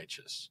made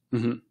righteous.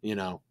 Mm-hmm. You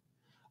know,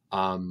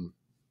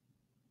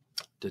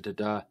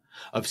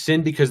 of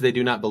sin because they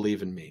do not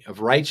believe in me, of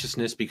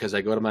righteousness because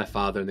I go to my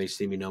Father and they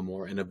see me no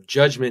more, and of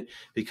judgment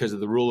because of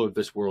the ruler of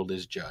this world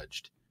is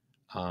judged.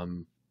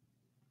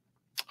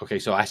 Okay,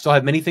 so I still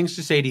have many things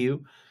to say to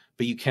you,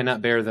 but you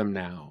cannot bear them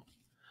now.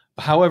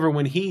 However,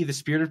 when he, the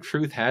Spirit of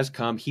truth, has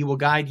come, he will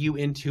guide you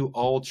into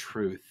all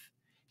truth.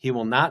 He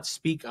will not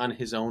speak on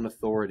his own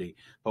authority,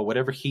 but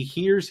whatever he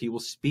hears, he will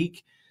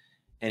speak,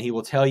 and he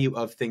will tell you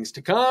of things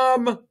to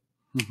come.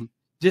 Mm-hmm.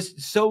 Just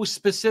so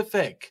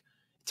specific.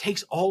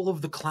 Takes all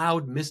of the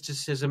cloud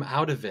mysticism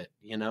out of it,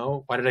 you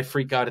know? Why did I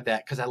freak out at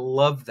that? Because I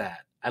love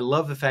that. I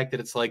love the fact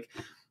that it's like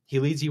he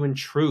leads you in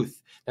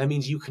truth. That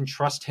means you can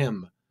trust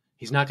him.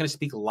 He's not going to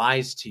speak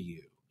lies to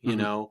you, you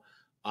know?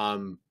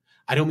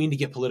 I don't mean to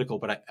get political,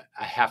 but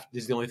I have,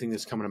 this is the only thing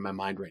that's coming to my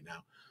mind right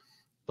now.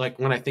 Like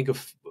when I think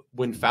of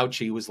when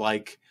Fauci was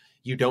like,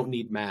 you don't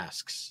need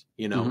masks,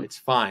 you know, it's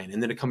fine.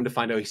 And then to come to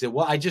find out, he said,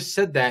 well, I just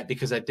said that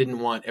because I didn't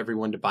want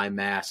everyone to buy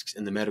masks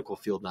in the medical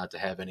field, not to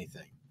have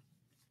anything.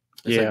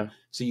 It's like,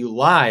 so you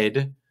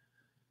lied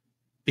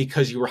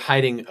because you were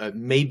hiding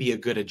maybe a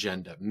good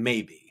agenda,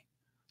 maybe.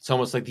 It's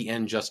almost like the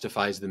end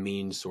justifies the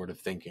means sort of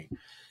thinking.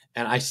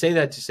 And I say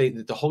that to say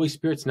that the Holy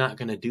Spirit's not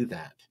going to do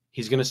that.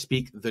 He's going to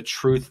speak the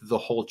truth, the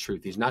whole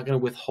truth. He's not going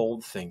to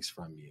withhold things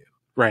from you.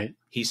 Right.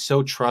 He's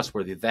so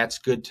trustworthy. That's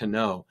good to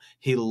know.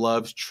 He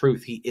loves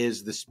truth. He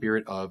is the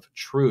Spirit of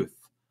truth.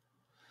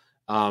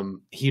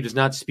 He does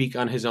not speak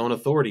on his own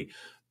authority.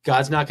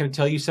 God's not going to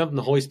tell you something.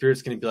 The Holy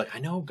Spirit's going to be like, I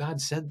know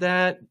God said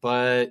that,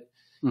 but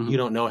you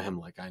don't know him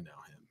like I know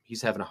him.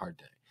 He's having a hard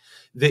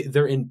day.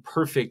 They're in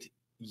perfect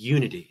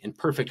unity, in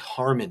perfect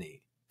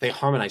harmony. They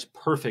harmonize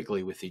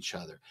perfectly with each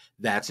other.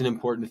 That's an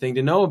important thing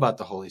to know about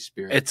the Holy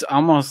Spirit. It's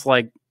almost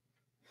like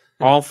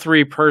all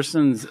three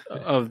persons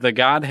of the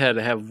Godhead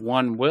have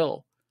one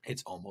will.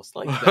 It's almost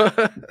like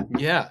that.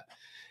 Yeah.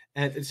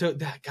 And so,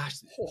 gosh,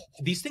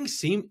 these things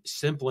seem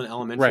simple and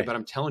elementary, but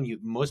I'm telling you,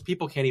 most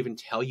people can't even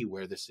tell you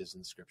where this is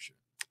in Scripture.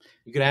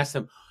 You could ask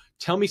them,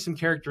 tell me some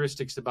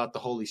characteristics about the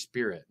Holy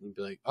Spirit. And you'd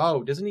be like,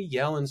 oh, doesn't he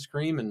yell and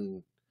scream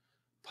and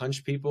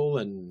punch people?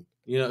 And,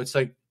 you know, it's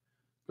like,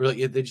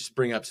 really, they just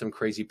bring up some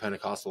crazy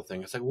Pentecostal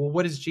thing. It's like, well,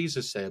 what does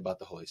Jesus say about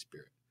the Holy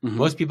Spirit?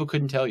 Most people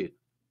couldn't tell you.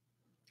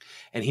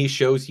 And he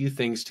shows you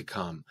things to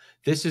come.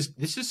 This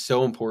is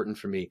so important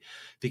for me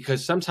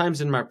because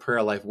sometimes in my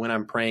prayer life, when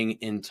I'm praying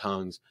in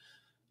tongues,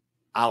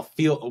 I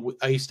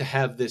used to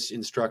have this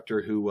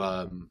instructor who,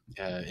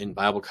 in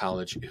Bible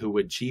college,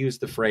 she used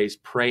the phrase,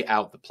 pray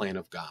out the plan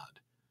of God.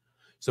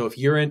 So if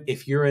you're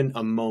in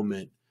a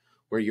moment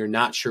where you're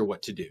not sure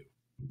what to do,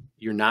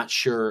 you're not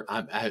sure,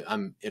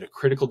 I'm at a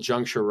critical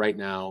juncture right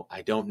now.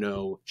 I don't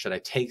know, should I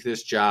take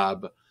this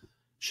job?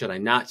 Should I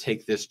not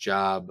take this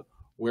job?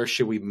 Where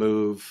should we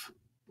move?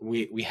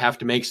 We have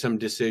to make some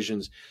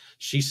decisions.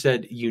 She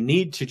said, you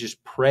need to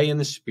just pray in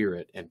the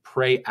Spirit and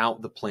pray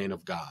out the plan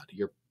of God.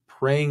 You're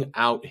praying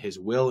out his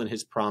will and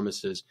his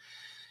promises.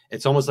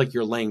 It's almost like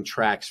you're laying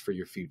tracks for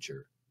your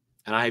future.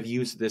 And I've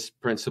used this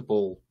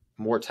principle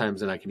more times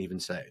than I can even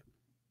say.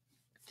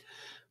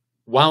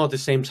 While at the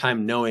same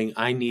time knowing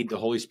I need the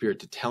Holy Spirit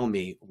to tell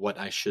me what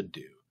I should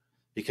do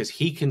because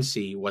he can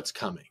see what's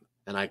coming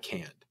and I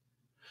can't.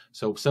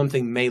 So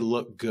something may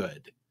look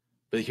good,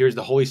 but here's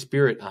the Holy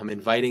Spirit. I'm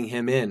inviting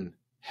him in.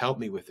 Help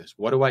me with this.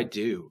 What do I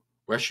do?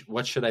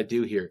 What should I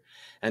do here?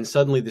 And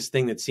suddenly this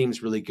thing that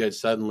seems really good,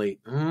 suddenly,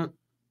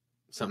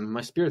 something in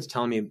my spirit's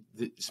telling me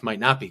this might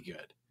not be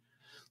good.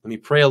 Let me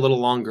pray a little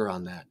longer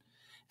on that.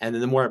 And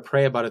then the more I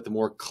pray about it, the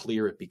more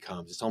clear it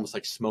becomes. It's almost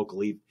like smoke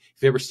leave.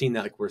 Have you ever seen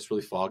that, like where it's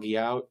really foggy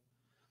out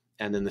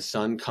and then the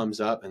sun comes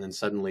up and then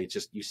suddenly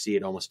just you see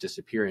it almost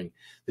disappearing?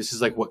 This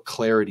is like what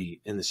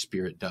clarity in the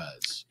spirit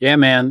does. Yeah,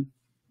 man.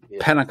 Yeah.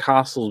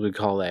 Pentecostals, we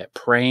call that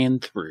praying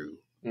through.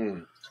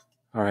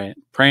 All right.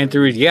 Praying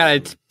through. You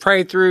got to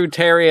pray through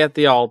Terry at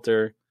the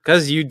altar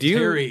because you do.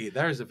 Terry,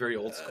 that is a very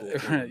old school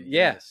term.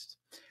 Yes.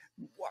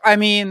 I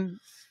mean,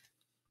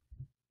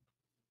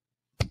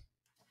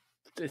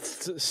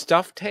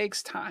 stuff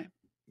takes time.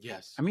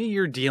 Yes. I mean,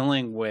 you're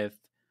dealing with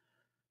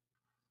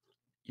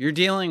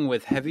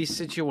heavy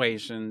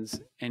situations,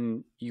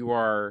 and you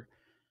are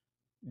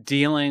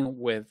dealing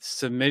with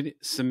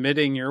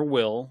submitting your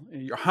will.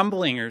 You're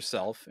humbling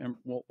yourself, and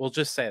we'll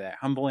just say that,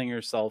 humbling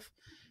yourself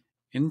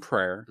in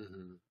prayer,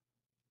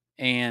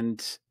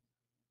 and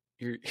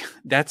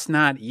that's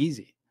not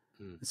easy.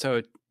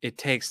 So it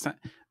takes time.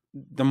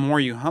 The more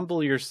you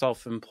humble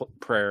yourself in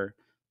prayer,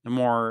 the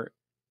more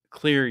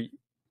clear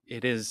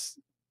it is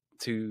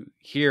to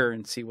hear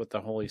and see what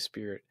the Holy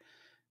Spirit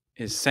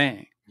is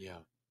saying. Yeah.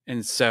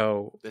 And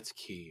so that's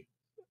key.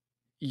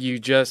 You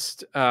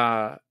just,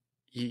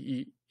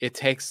 it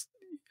takes,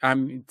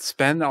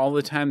 spend all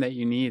the time that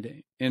you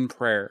need in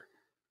prayer,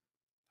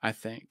 I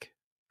think.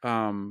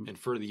 And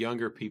for the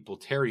younger people,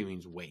 Terry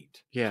means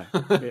wait. Yeah.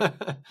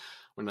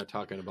 We're not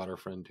talking about our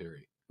friend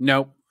Terry.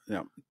 Nope.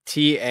 No.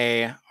 Tarry.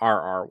 Yes.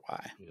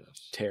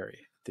 Terry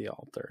at the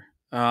altar.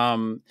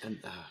 And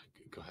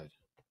go ahead.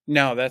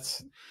 No,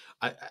 that's.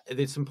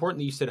 It's important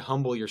that you said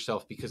humble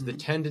yourself because the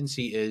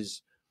tendency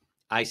is,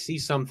 I see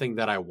something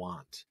that I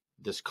want,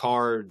 this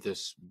car,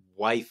 this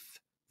wife,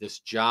 this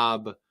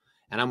job,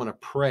 and I'm going to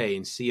pray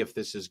and see if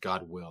this is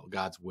God's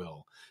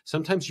will.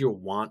 Sometimes your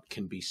want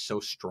can be so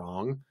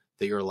strong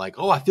that you're like,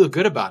 oh, I feel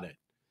good about it.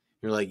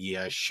 You're like,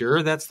 yeah,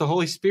 sure, that's the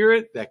Holy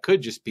Spirit. That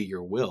could just be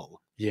your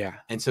will. Yeah.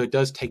 And so it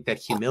does take that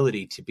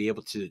humility to be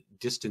able to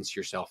distance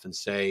yourself and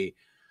say,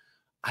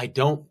 I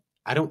don't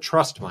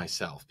trust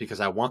myself because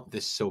I want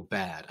this so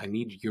bad. I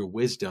need your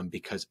wisdom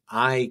because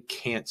I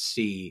can't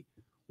see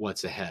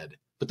what's ahead.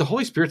 But the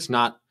Holy Spirit's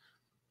not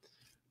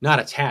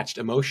attached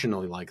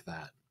emotionally like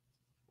that.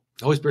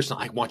 The Holy Spirit's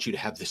not, I want you to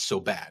have this so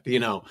bad.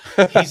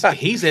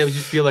 He's able to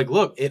just feel like,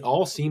 look, it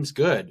all seems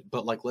good,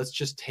 but like, let's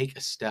just take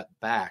a step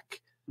back,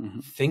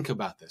 think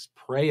about this,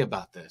 pray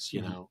about this.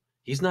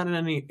 He's not in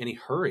any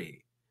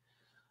hurry.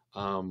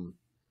 But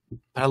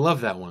I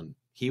love that one.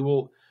 He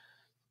will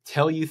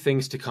tell you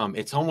things to come.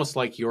 It's almost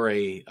like you're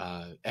a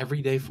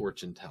everyday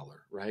fortune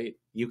teller, right?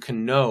 You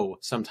can know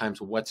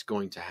sometimes what's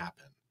going to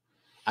happen.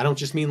 I don't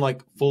just mean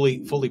like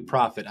fully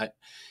prophet.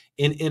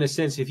 In a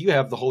sense, if you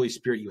have the Holy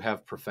Spirit, you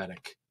have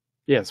prophetic.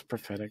 Yes,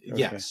 prophetic. Okay.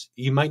 Yes,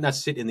 you might not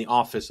sit in the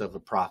office of a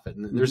prophet,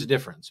 and there's a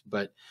difference.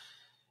 But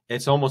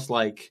it's almost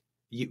like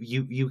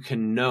you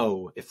can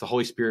know if the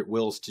Holy Spirit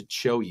wills to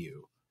show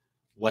you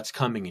what's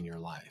coming in your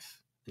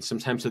life. And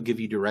sometimes he'll give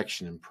you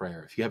direction in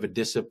prayer. If you have a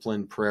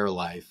disciplined prayer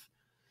life,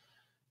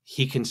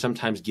 he can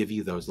sometimes give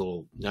you those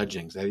little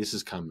nudgings. Hey, this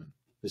is coming.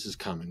 This is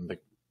coming.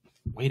 Like,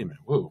 wait a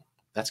minute. Whoa,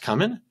 that's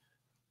coming?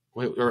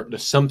 Wait, or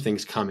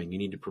something's coming. You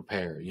need to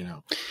prepare,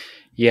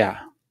 Yeah.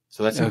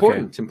 So that's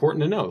important. It's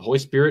important to know. The Holy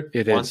Spirit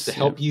wants to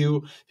help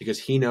you because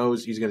he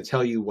knows he's going to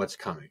tell you what's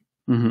coming.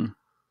 Mm-hmm.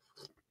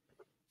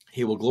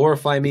 He will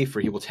glorify me,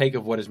 for he will take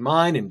of what is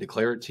mine and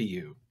declare it to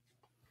you.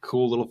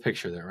 Cool little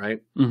picture there,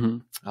 right? Mm-hmm.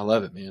 I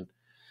love it, man.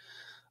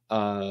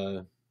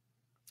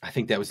 I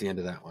think that was the end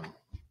of that one.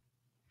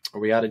 Are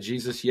we out of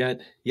Jesus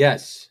yet?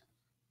 Yes.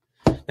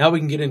 Now we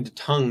can get into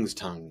tongues.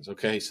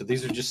 Okay, so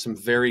these are just some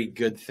very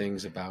good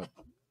things about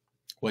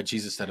what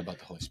Jesus said about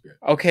the Holy Spirit.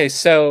 Okay,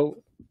 so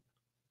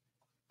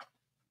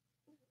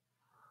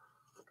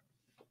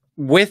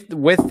with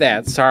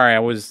that, sorry,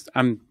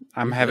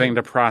 I'm having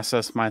to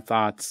process my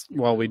thoughts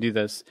while we do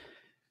this.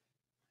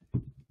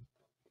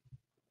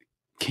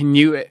 Can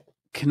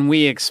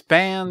we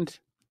expand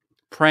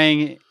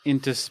praying in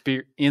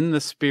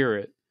the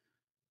Spirit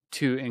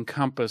to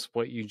encompass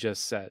what you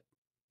just said?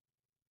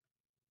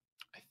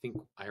 I think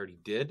I already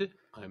did.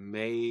 I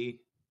may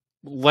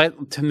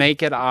to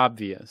make it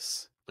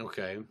obvious.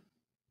 Okay.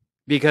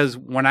 Because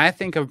when I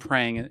think of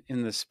praying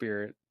in the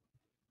Spirit,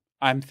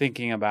 I'm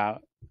thinking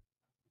about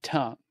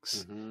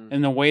tongues.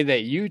 And the way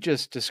that you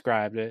just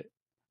described it,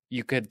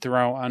 you could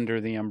throw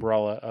under the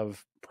umbrella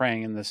of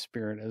praying in the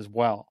Spirit as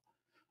well.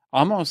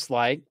 Almost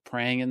like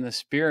praying in the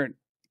Spirit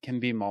can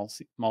be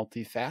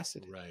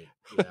multifaceted. Right.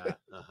 Yeah.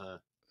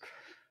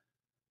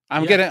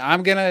 I'm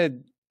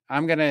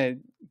gonna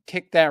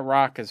kick that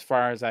rock as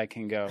far as I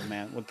can go,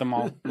 man, with the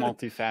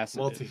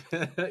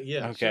multifaceted.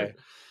 Yeah. Okay.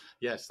 Sure.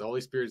 Yes, the Holy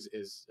Spirit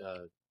is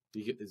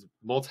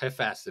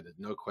multifaceted,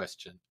 no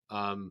question.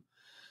 What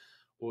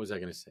was I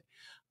going to say?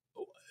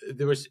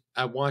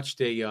 I watched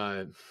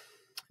a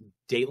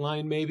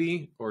Dateline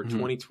maybe, or Mhm.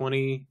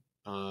 2020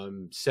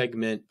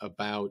 segment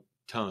about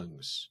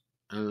tongues.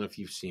 I don't know if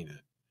you've seen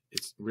it.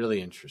 It's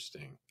really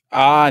interesting.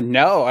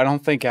 No, I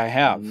don't think I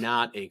have.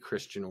 Not a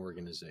Christian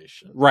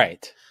organization.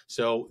 Right.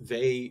 So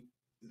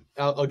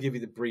I'll give you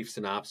the brief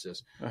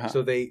synopsis. Uh-huh.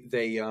 So they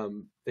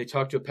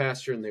talked to a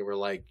pastor and they were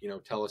like,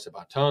 tell us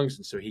about tongues.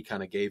 And so he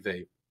kind of gave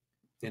an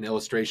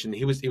illustration.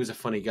 He was a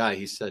funny guy.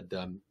 He said,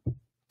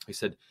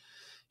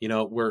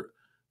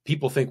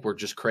 people think we're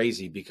just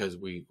crazy because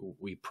we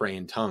pray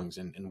in tongues,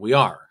 and we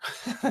are,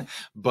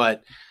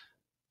 but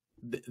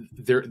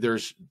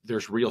there's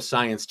real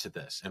science to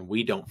this, and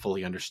we don't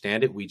fully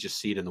understand it. We just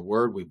see it in the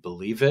Word. We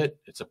believe it.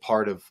 It's a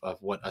part of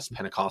what us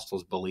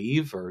Pentecostals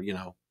believe, or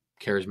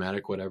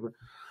charismatic, whatever.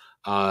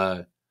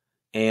 But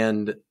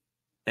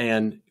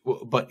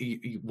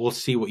we'll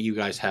see what you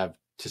guys have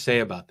to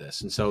say about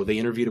this. And so they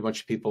interviewed a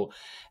bunch of people,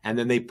 and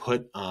then they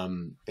put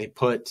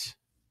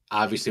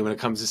obviously, when it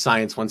comes to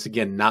science, once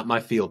again, not my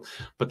field,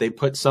 but they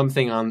put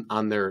something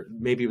on their,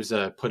 maybe it was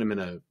put them in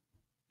a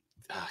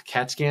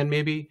CAT scan,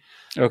 maybe,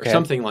 or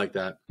something like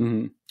that,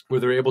 mm-hmm. where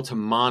they're able to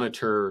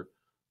monitor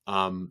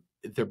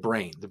the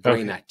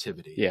brain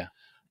activity. Yeah.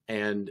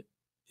 And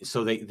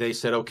so they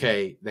said,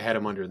 okay, they had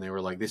him under, and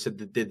they said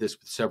they did this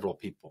with several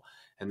people,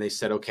 and they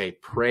said, okay,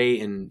 pray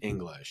in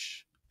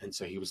English. And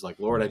so he was like,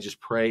 Lord, I just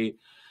pray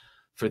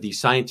for these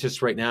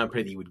scientists right now. I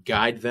pray that you would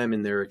guide them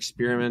in their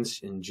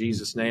experiments in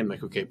Jesus' name.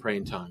 Like, okay, pray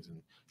in tongues. And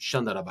it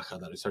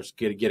starts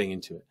getting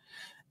into it.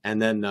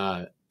 And then,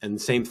 and the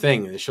same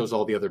thing, it shows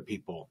all the other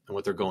people and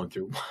what they're going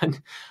through.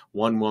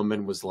 One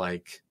woman was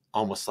like,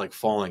 almost like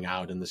falling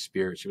out in the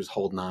spirit. She was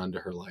holding on to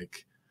her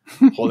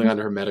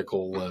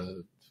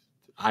medical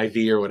IV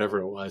or whatever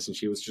it was. And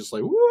she was just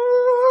like,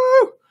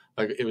 woo!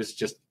 Like, it was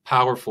just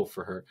powerful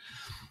for her.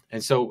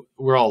 And so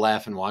we're all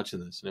laughing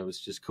watching this, and it was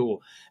just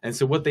cool. And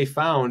so what they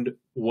found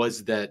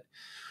was that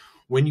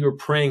when you were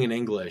praying in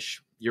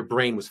English, your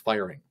brain was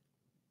firing.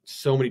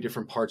 So many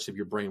different parts of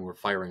your brain were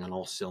firing on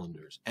all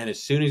cylinders. And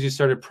as soon as you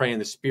started praying in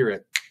the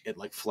Spirit, it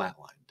like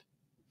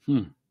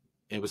flatlined.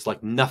 It was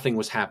like nothing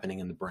was happening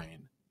in the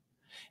brain.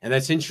 And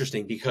that's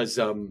interesting because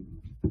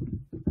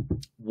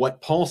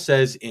what Paul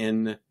says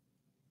in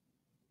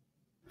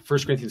 1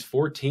 Corinthians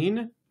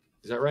 14,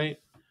 is that right?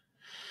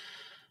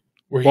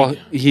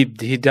 He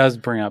does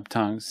bring up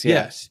tongues.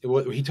 Yeah. Yes.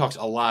 He talks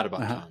a lot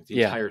about tongues.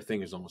 The entire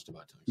thing is almost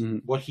about tongues.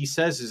 Mm-hmm. What he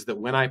says is that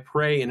when I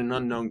pray in an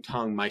unknown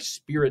tongue, my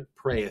spirit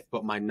prayeth,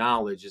 but my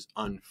knowledge is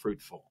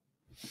unfruitful.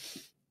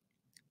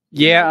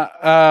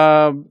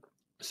 Yeah.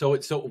 So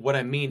what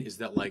I mean is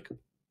that, like,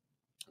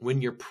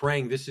 when you're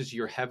praying, this is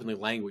your heavenly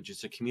language.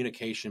 It's a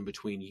communication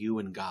between you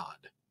and God.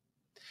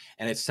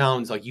 And it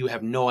sounds like you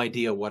have no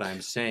idea what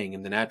I'm saying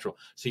in the natural.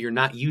 So you're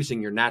not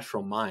using your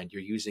natural mind.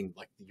 You're using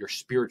like your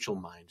spiritual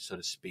mind, so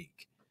to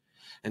speak.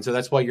 And so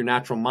that's why your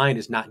natural mind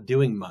is not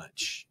doing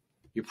much.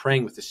 You're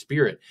praying with the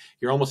Spirit.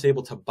 You're almost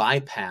able to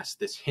bypass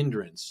this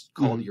hindrance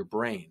called your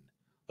brain.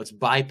 Let's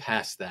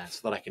bypass that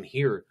so that I can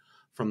hear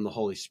from the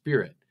Holy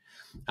Spirit.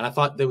 And I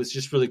thought that was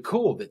just really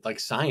cool that, like,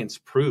 science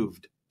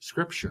proved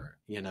Scripture,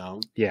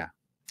 Yeah.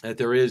 That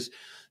there is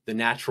the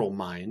natural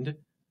mind,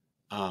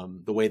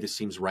 the way this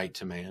seems right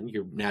to man,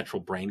 your natural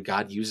brain.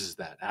 God uses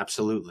that,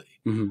 absolutely.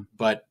 Mm-hmm.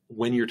 But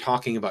when you're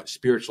talking about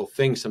spiritual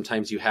things,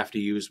 sometimes you have to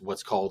use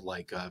what's called,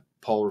 like,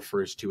 Paul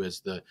refers to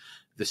as the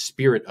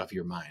spirit of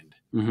your mind.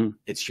 Mm-hmm.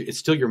 It's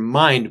still your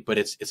mind, but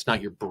it's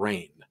not your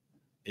brain.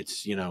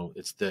 It's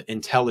it's the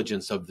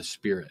intelligence of the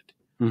Spirit,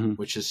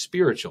 which is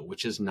spiritual,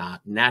 which is not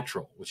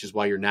natural, which is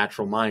why your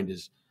natural mind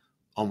is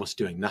almost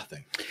doing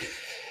nothing.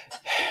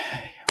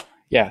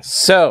 Yeah.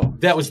 So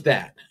that was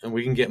that, and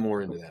we can get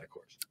more into that, of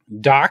course.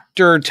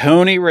 Dr.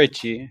 Tony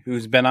Richie,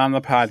 who's been on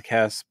the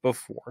podcast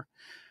before,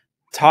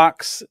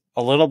 talks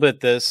a little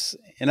bit this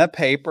in a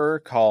paper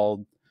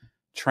called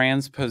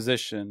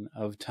Transposition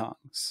of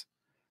Tongues.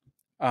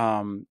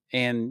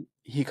 And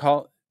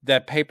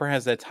that paper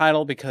has that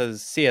title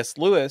because C.S.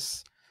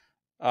 Lewis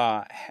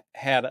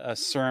had a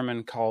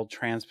sermon called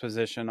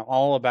Transposition,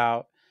 all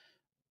about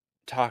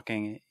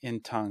talking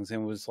in tongues. It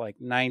was like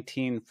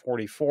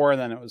 1944,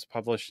 then it was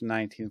published in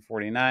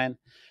 1949.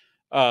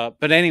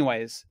 But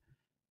anyways,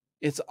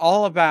 it's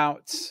all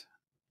about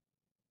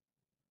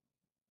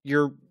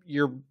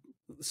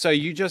so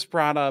you just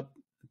brought up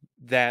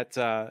that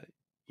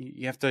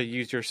you have to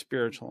use your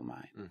spiritual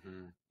mind.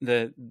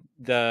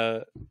 Mm-hmm.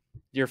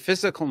 Your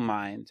physical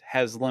mind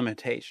has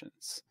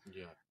limitations.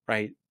 Yeah.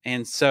 Right.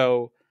 And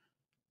so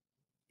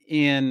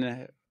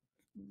in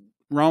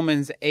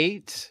Romans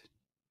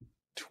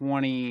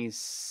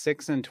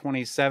 8:26 and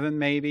 27,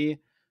 maybe,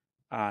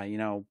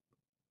 it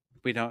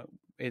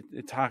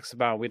talks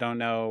about we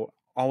don't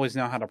always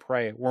know how to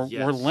pray. We're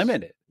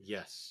limited.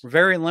 Yes. We're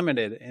very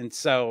limited. And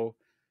so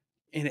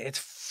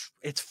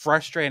it's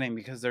frustrating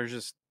because there's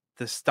just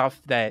the stuff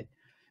that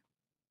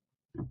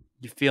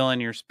you feel in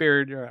your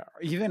spirit, or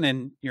even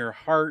in your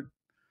heart.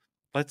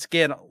 Let's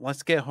get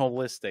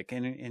holistic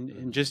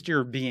and just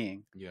your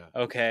being. Yeah.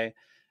 Okay.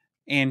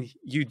 And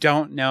you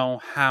don't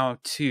know how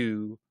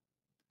to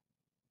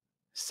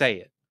say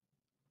it.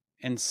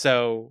 and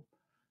so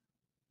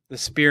the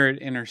Spirit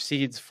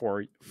intercedes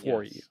for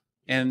you.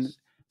 And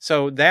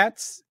so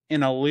that's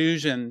an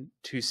allusion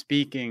to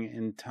speaking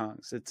in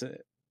tongues. It's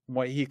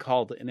what he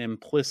called an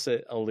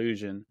implicit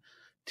allusion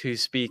to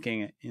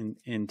speaking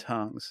in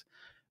tongues.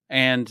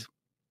 And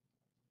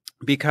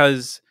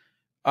because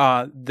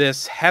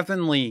this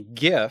heavenly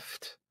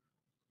gift,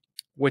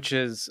 which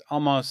is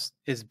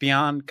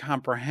beyond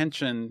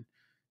comprehension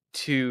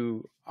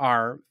to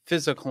our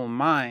physical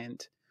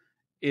mind,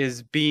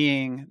 is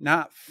being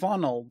not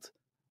funneled,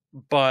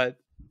 but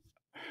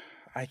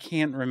I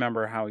can't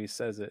remember how he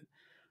says it,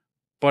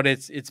 but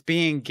it's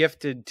being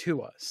gifted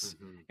to us,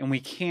 and we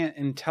can't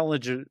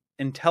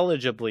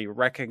intelligibly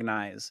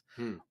recognize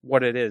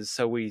what it is,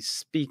 so we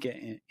speak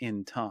it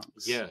in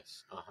tongues.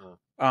 Yes.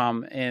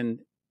 And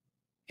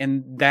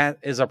that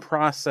is a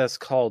process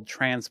called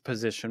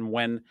transposition,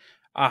 when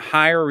a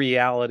higher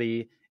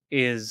reality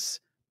is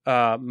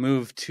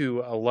moved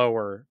to a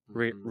lower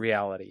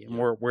reality, and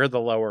we're the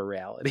lower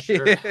reality.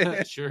 Sure.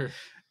 Sure.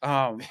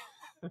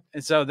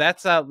 And so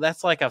that's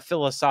like a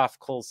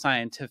philosophical,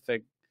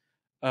 scientific,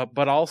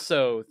 but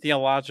also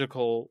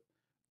theological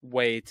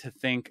way to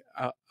think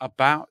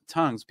about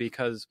tongues,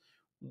 because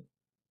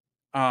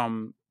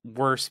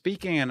we're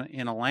speaking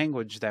in a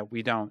language that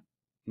we don't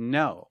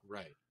know.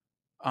 Right.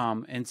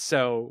 And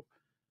so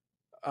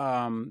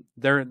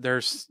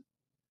there's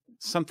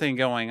something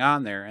going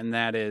on there, and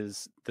that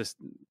is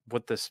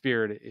what the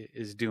Spirit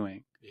is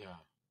doing. Yeah.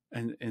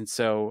 And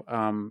so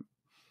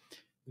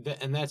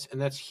and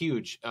that's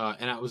huge.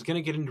 And I was going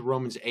to get into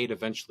Romans 8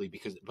 eventually,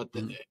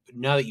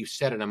 now that you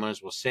said it, I might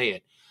as well say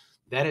it.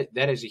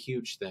 That is a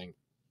huge thing.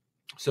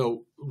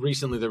 So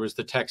recently there was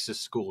the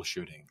Texas school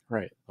shooting.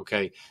 Right.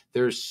 Okay.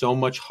 There's so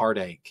much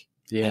heartache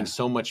and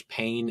so much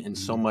pain and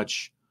so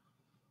much.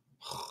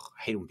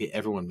 I hate when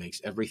everyone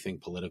makes everything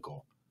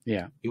political.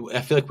 Yeah.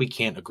 I feel like we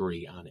can't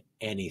agree on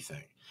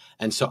anything.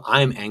 And so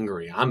I'm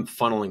angry. I'm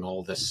funneling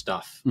all this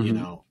stuff,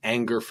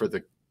 anger for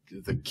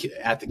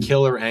at the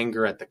killer,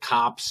 anger at the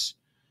cops,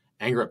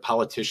 anger at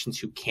politicians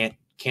who can't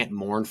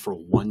mourn for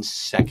 1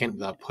 second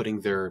without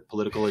putting their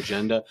political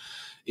agenda.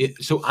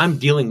 So I'm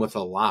dealing with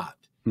a lot.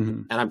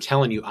 And I'm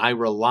telling you, I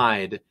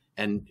relied,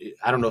 and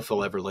I don't know if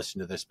he'll ever listen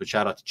to this, but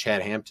shout out to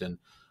Chad Hampton,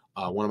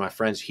 one of my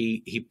friends.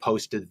 He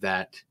posted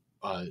that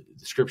the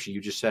scripture you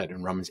just said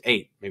in Romans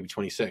 8, maybe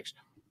 26.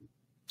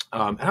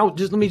 And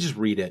let me just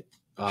read it.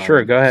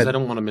 Sure, go ahead. I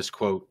don't want to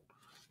misquote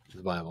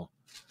the Bible.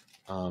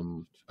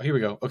 Here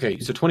we go. Okay,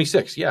 so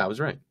 26. Yeah, I was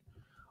right.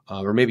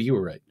 Or maybe you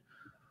were right.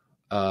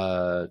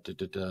 So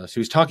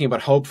he's talking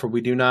about hope, for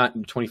we do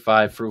not,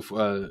 25,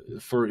 for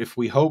if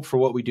we hope for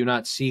what we do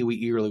not see, we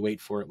eagerly wait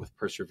for it with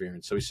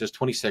perseverance. So he says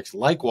 26,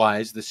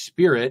 likewise, the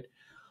Spirit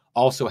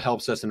also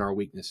helps us in our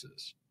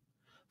weaknesses.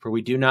 For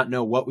we do not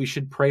know what we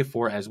should pray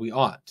for as we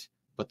ought,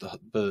 but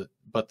the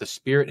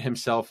Spirit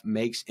himself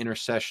makes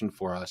intercession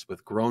for us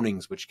with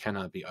groanings which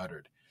cannot be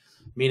uttered.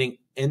 Meaning,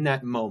 in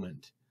that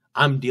moment,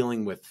 I'm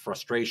dealing with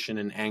frustration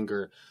and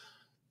anger.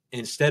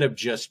 Instead of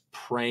just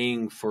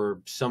praying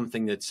for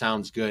something that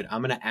sounds good,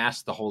 I'm going to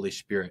ask the Holy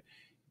Spirit.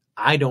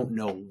 I don't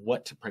know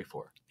what to pray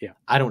for. Yeah.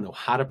 I don't know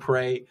how to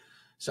pray.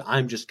 So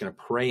I'm just going to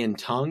pray in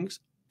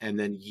tongues and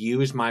then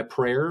use my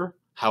prayer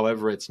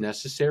however it's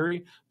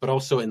necessary, but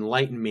also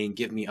enlighten me and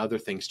give me other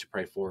things to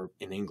pray for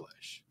in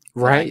English.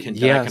 Right. That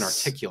I can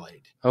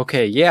articulate.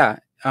 Okay. Yeah.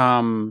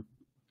 There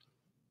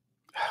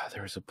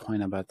was a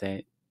point about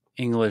that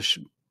English,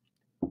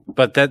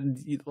 but that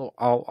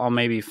I'll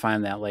maybe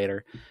find that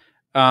later.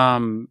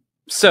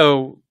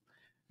 So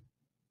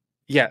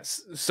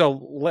yes, so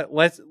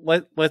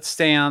let's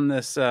stay on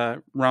this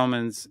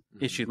Romans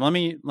issue. Let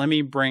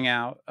me bring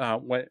out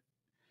what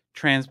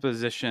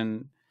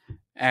transposition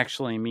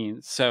actually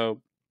means.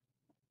 So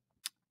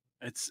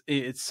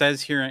it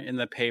says here in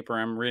the paper,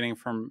 I'm reading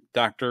from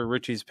Dr.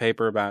 Richie's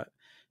paper about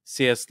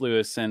C.S.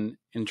 Lewis and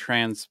in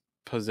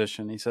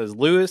transposition. He says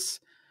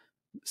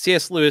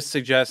C.S. Lewis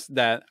suggests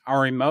that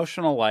our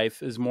emotional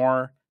life is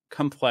more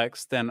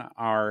complex than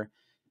our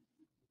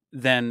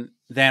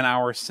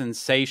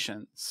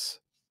sensations.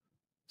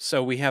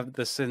 So we have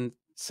the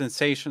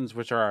sensations,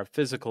 which are our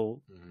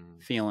physical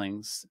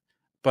feelings,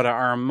 but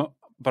our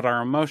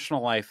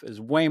emotional life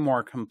is way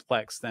more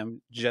complex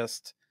than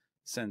just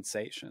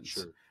sensations.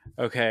 Sure.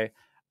 Okay,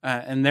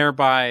 and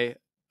thereby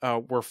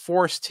we're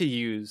forced to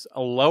use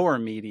a lower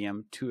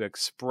medium to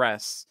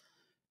express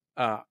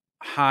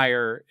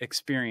higher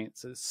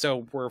experiences.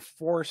 So we're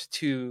forced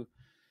to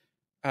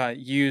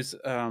use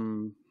a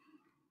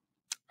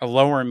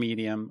lower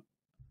medium.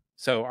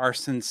 So our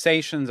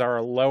sensations are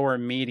a lower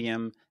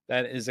medium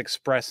that is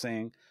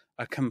expressing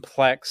a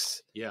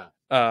complex,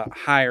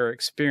 higher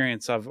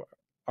experience of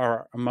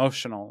our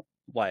emotional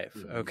life.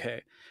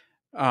 Okay.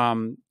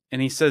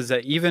 And he says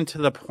that even to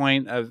the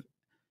point of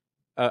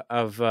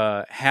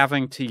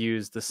having to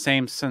use the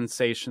same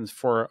sensations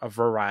for a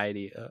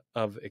variety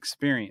of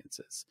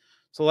experiences.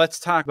 So let's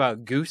talk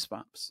about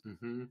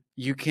goosebumps.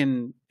 You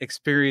can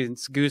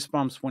experience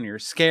goosebumps when you're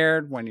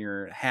scared, when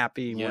you're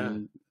happy,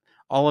 when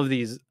all of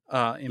these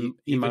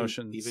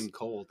emotions, even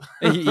cold,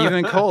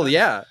 even cold.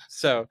 Yeah.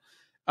 So,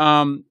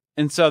 and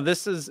so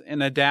this is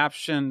an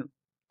adaptation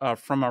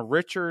from a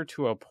richer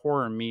to a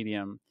poorer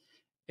medium.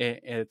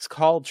 It's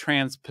called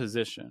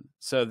transposition.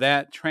 So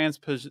that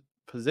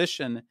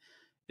transposition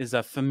is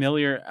a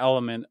familiar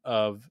element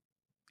of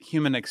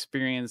human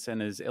experience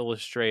and is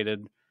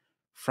illustrated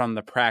from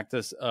the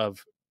practice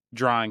of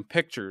drawing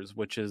pictures,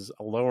 which is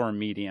a lower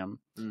medium,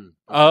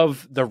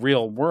 of the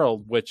real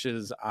world, which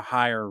is a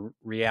higher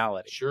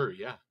reality. Sure,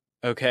 yeah.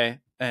 Okay,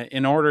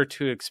 in order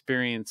to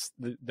experience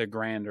the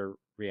grander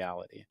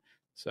reality.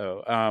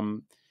 So,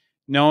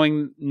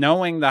 knowing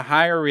the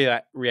higher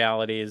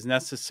reality is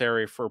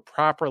necessary for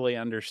properly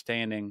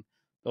understanding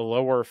the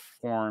lower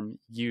form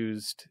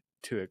used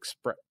to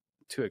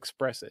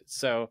express it.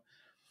 So,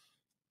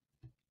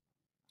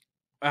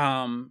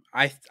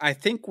 I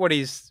think what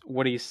he's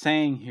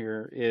saying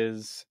here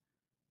is,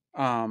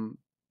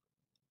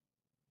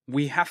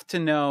 we have to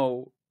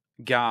know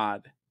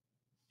God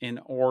in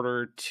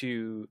order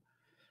to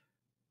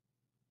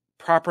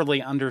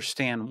properly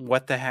understand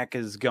what the heck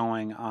is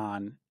going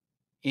on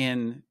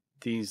in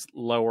these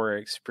lower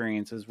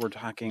experiences we're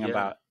talking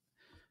about.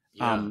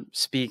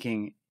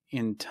 Speaking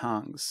in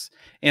tongues,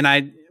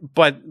 and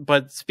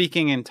but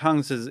speaking in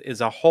tongues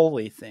is a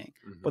holy thing,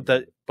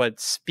 but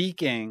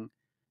speaking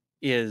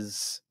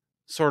is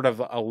sort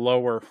of a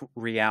lower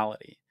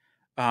reality.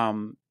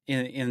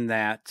 In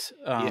that,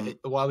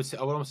 well, I would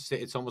almost say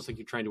it's almost like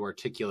you're trying to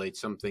articulate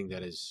something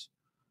that is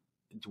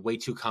way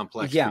too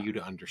complex for you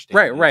to understand.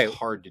 Right. It's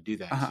hard to do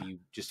that. So you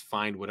just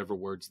find whatever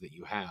words that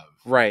you have.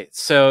 Right.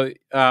 So,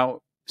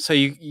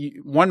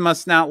 you one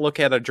must not look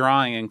at a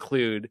drawing and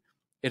conclude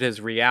it is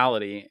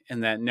reality,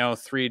 and that no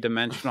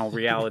three-dimensional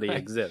reality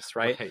exists.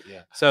 Right.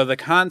 Yeah. So the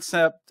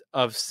concept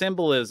of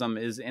symbolism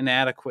is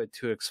inadequate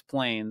to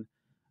explain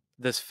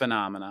this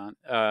phenomenon,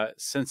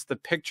 since the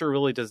picture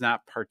really does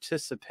not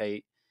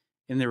participate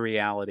in the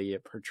reality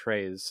it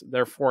portrays.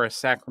 Therefore, a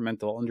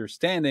sacramental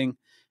understanding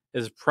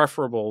is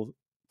preferable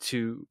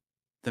to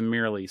the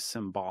merely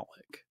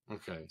symbolic.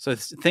 Okay. So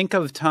think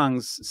of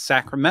tongues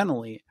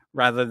sacramentally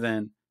rather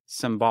than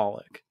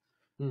symbolic.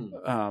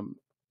 And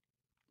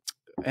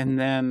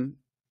then,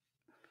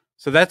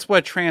 so that's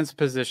what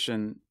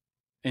transposition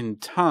in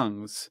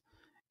tongues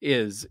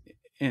is.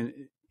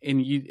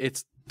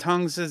 It's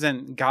tongues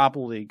isn't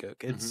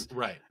gobbledygook. It's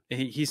right.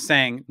 He's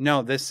saying,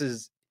 no, this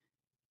is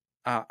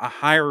a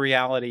higher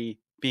reality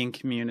being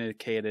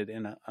communicated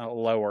in a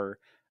lower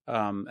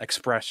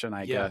expression,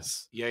 I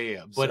guess.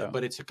 Yeah.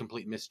 But it's a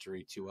complete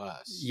mystery to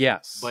us.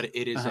 Yes. But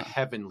it is a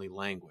heavenly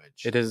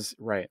language. It is,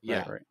 right.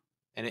 Yeah. Right.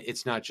 And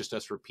it's not just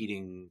us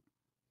repeating,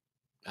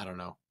 I don't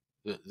know,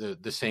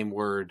 the same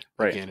word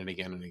right. again and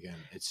again and again.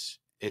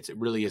 It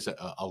really is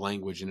a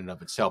language in and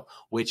of itself,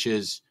 which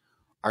is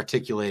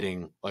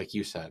articulating, like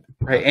you said,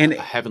 right, and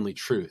a heavenly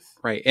truth,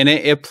 right, and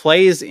it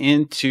plays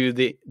into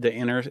the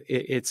inner.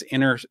 It's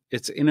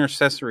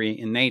intercessory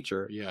in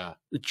nature. Yeah,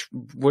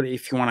 what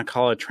if you want to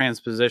call it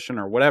transposition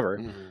or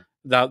whatever?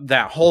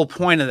 That whole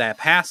point of that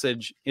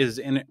passage is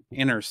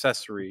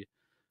intercessory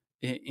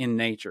in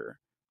nature,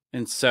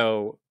 and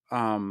so.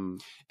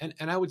 And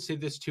I would say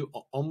this too,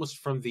 almost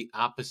from the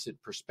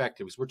opposite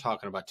perspective, because we're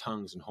talking about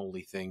tongues and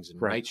holy things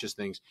and righteous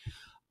things.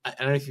 I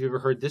don't know if you've ever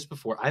heard this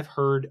before. I've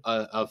heard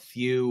a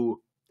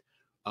few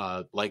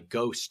like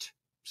ghost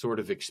sort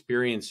of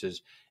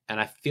experiences, and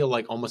I feel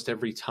like almost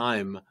every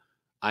time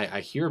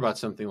I hear about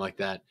something like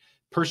that,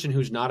 person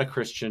who's not a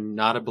Christian,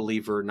 not a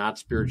believer, not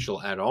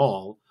spiritual at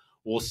all,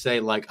 will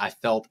say, like, I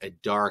felt a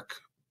dark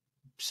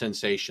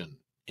sensation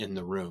in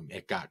the room.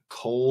 It got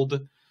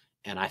cold,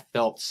 and I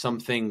felt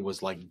something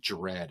was like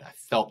dread. I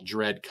felt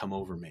dread come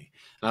over me.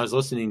 And I was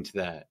listening to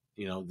that,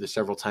 the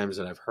several times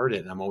that I've heard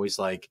it, and I'm always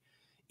like,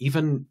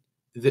 even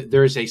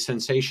there is a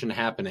sensation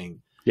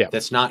happening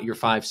that's not your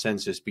five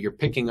senses, but you're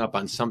picking up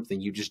on something.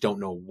 You just don't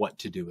know what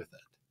to do with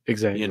it.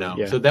 Exactly.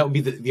 So that would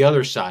be the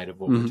other side of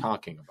what we're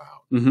talking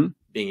about,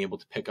 being able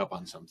to pick up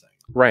on something.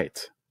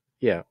 Right.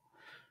 Yeah.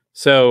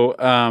 So,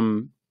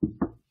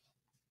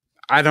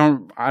 I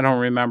don't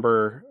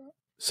remember.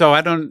 So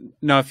I don't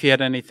know if you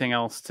had anything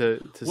else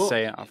to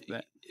say off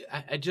that.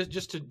 I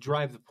just to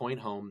drive the point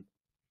home,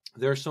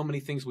 there are so many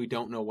things we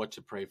don't know what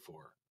to pray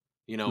for.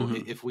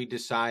 If we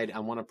decide I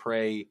want to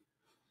pray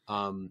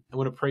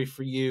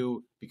for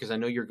you because I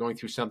know you're going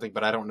through something,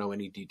 but I don't know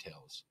any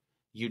details.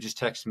 You just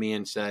text me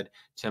and said,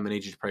 Tim, I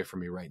need you to pray for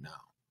me right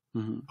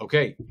now.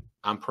 Okay,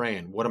 I'm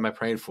praying. What am I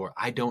praying for?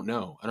 I don't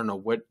know. I don't know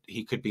what.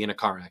 He could be in a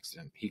car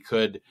accident. He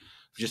could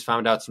just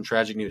found out some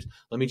tragic news.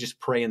 Let me just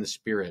pray in the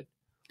Spirit.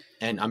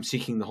 And I'm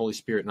seeking the Holy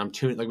Spirit, and I'm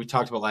tuning, like we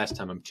talked about last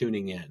time, I'm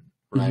tuning in,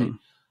 right?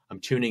 I'm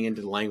tuning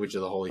into the language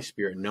of the Holy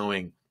Spirit,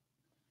 knowing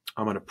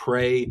I'm going to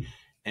pray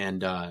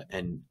and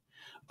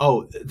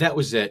oh, that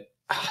was it.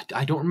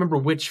 I don't remember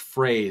which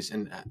phrase,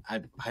 and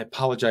I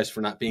apologize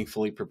for not being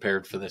fully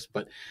prepared for this,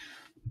 but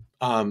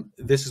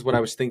this is what I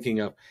was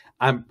thinking of.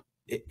 I'm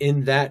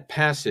in that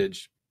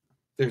passage.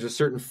 There's a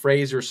certain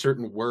phrase or a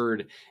certain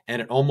word,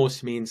 and it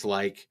almost means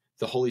like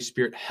the Holy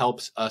Spirit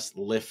helps us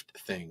lift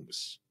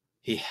things.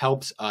 He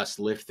helps us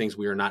lift things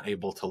we are not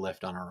able to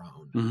lift on our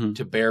own, Mm-hmm.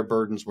 to bear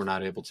burdens we're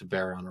not able to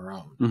bear on our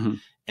own. Mm-hmm.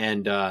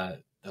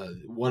 And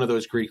one of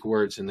those Greek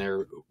words in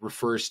there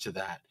refers to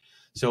that.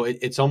 So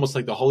it's almost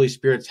like the Holy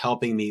Spirit's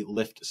helping me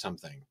lift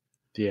something.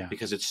 Yeah.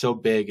 Because it's so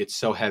big, it's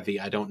so heavy.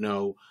 I don't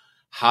know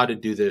how to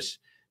do this,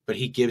 but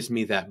he gives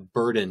me that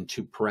burden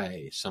to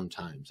pray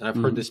sometimes. And I've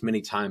heard this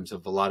many times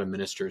of a lot of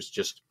ministers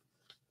just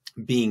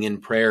being in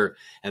prayer,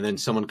 and then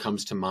someone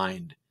comes to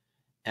mind.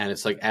 And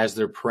it's like, as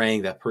they're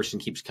praying, that person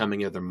keeps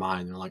coming into their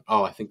mind. They're like,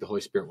 oh, I think the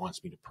Holy Spirit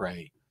wants me to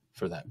pray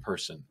for that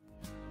person.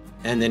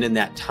 And then in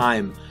that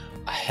time,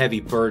 a heavy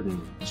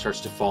burden starts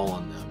to fall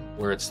on them,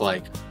 where it's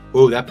like,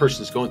 oh, that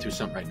person's going through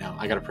something right now.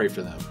 I got to pray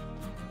for them.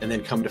 And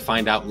then come to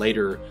find out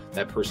later,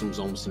 that person was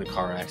almost in a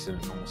car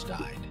accident and almost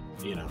died.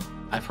 You know,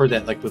 I've heard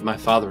that like with my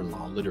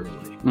father-in-law,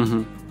 literally.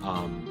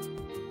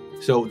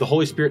 Mm-hmm. So the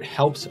Holy Spirit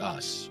helps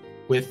us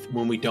with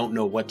when we don't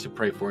know what to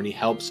pray for, and he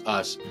helps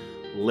us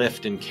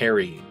lift and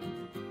carry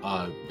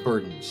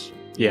burdens.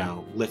 Yeah. You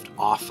know, lift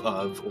off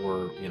of,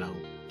 or, you know,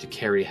 to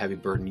carry a heavy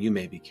burden you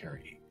may be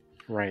carrying.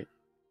 Right.